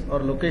place or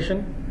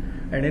location,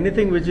 and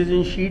anything which is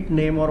in sheet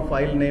name or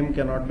file name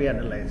cannot be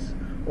analyzed.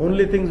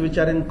 Only things which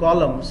are in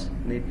columns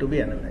need to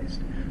be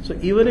analyzed. So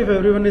even if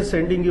everyone is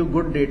sending you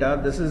good data,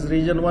 this is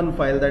region 1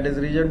 file, that is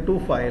region 2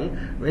 file,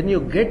 when you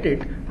get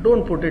it,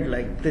 don't put it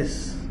like this.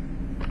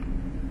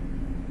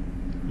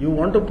 You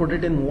want to put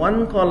it in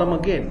one column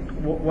again,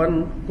 one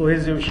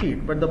cohesive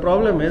sheet. But the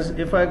problem is,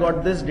 if I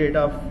got this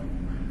data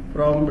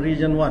from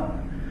region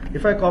 1,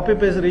 if I copy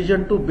paste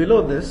region 2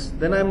 below this,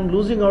 then I am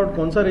losing out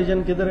कौन सा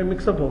region किधर है,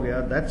 mix up हो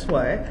गया. That's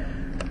why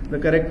the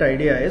correct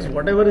idea is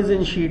whatever is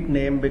in sheet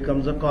name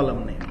becomes a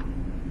column name.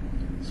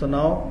 So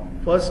now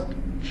first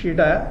sheet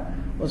आया,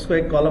 उसको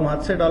एक column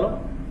हाथ से डालो,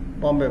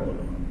 बॉम्बे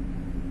बोलो.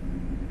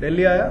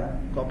 दिल्ली आया,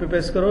 copy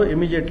paste करो,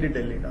 immediately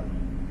दिल्ली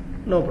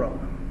डालो. No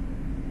problem.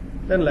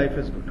 Then life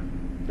is good.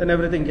 Then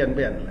everything can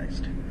be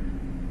analyzed.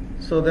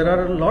 So there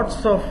are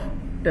lots of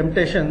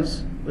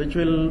temptations which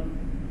will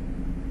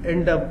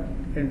end up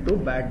into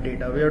bad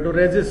data. We have to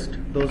resist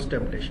those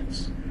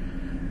temptations.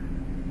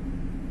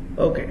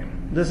 Okay,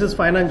 this is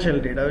financial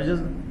data, which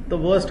is the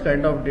worst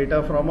kind of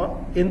data from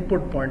an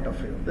input point of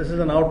view. This is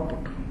an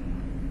output.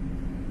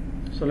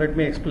 So let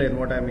me explain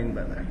what I mean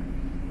by that.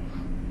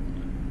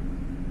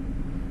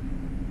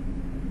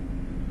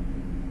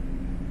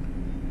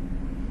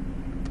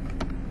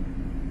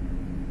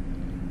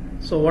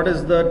 So what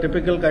is the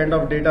typical kind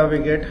of data we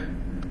get?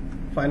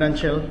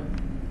 Financial.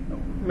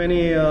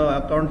 Many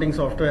accounting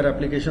software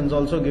applications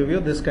also give you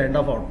this kind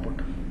of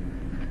output.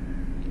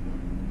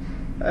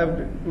 I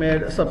have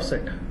made a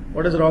subset.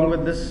 What is wrong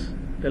with this?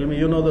 Tell me,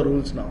 you know the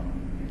rules now.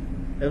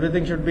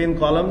 Everything should be in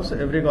columns.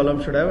 Every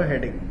column should have a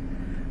heading.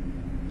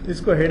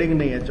 इसको heading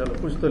नहीं है,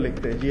 चलो कुछ तो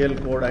लिखते हैं, GL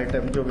code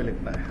item जो भी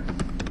लिखना है.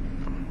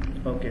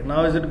 Okay,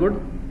 now is it good?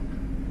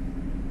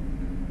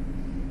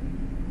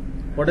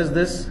 What is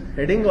this?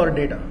 Heading or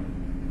data?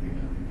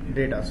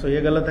 Data. So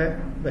ये गलत है.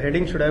 The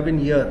heading should have been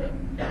year.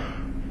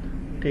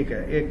 ठीक है,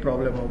 एक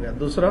प्रॉब्लम हो गया.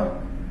 दूसरा,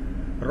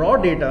 raw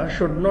data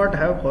should not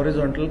have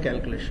horizontal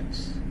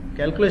calculations.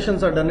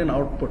 Calculations are done in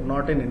output,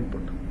 not in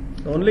input.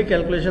 The only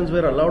calculations we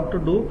are allowed to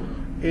do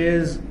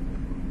is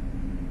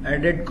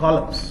added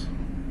columns.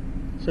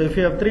 So if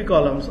you have 3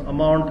 columns,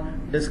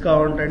 amount,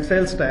 discount and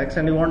sales tax,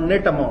 and you want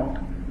net amount,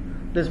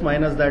 this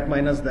minus that,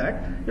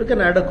 you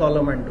can add a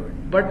column and do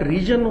it. But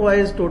region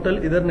wise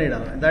total इधर नहीं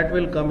डालना है. That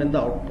will come in the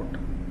output.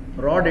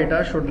 Raw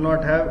data should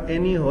not have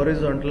any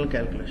horizontal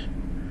calculation.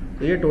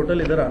 तो ये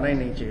total इधर आना ही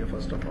नहीं चाहिए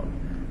फर्स्ट ऑफ ऑल.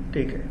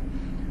 ठीक है.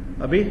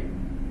 अभी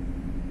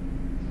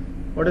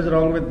what is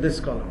wrong with this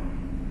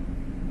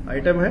column?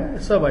 Item है,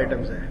 सब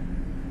आइटम्स है.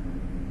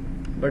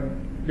 But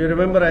do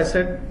remember I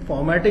said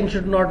formatting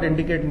should not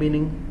indicate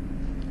meaning.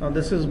 Now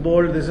this is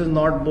bold, this is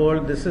not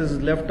bold, this is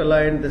left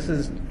aligned, this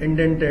is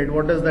indented.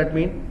 What does that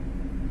mean?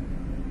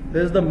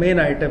 This is the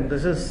main item,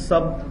 this is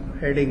sub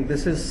heading,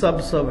 this is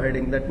sub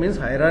heading. That means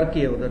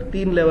hierarchy है उधर.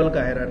 3 level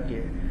का hierarchy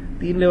है.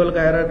 3 level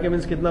का hierarchy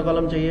means कितना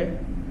column चाहिए?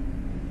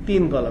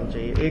 3 column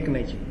चाहिए, एक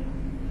नहीं चाहिए.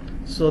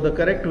 So the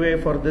correct way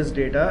for this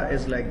data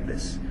is like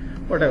this.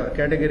 Whatever,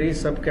 category,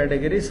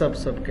 subcategory,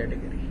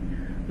 sub-subcategory.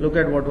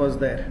 Look at what was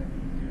there.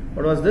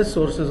 What was this?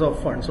 Sources of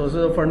fund.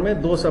 Sources of fund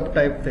में 2 सब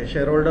type थे.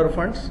 Share holder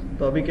funds.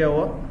 तो अभी क्या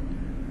हुआ?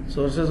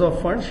 Sources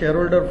of fund, share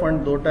holder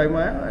fund 2 time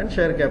आया and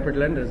share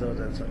capital and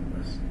reserves and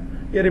surplus.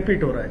 ये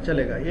repeat हो रहा है,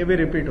 चलेगा. ये भी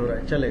रिपीट हो रहा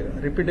है,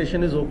 चलेगा.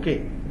 Repetition is okay.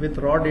 With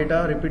raw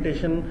data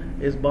repetition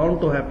is bound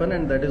to happen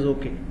and that is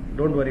okay.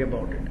 Don't worry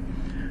about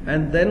it.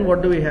 And then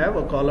what do we have?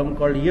 A column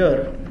called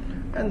year,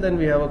 and then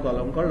we have a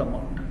column called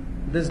amount.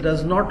 This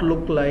does not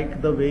look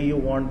like the way you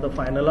want the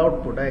final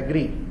output. I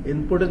agree.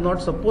 Input is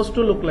not supposed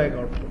to look like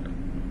output.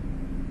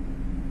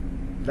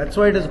 That's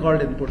why it is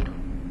called input.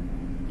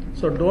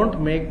 So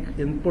don't make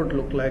input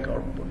look like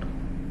output.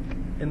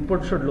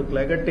 Input should look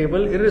like a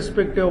table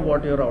irrespective of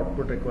what your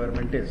output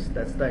requirement is.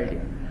 That's the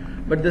idea.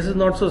 But this is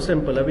not so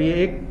simple. अभी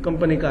एक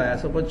company का आया,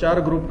 suppose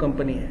 4 group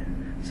company है,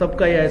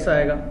 सबका ही ऐसा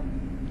आएगा.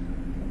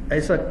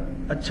 ऐसा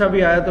अच्छा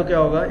भी आया तो क्या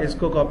होगा,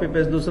 इसको कॉपी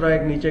पेस्ट दूसरा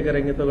एक नीचे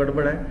करेंगे तो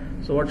गड़बड़ है.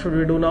 So what should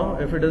we do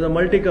now? If it is a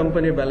multi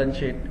company balance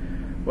sheet,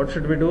 what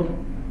should we do?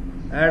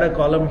 Add a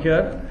column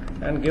here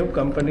and give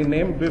company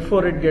name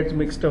before it gets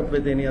mixed up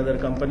with any other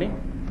company,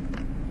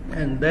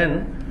 and then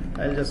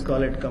I'll just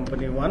call it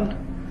company 1.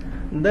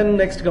 And then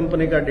next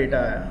company ka data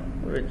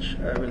aaya, which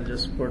I will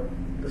just put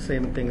the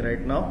same thing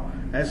right now.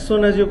 As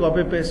soon as you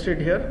copy paste it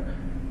here,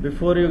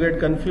 before you get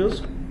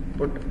confused,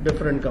 put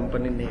different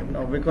company name.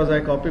 Now because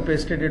I copy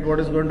pasted it, what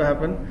is going to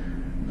happen?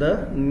 The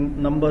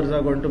numbers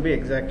are going to be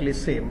exactly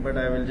same, but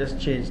I will just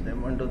change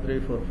them. 1 2 3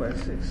 4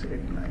 5 6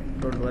 8 9.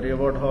 Don't worry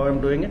about how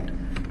I'm doing it.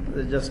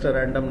 It's just a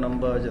random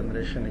number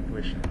generation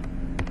equation.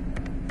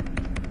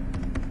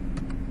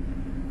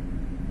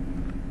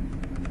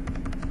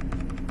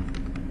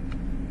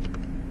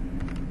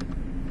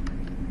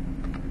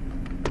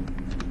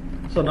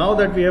 So now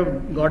that we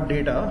have got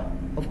data,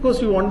 of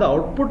course you want the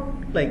output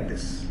like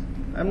this.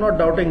 I'm not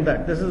doubting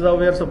that. This is how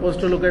we are supposed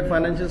to look at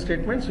financial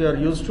statements. You are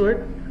used to it.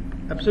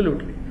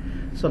 Absolutely.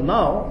 So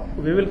now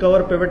we will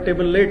cover pivot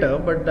table later,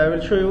 but I will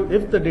show you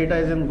if the data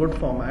is in good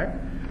format,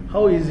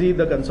 how easy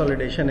the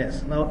consolidation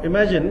is. Now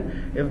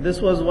imagine if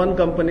this was one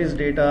company's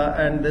data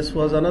and this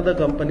was another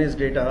company's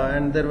data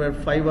and there were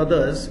 5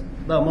 others,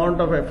 the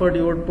amount of effort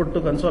you would put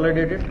to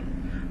consolidate it.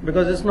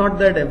 Because it's not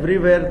that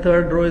everywhere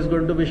third row is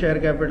going to be share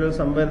capital,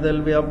 somewhere there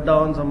will be up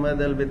down, somewhere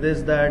there will be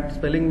this, that,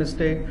 spelling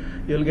mistake,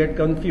 you'll get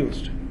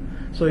confused.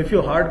 So if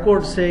you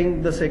hardcode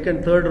saying the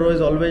second, third row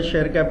is always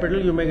share capital,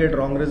 you may get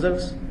wrong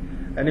results.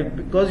 And if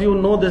because you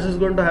know this is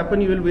going to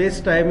happen, you will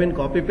waste time in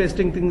copy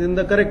pasting things in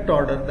the correct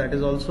order. That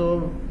is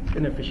also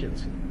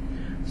inefficiency.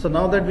 So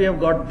now that we have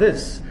got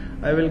this,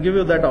 I will give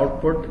you that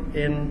output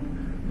in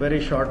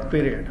very short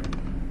period.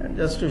 And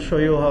just to show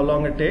you how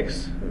long it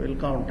takes, we will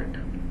count it.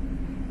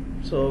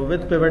 So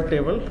with pivot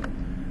table,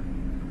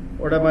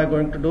 what am I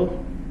going to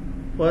do?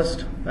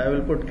 First, I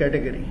will put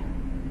category.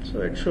 So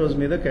it shows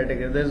me the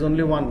category. There is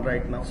only one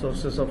right now,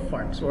 sources of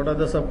funds. What are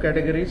the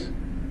subcategories?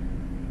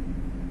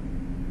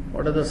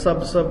 What are the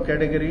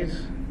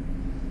sub-categories?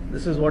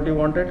 This is what you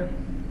wanted.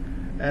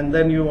 And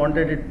then you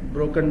wanted it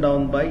broken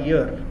down by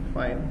year.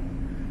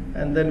 Fine.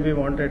 And then we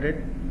wanted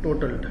it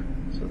totaled.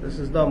 So this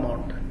is the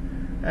amount.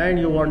 And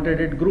you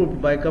wanted it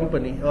grouped by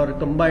company or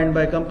combined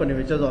by company,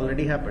 which has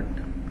already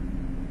happened.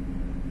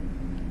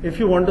 If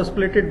you want to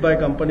split it by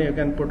company, you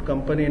can put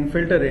company in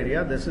filter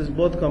area. This is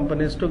both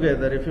companies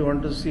together. If you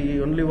want to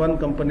see only one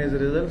company's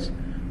results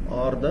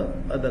or the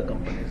other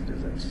company's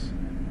results.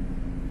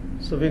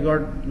 So we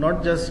got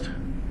not just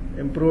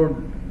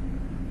improved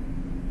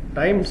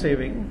time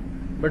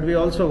saving, but we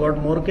also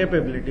got more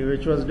capability,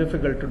 which was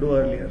difficult to do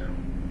earlier.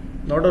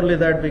 Not only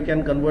that, we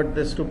can convert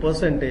this to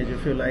percentage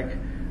if you like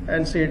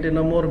and see it in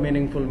a more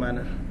meaningful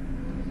manner,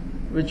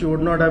 which you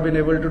would not have been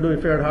able to do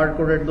if you had hard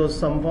coded those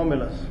sum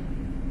formulas.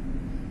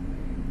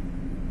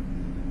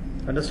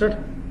 Understood?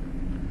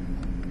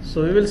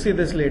 So we will see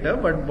this later,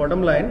 but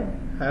bottom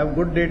line, have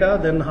good data,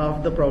 then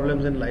half the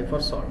problems in life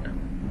are solved.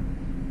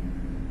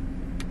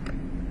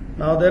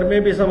 Now there may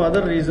be some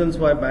other reasons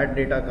why bad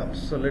data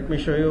comes. So let me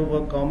show you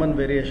a common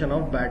variation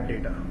of bad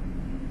data.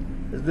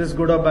 Is this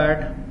good or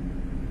bad?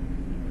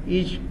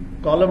 Each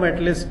column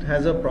at least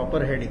has a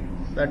proper heading.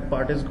 That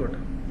part is good.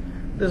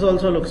 This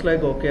also looks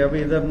like okay.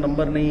 अभी इधर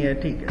number नहीं है,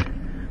 ठीक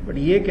है. But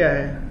ये क्या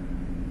है?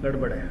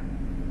 गड़बड़ है.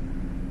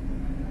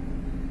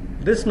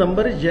 This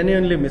number is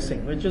genuinely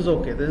missing, which is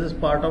okay. This is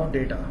part of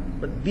data.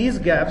 But these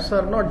gaps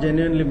are not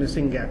genuinely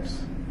missing gaps.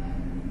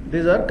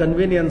 These are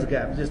convenience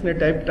gaps. जिसने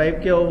टाइप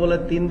किया वो बोला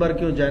 3 बार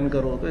क्यों जॉइन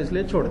करो, तो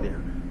इसलिए छोड़ दिया.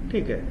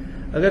 ठीक है.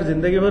 अगर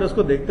जिंदगी भर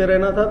उसको देखते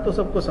रहना था तो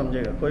सबको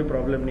समझेगा, कोई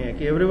प्रॉब्लम नहीं है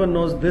कि everyone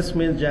knows this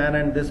means Jan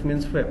and this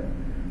means Feb.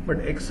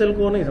 But Excel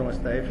को नहीं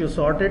समझता है. If you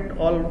sort it,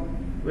 all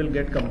will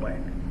get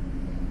combined.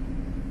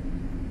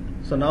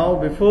 So now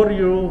before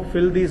you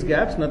fill these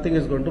gaps, nothing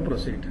is going to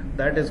proceed.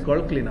 That is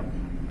called cleanup.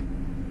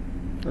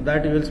 So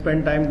that you will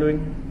spend time doing.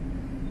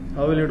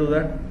 How will you do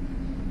that?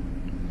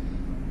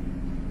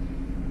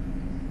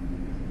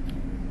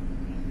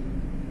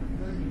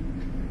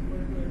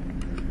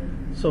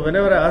 So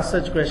whenever I ask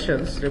such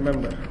questions,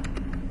 remember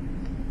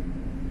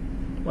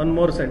one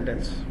more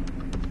sentence.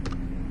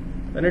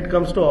 When it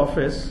comes to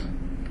office,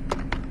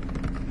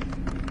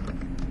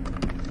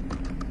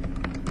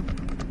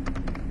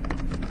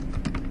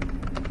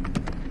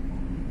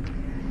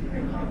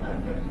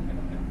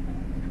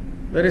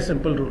 very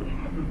simple rule.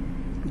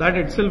 That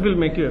itself will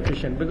make you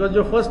efficient, because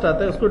जो first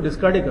आता है उसको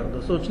discard ही कर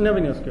दो, सोचने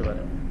भी नहीं उसके बारे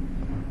में.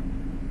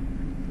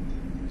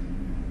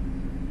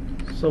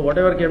 So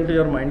whatever came to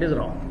your mind is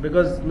wrong,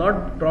 because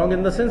not wrong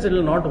in the sense it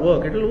will not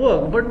work. It will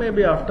work, but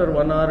maybe after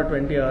 1 hour,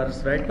 20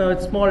 hours. Right now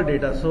it's small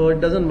data, so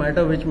it doesn't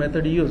matter which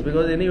method you use,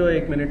 because anyway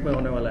 1 minute mein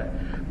hone wala hai.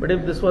 But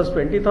if this was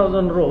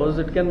 20,000 rows,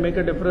 it can make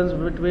a difference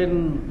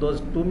between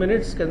those 2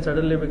 minutes can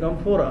suddenly become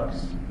 4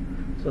 hours.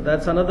 So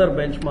that's another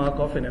benchmark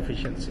of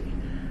inefficiency.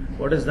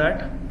 What is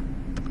that?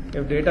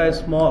 If data is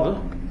small,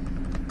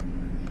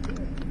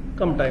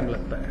 come time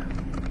लगता है.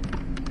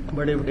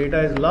 But if data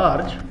is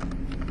large,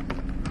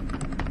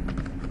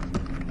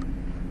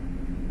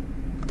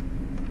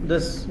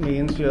 this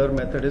means your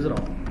method is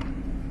wrong.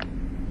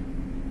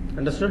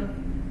 Understood?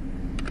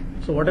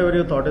 So whatever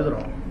you thought is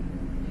wrong.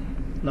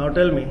 Now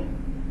tell me,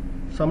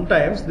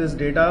 sometimes this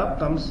data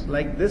comes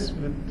like this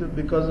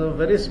because of a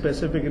very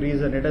specific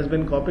reason. It has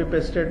been copy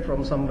pasted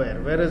from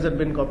somewhere. Where has it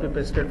been copy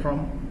pasted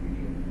from?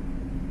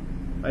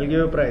 I'll give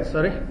you a price.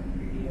 Sorry?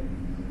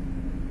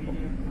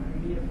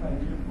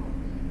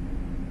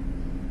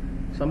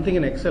 Something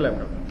in Excel I'm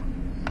talking.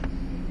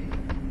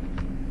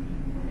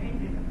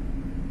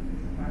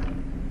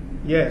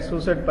 Yes, who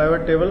said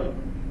pivot table?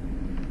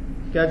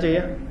 क्या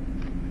चाहिए?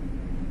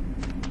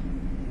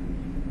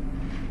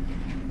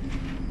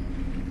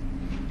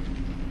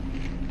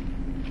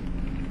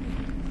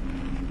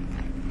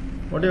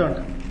 What do you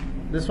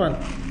want? This one?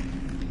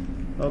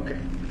 Okay.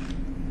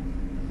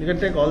 You can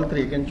take all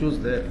three, you can choose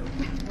there.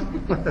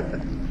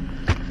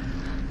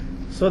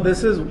 So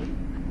this is,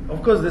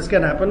 of course this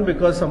can happen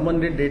because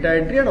someone did data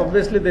entry and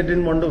obviously they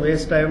didn't want to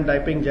waste time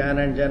typing Jan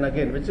and Jan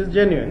again, which is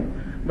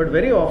genuine. But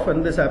very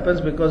often this happens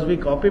because we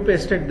copy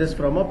pasted this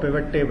from a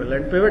pivot table,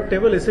 and pivot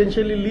table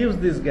essentially leaves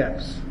these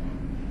gaps.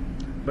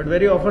 But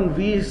very often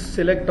we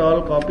select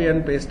all, copy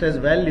and paste as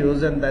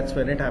values, and that's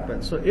when it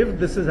happens. So if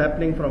this is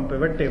happening from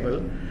pivot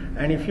table,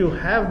 and if you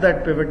have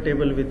that pivot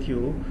table with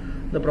you,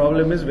 the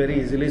problem is very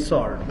easily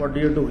solved. What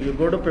do? You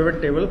go to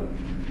pivot table,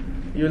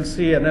 you will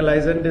see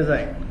analyze and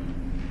design.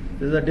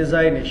 This is a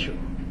design issue.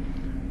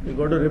 You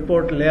go to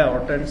report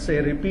layout and say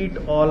repeat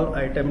all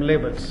item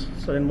labels.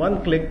 So in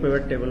one click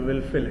pivot table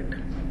will fill it.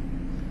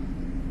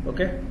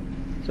 Okay?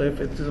 So if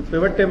it is a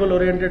pivot table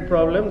oriented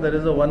problem, there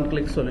is a one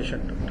click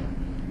solution to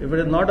it. If it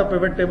is not a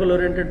pivot table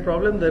oriented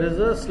problem, there is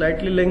a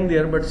slightly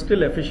lengthier but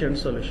still efficient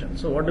solution.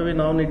 So what do we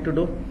now need to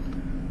do?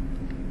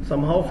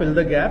 Somehow fill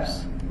the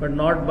gaps, but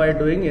not by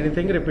doing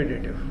anything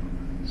repetitive.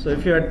 So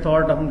if you had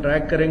thought हम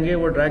drag करेंगे,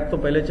 वो drag तो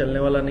पहले चलने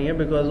वाला नहीं है,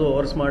 because वो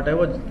और स्मार्ट है,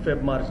 वो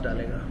वेब मार्च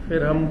डालेगा.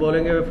 फिर हम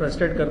बोलेंगे वो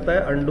फ्रस्ट्रेट करता है,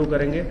 अंडू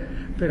करेंगे,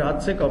 फिर हाथ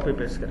से कॉपी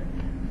पेस्ट करेंगे.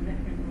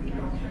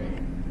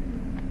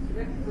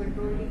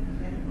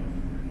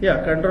 या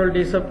कंट्रोल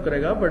डी सब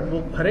करेगा, बट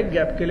वो हर एक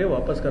गैप के लिए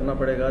वापस करना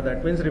पड़ेगा.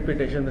 That means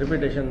repetition.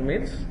 Repetition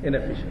means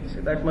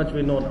inefficiency. That much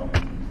we know now.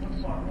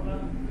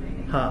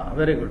 हाँ,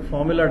 वेरी गुड.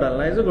 फॉर्मूला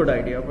डालना is a good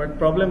idea, but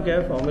problem क्या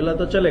है? फॉर्मूला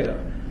तो चलेगा,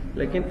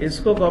 लेकिन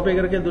इसको कॉपी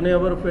करके दुनिया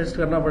भर पेस्ट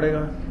करना पड़ेगा.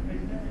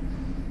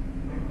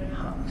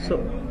 हाँ,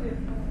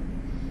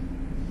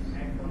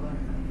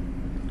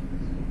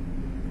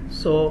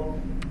 so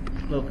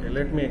okay,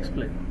 let me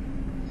explain.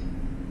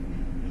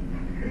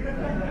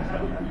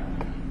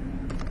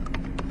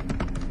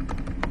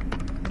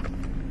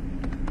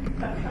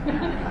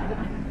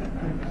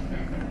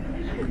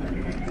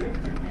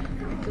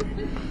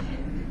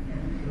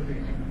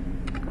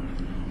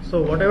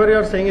 So whatever you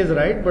are saying is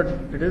right, but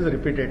it is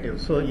repetitive.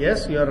 So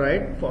yes, you are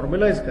right,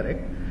 formula is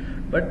correct,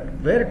 but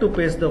where to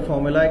paste the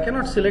formula? I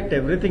cannot select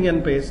everything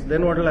and paste.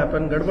 Then what will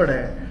happen? गड़बड़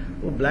है,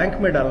 वो blank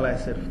में डालना है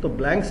सिर्फ. तो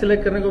blank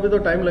select करने को भी तो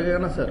टाइम लगेगा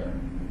ना सर,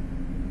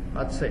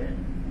 आज से.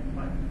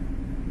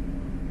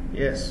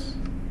 Yes.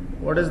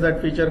 What is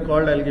that feature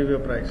called? I'll give you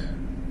a price.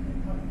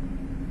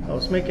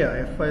 उसमें क्या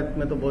है? F5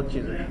 में तो बहुत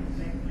चीजें हैं.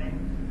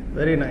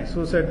 Very nice.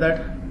 Who said that?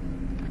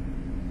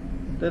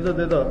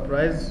 दे दो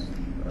प्राइस.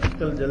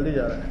 आजकल जल्दी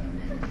जा रहा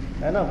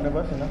है ना अपने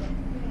पास, है ना?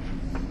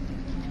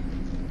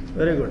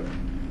 Very good.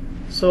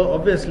 So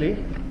obviously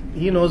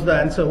he knows the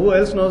answer. Who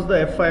else knows the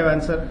F5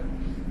 answer?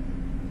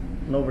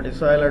 Nobody.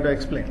 So I'll have to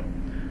explain.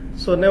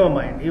 So never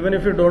mind. Even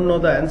if you don't know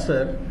the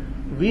answer,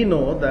 we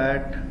know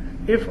that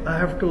if I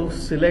have to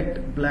select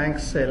blank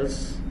cells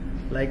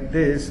like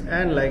this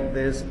and like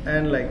this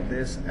and like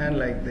this and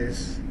like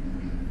this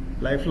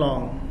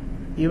lifelong,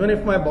 even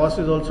if my boss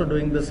is also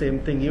doing the same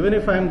thing, even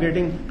if I am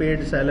getting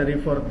paid salary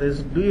for this,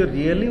 do you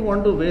really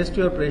want to waste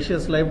your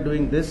precious life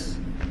doing this?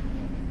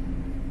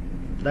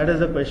 That is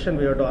the question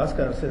we have to ask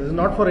ourselves. It is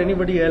not for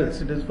anybody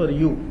else, it is for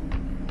you.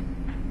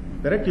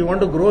 Correct? You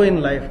want to grow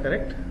in life,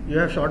 correct? You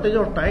have shortage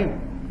of time.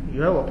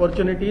 You have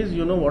opportunities,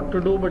 you know what to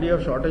do, but you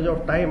have shortage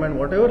of time, and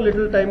whatever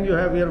little time you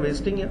have, you are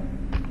wasting it.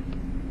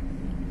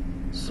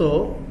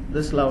 So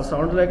this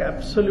sounds like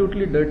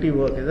absolutely dirty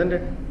work, isn't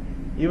it?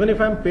 Even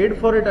if I am paid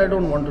for it, I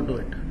don't want to do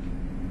it.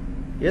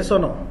 Yes or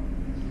no?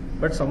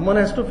 But someone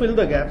has to fill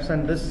the gaps,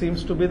 and this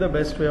seems to be the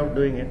best way of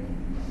doing it.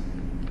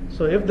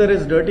 So if there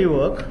is dirty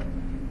work,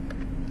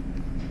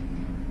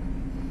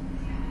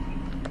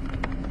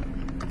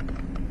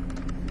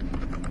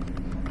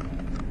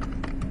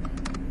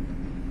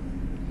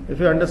 if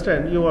you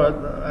understand,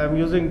 I am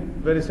using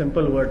very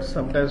simple words.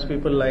 Sometimes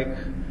people like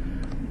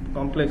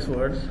complex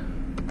words.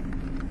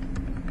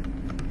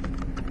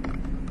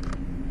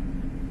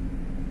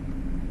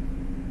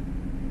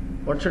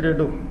 What should you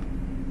do?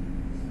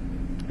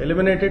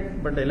 Eliminate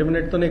it, but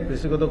eliminate तो नहीं,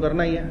 किसी को तो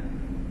करना ही है.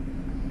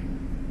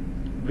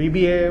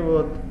 VBA वो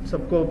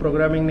सबको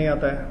programming नहीं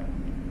आता है.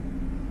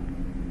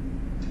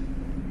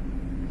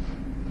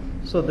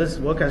 So this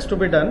work has to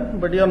be done,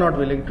 but you are not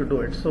willing to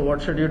do it. So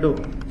what should you do?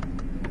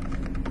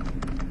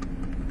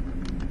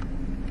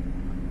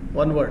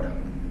 One word.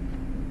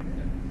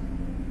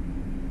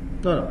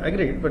 No,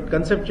 agreed, but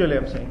conceptually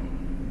I'm saying.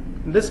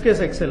 In this case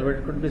Excel, but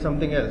it could be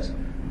something else.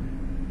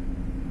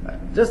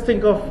 Just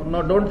think of,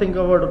 no, don't think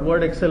about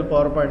Word, Excel,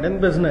 PowerPoint. In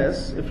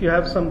business, if you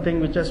have something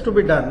which has to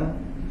be done,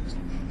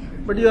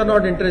 but you are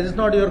not interested, it's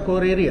not your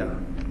core area.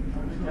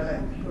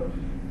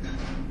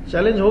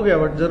 Challenge हो गया,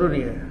 but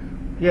जरूरी है.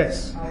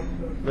 Yes,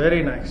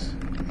 very nice.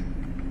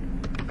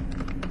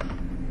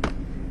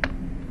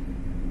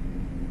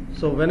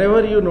 So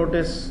whenever you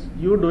notice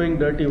you doing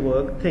dirty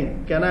work,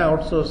 think, can I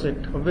outsource it?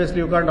 Obviously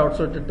you can't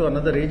outsource it to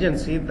another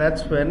agency.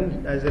 That's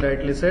when, as you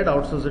rightly said,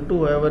 outsource it to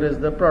whoever is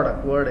the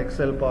product, Word,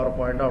 Excel,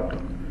 PowerPoint,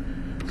 Outlook.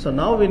 So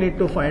now we need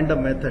to find a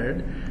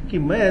method कि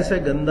मैं ऐसे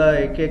गंदा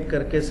एक एक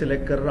करके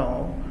select कर रहा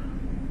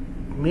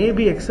हूँ.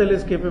 Maybe Excel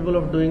is capable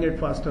of doing it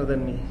faster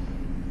than me.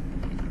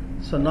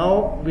 So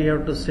now we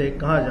have to say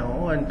कहाँ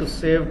जाऊँ, and to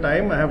save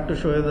time I have to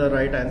show you the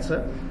right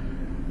answer.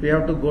 We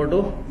have to go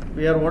to,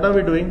 what are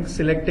we doing?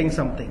 Selecting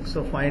something.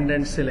 So find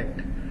and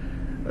select.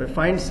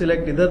 Find,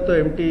 select, इधर तो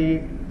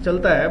empty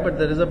चलता है, but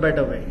there is a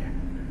better way.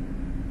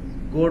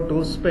 Go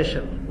to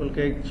special, बोल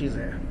के एक चीज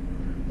है,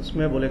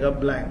 उसमें बोलेगा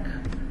blank.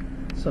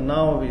 So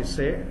now we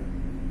say,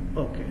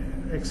 okay,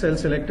 Excel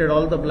selected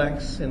all the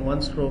blanks in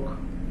one stroke.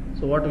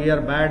 So what we are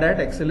bad at,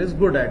 Excel is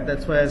good at.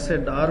 That's why I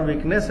said our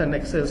weakness and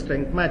Excel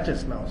strength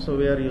matches now. So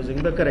we are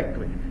using the correct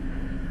way.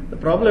 The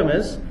problem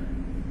is,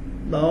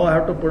 now I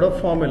have to put a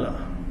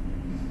formula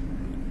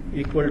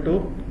equal to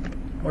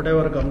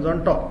whatever comes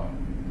on top.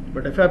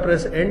 But if I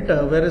press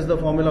enter, where is the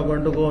formula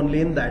going to go?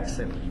 Only in that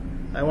cell.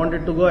 I want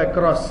it to go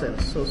across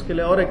cells. So उसके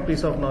लिए और एक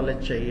piece of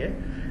knowledge चाहिए.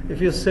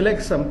 If you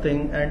select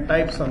something and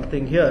type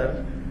something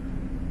here,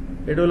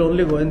 it will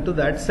only go into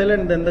that cell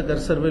and then the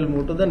cursor will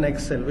move to the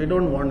next cell. We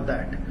don't want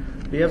that.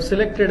 We have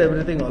selected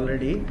everything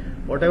already.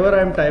 Whatever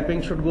I am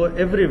typing should go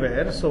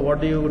everywhere. So what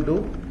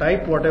do?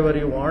 Type whatever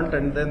you want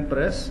and then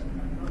press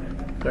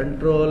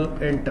Control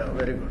Enter.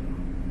 Very good.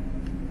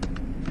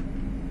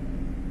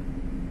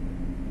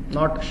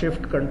 Not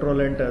Shift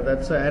Control Enter.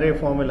 That's an array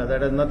formula.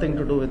 That has nothing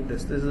to do with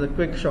this. This is a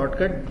quick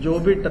shortcut. जो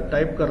भी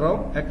type कर रहा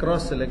हूँ,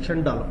 across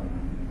selection डालो.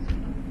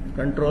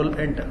 Control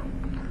Enter.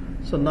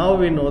 So now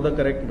we know the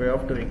correct way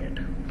of doing it.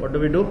 What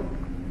do?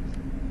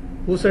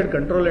 Who said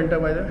Control Enter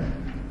by the way?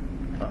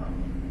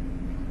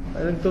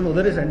 I think तुम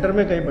उधर ही center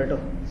में कहीं बैठो.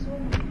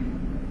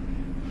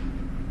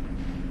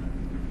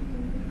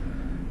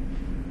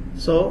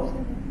 So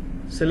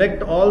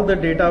select all the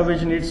data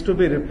which needs to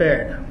be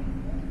repaired.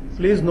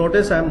 Please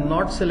notice I am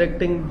not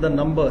selecting the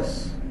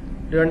numbers.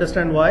 Do you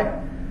understand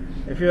why?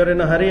 If you are in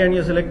a hurry and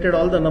you selected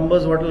all the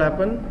numbers, what will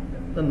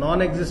happen? The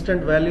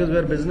non-existent values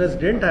where business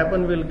didn't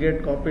happen will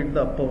get copied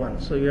the upper one.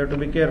 So you have to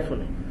be careful.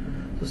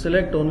 So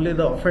select only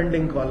the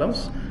offending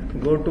columns.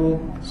 Go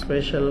to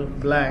special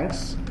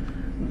blanks.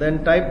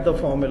 Then type the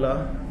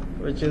formula,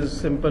 which is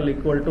simple,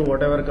 equal to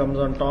whatever comes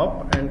on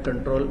top, and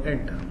Control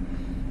Enter.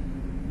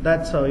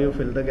 That's how you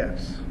fill the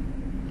gaps.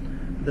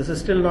 This is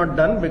still not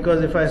done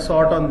because if I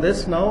sort on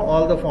this now,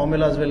 all the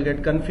formulas will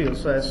get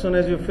confused. So as soon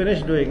as you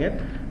finish doing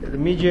it,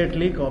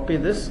 immediately copy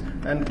this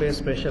and paste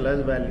special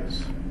as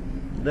values.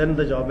 Then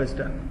the job is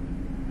done.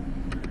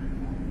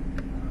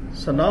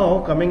 So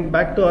now coming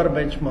back to our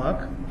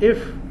benchmark,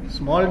 if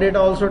small data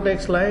also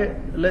takes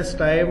less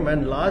time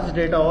and large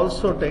data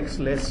also takes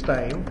less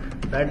time,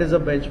 that is a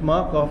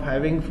benchmark of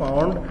having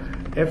found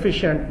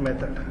efficient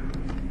method.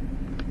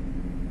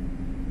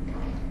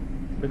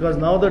 Because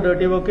now the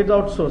dirty work is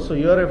outsourced, so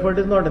your effort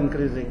is not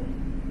increasing.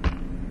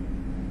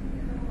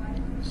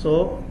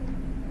 So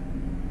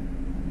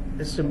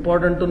it's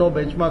important to know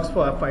benchmarks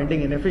for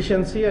finding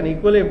inefficiency, and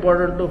equally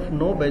important to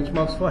know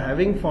benchmarks for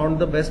having found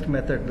the best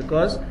method.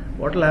 Because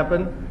what will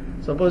happen,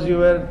 suppose you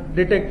were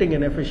detecting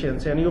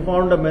inefficiency and you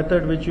found a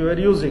method which you were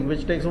using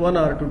which takes 1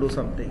 hour to do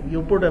something.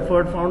 You put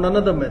effort, found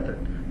another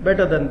method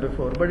better than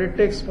before, but it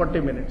takes 40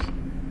 minutes.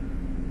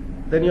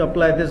 Then you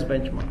apply this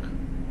benchmark.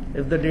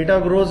 If the data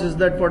grows, is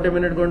that 40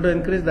 minutes going to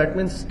increase? That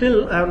means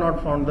still I have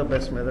not found the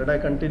best method. I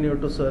continue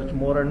to search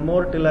more and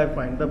more till I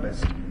find the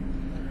best.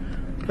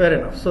 Fair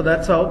enough. So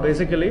that's how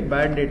basically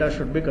bad data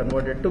should be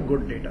converted to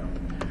good data.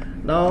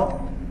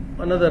 Now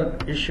another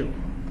issue,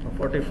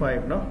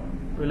 45 now.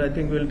 I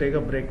think we'll take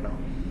a break now.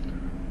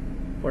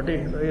 40,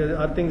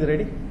 are things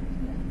ready?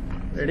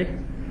 Ready?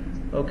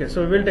 Okay,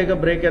 so we will take a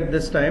break at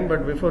this time,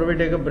 but before we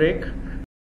take a break,